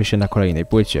pojawiłyby się na kolejnej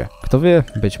płycie. Kto wie,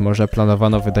 być może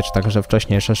planowano wydać także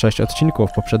wcześniejsze 6 odcinków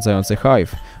poprzedzających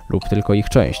IF lub tylko ich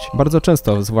część. Bardzo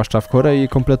często, zwłaszcza w Korei,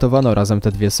 kompletowano razem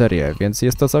te dwie serie, więc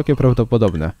jest to całkiem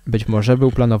prawdopodobne. Być może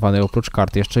był planowany oprócz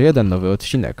kart jeszcze jeden nowy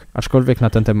odcinek, aczkolwiek na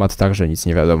ten temat także nic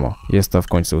nie wiadomo. Jest to w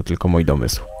końcu tylko mój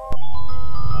domysł.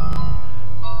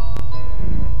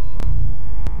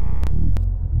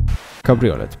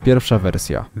 Kabriolet, pierwsza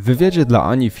wersja. W wywiadzie dla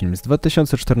Ani Film z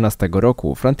 2014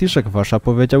 roku Franciszek Wasza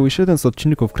powiedział, iż jeden z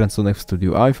odcinków kręconych w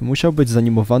studiu AIF musiał być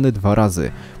zanimowany 2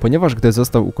 razy, ponieważ gdy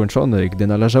został ukończony i gdy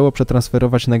należało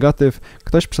przetransferować negatyw,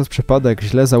 ktoś przez przypadek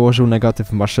źle założył negatyw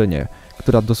w maszynie,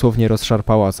 która dosłownie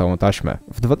rozszarpała całą taśmę.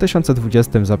 W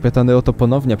 2020 zapytany o to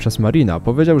ponownie przez Marina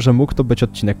powiedział, że mógł to być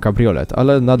odcinek Kabriolet,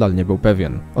 ale nadal nie był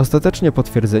pewien. Ostatecznie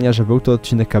potwierdzenie, że był to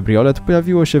odcinek Kabriolet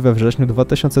pojawiło się we wrześniu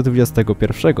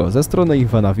 2021 ze strony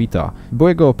Iwana Wita,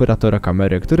 byłego operatora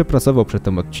kamery, który pracował przy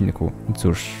tym odcinku.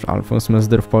 Cóż, Alfons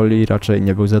Mesder-Poli raczej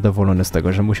nie był zadowolony z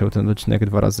tego, że musiał ten odcinek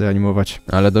 2 razy animować.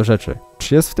 Ale do rzeczy.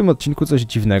 Czy jest w tym odcinku coś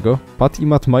dziwnego? Pat i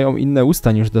Mat mają inne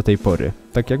usta niż do tej pory,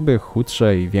 tak jakby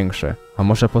chudsze i większe. A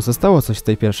może pozostało coś z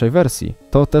tej pierwszej wersji?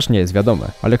 To też nie jest wiadome,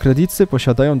 ale kredyty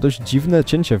posiadają dość dziwne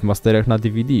cięcie w masterach na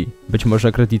DVD. Być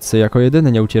może kredyty jako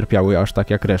jedyne nie ucierpiały aż tak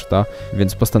jak reszta,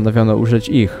 więc postanowiono użyć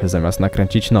ich, zamiast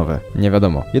nakręcić nowe. Nie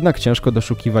wiadomo. Jednak ciężko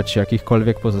doszukiwać się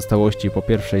jakichkolwiek pozostałości po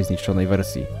pierwszej zniszczonej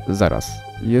wersji. Zaraz.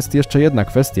 Jest jeszcze jedna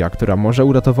kwestia, która może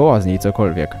uratowała z niej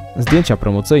cokolwiek. Zdjęcia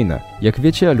promocyjne. Jak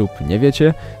wiecie lub nie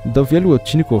wiecie, do wielu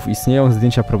odcinków istnieją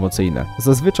zdjęcia promocyjne.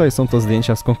 Zazwyczaj są to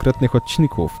zdjęcia z konkretnych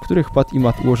odcinków, w których Pat i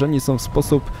Mat ułożeni są w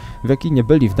sposób, w jaki nie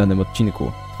byli w danym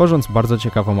odcinku, tworząc bardzo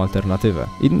ciekawą alternatywę.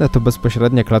 Inne to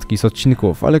bezpośrednie klatki z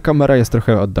odcinków, ale kamera jest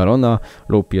trochę oddalona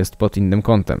lub jest pod innym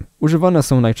kątem. Używane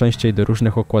są najczęściej do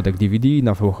różnych okładek DVD,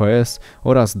 na VHS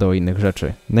oraz do innych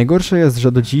rzeczy. Najgorsze jest,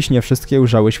 że do dziś nie wszystkie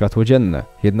ujrzały światło dzienne.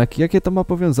 Jednak jakie to ma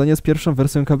powiązanie z pierwszą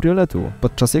wersją kabrioletu?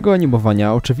 Podczas jego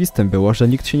animowania oczywistym było, że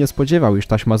nikt się nie spodziewał, iż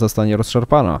taśma zostanie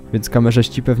rozszarpana, więc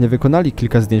kamerzyści pewnie wykonali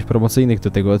kilka zdjęć promocyjnych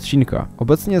do tego odcinka.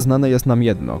 Obecnie znane jest nam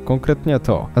jedno, konkretnie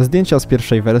to, a zdjęcia z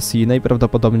pierwszej wersji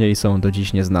najprawdopodobniej są do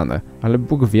dziś nieznane, ale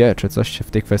Bóg wie, czy coś się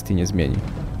w tej kwestii nie zmieni.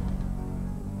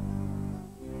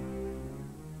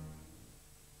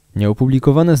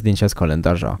 Nieopublikowane zdjęcia z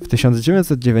kalendarza. W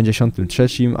 1993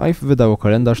 AIF wydało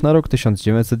kalendarz na rok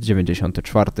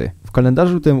 1994. W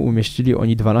kalendarzu tym umieścili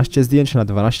oni 12 zdjęć na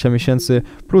 12 miesięcy,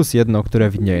 plus jedno, które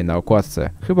widnieje na okładce.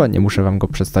 Chyba nie muszę wam go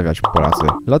przedstawiać, Polacy.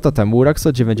 Lata temu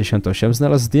Rakso 98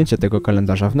 znalazł zdjęcie tego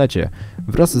kalendarza w necie,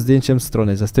 wraz z zdjęciem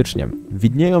strony ze styczniem.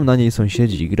 Widnieją na niej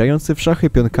sąsiedzi, grający w szachy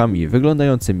pionkami,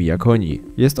 wyglądającymi jak oni.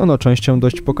 Jest ono częścią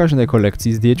dość pokaźnej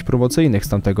kolekcji zdjęć promocyjnych z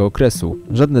tamtego okresu.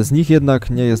 Żadne z nich jednak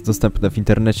nie jest dostępne w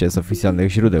internecie z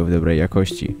oficjalnych źródeł w dobrej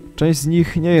jakości. Część z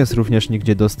nich nie jest również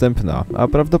nigdzie dostępna, a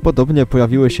prawdopodobnie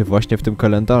pojawiły się właśnie w tym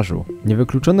kalendarzu.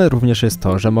 Niewykluczone również jest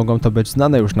to, że mogą to być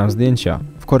znane już nam zdjęcia.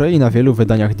 W Korei na wielu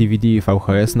wydaniach DVD i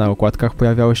VHS na okładkach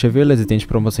pojawiało się wiele zdjęć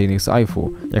promocyjnych z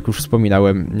AIF-u. Jak już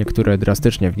wspominałem, niektóre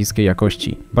drastycznie w niskiej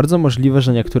jakości. Bardzo możliwe,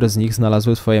 że niektóre z nich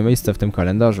znalazły swoje miejsce w tym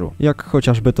kalendarzu. Jak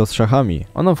chociażby to z szachami.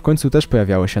 Ono w końcu też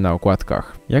pojawiało się na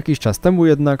okładkach. Jakiś czas temu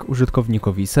jednak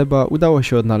użytkownikowi Seba udało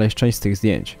się odnaleźć część z tych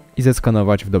zdjęć i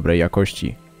zeskanować w dobrej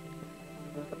jakości.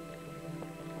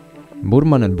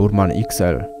 Burman & Burman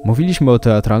XL. Mówiliśmy o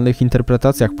teatralnych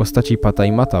interpretacjach postaci Pata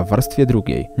i Mata w warstwie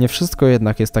drugiej. Nie wszystko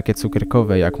jednak jest takie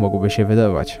cukierkowe, jak mogłoby się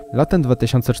wydawać. Latem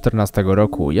 2014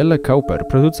 roku Jelle Kauper,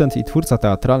 producent i twórca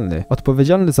teatralny,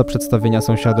 odpowiedzialny za przedstawienia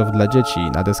sąsiadów dla dzieci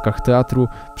na deskach teatru,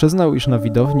 przyznał, iż na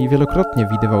widowni wielokrotnie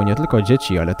widywał nie tylko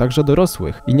dzieci, ale także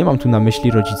dorosłych. I nie mam tu na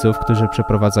myśli rodziców, którzy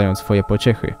przeprowadzają swoje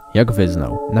pociechy. Jak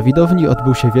wyznał. Na widowni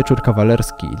odbył się wieczór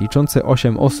kawalerski, liczący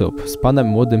 8 osób, z panem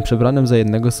młodym przebranym za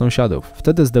jednego z sąsiadów.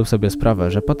 Wtedy zdał sobie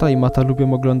sprawę, że Pata i Mata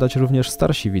lubią oglądać również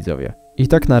starsi widzowie. I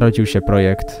tak narodził się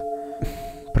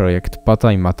projekt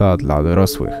Pata i Mata dla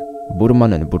dorosłych.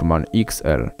 Burman & Burman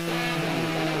XL.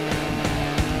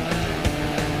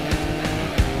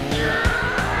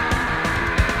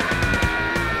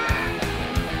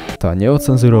 Ta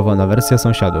nieocenzurowana wersja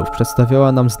sąsiadów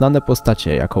przedstawiała nam znane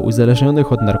postacie jako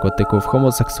uzależnionych od narkotyków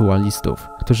homoseksualistów,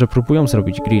 którzy próbują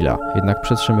zrobić grilla, jednak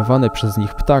przetrzymywany przez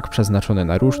nich ptak przeznaczony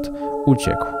na ruszt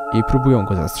uciekł i próbują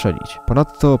go zastrzelić.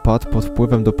 Ponadto Pat pod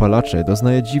wpływem dopalaczy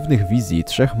doznaje dziwnych wizji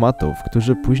 3 matów,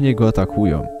 którzy później go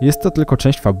atakują. Jest to tylko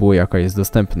część fabuły, jaka jest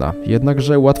dostępna,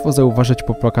 jednakże łatwo zauważyć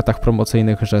po plakatach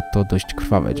promocyjnych, że to dość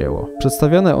krwawe dzieło.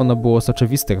 Przedstawiane ono było z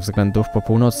oczywistych względów po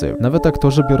północy. Nawet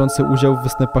aktorzy biorący udział w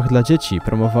występach dla dzieci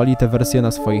promowali te wersje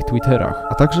na swoich Twitterach,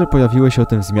 a także pojawiły się o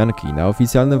tym wzmianki na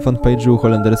oficjalnym fanpage'u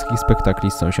holenderskich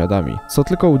spektakli z sąsiadami, co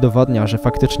tylko udowadnia, że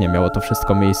faktycznie miało to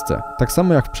wszystko miejsce. Tak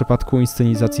samo jak w przypadku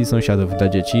inscenizacji sąsiadów dla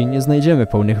dzieci, nie znajdziemy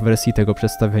pełnych wersji tego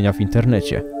przedstawienia w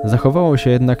internecie. Zachowało się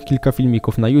jednak kilka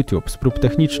filmików na YouTube z prób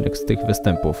technicznych z tych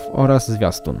występów oraz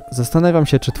zwiastun. Zastanawiam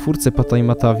się, czy twórcy Pata i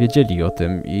Mata wiedzieli o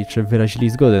tym i czy wyrazili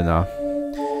zgodę na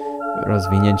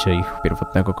rozwinięcie ich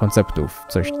pierwotnego konceptu w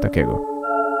coś takiego.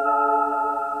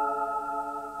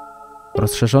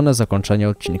 Rozszerzone zakończenie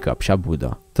odcinka Psia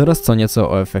Buda. Teraz co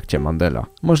nieco o efekcie Mandela.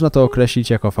 Można to określić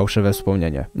jako fałszywe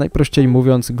wspomnienie. Najprościej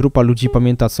mówiąc, grupa ludzi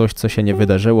pamięta coś, co się nie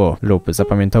wydarzyło lub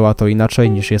zapamiętała to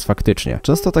inaczej niż jest faktycznie.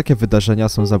 Często takie wydarzenia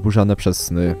są zaburzane przez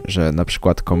sny, że na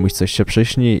przykład komuś coś się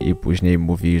przyśni i później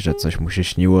mówi, że coś mu się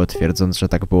śniło, twierdząc, że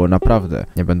tak było naprawdę,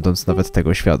 nie będąc nawet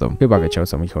tego świadom. Chyba wiecie, o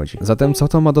co mi chodzi. Zatem co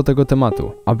to ma do tego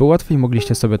tematu? Aby łatwiej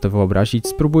mogliście sobie to wyobrazić,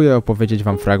 spróbuję opowiedzieć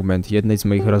wam fragment jednej z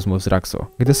moich rozmów z Rakso.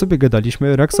 Gdy sobie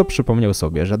gadaliśmy, Rakso przypomniał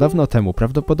sobie, że dawno temu,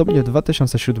 prawdopodobnie w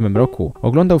 2007 roku,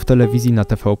 oglądał w telewizji na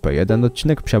TVP jeden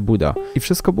odcinek Psia Buda i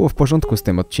wszystko było w porządku z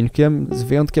tym odcinkiem, z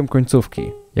wyjątkiem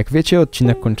końcówki. Jak wiecie,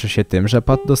 odcinek kończy się tym, że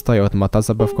Pat dostaje od Mata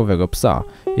zabawkowego psa,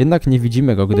 jednak nie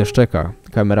widzimy go, gdy szczeka.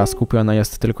 Kamera skupiona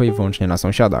jest tylko i wyłącznie na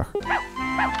sąsiadach.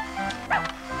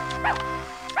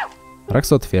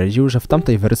 Rakso twierdził, że w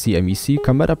tamtej wersji emisji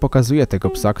kamera pokazuje tego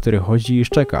psa, który chodzi i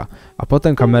szczeka, a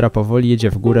potem kamera powoli jedzie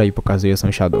w górę i pokazuje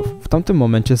sąsiadów. W tamtym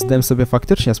momencie zdałem sobie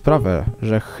faktycznie sprawę,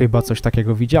 że chyba coś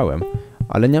takiego widziałem,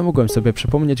 ale nie mogłem sobie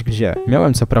przypomnieć gdzie.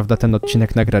 Miałem co prawda ten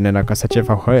odcinek nagrany na kasecie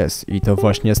VHS i to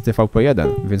właśnie z TVP1,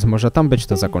 więc może tam być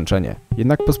to zakończenie.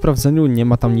 Jednak po sprawdzeniu nie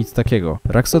ma tam nic takiego.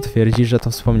 Rakso twierdzi, że to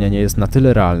wspomnienie jest na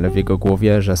tyle realne w jego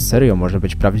głowie, że serio może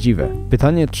być prawdziwe.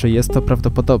 Pytanie, czy jest to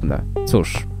prawdopodobne?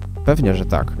 Cóż, pewnie, że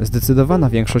tak. Zdecydowana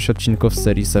większość odcinków z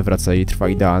serii se wraca i trwa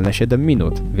idealne 7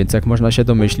 minut, więc jak można się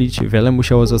domyślić, wiele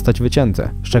musiało zostać wycięte.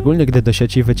 Szczególnie gdy do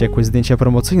sieci wyciekły zdjęcia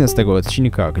promocyjne z tego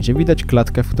odcinka, gdzie widać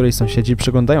klatkę, w której sąsiedzi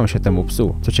przyglądają się temu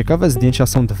psu. Co ciekawe, zdjęcia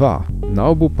są dwa. Na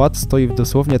obu Pat stoi w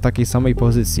dosłownie takiej samej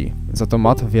pozycji. Za to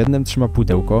Mat w jednym trzyma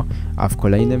pudełko, a w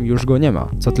kolejnym już go nie ma.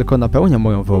 Co tylko napełnia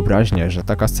moją wyobraźnię, że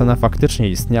taka scena faktycznie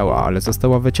istniała, ale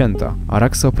została wycięta. A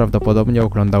Rakso prawdopodobnie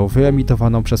oglądał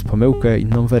wyemitowaną przez pomyłkę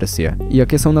inną wersję. I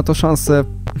jakie są na to szanse?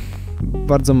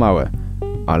 Bardzo małe.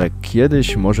 Ale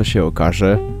kiedyś może się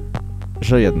okaże,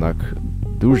 że jednak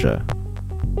duże.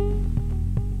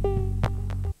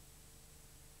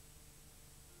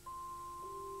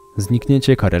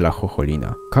 Zniknięcie Karela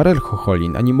Chocholina. Karel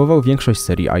Chocholin animował większość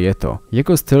serii Ajeto.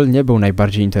 Jego styl nie był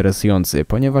najbardziej interesujący,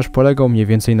 ponieważ polegał mniej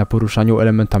więcej na poruszaniu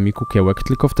elementami kukiełek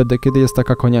tylko wtedy, kiedy jest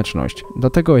taka konieczność.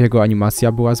 Dlatego jego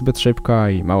animacja była zbyt szybka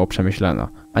i mało przemyślana.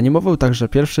 Animował także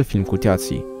pierwszy film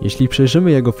Kutiacji. Jeśli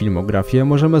przejrzymy jego filmografię,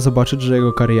 możemy zobaczyć, że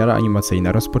jego kariera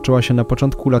animacyjna rozpoczęła się na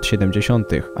początku lat 70.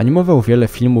 Animował wiele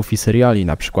filmów i seriali,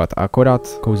 np.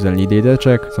 Akurat, Kouzelni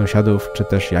Dejdeczek, Sąsiadów czy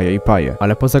też Jaje i Paje.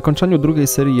 Ale po zakończeniu drugiej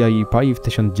serii Jaje i Paje w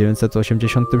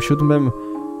 1987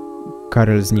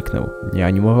 Karel zniknął. Nie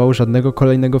animował żadnego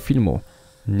kolejnego filmu.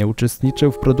 Nie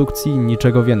uczestniczył w produkcji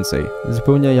niczego więcej.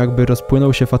 Zupełnie jakby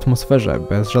rozpłynął się w atmosferze,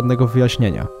 bez żadnego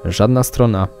wyjaśnienia. Żadna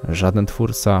strona, żaden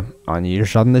twórca, ani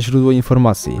żadne źródło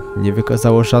informacji nie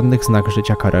wykazało żadnych znak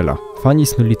życia Karela. Fani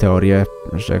snuli teorię,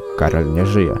 że Karel nie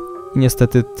żyje. I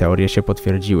niestety teorie się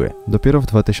potwierdziły. Dopiero w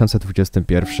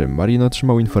 2021 Marin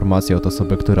otrzymał informację od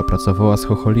osoby, która pracowała z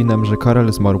Chocholinem, że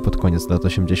Karel zmarł pod koniec lat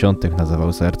 80. na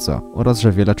zawał serca oraz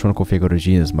że wiele członków jego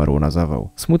rodziny zmarło na zawał.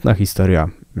 Smutna historia.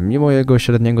 Mimo jego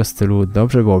średniego stylu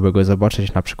dobrze byłoby go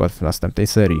zobaczyć na przykład w następnej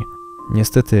serii.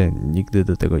 Niestety nigdy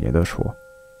do tego nie doszło.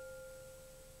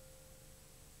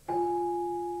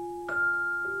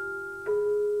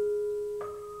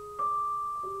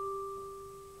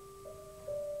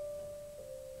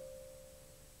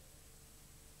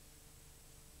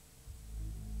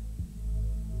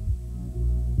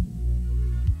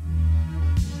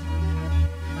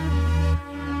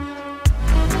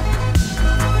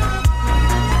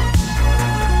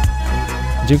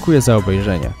 Dziękuję za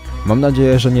obejrzenie. Mam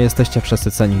nadzieję, że nie jesteście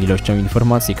przesyceni ilością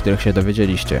informacji, których się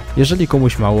dowiedzieliście. Jeżeli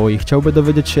komuś mało i chciałby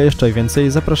dowiedzieć się jeszcze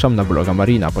więcej, zapraszam na bloga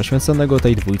Marina, poświęconego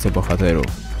tej dwójce bohaterów.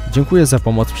 Dziękuję za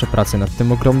pomoc przy pracy nad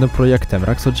tym ogromnym projektem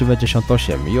Rakso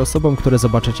 98 i osobom, które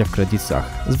zobaczycie w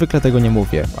kredytach. Zwykle tego nie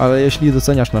mówię, ale jeśli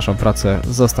doceniasz naszą pracę,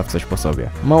 zostaw coś po sobie.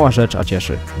 Mała rzecz, a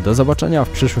cieszy. Do zobaczenia w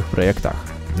przyszłych projektach.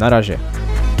 Na razie.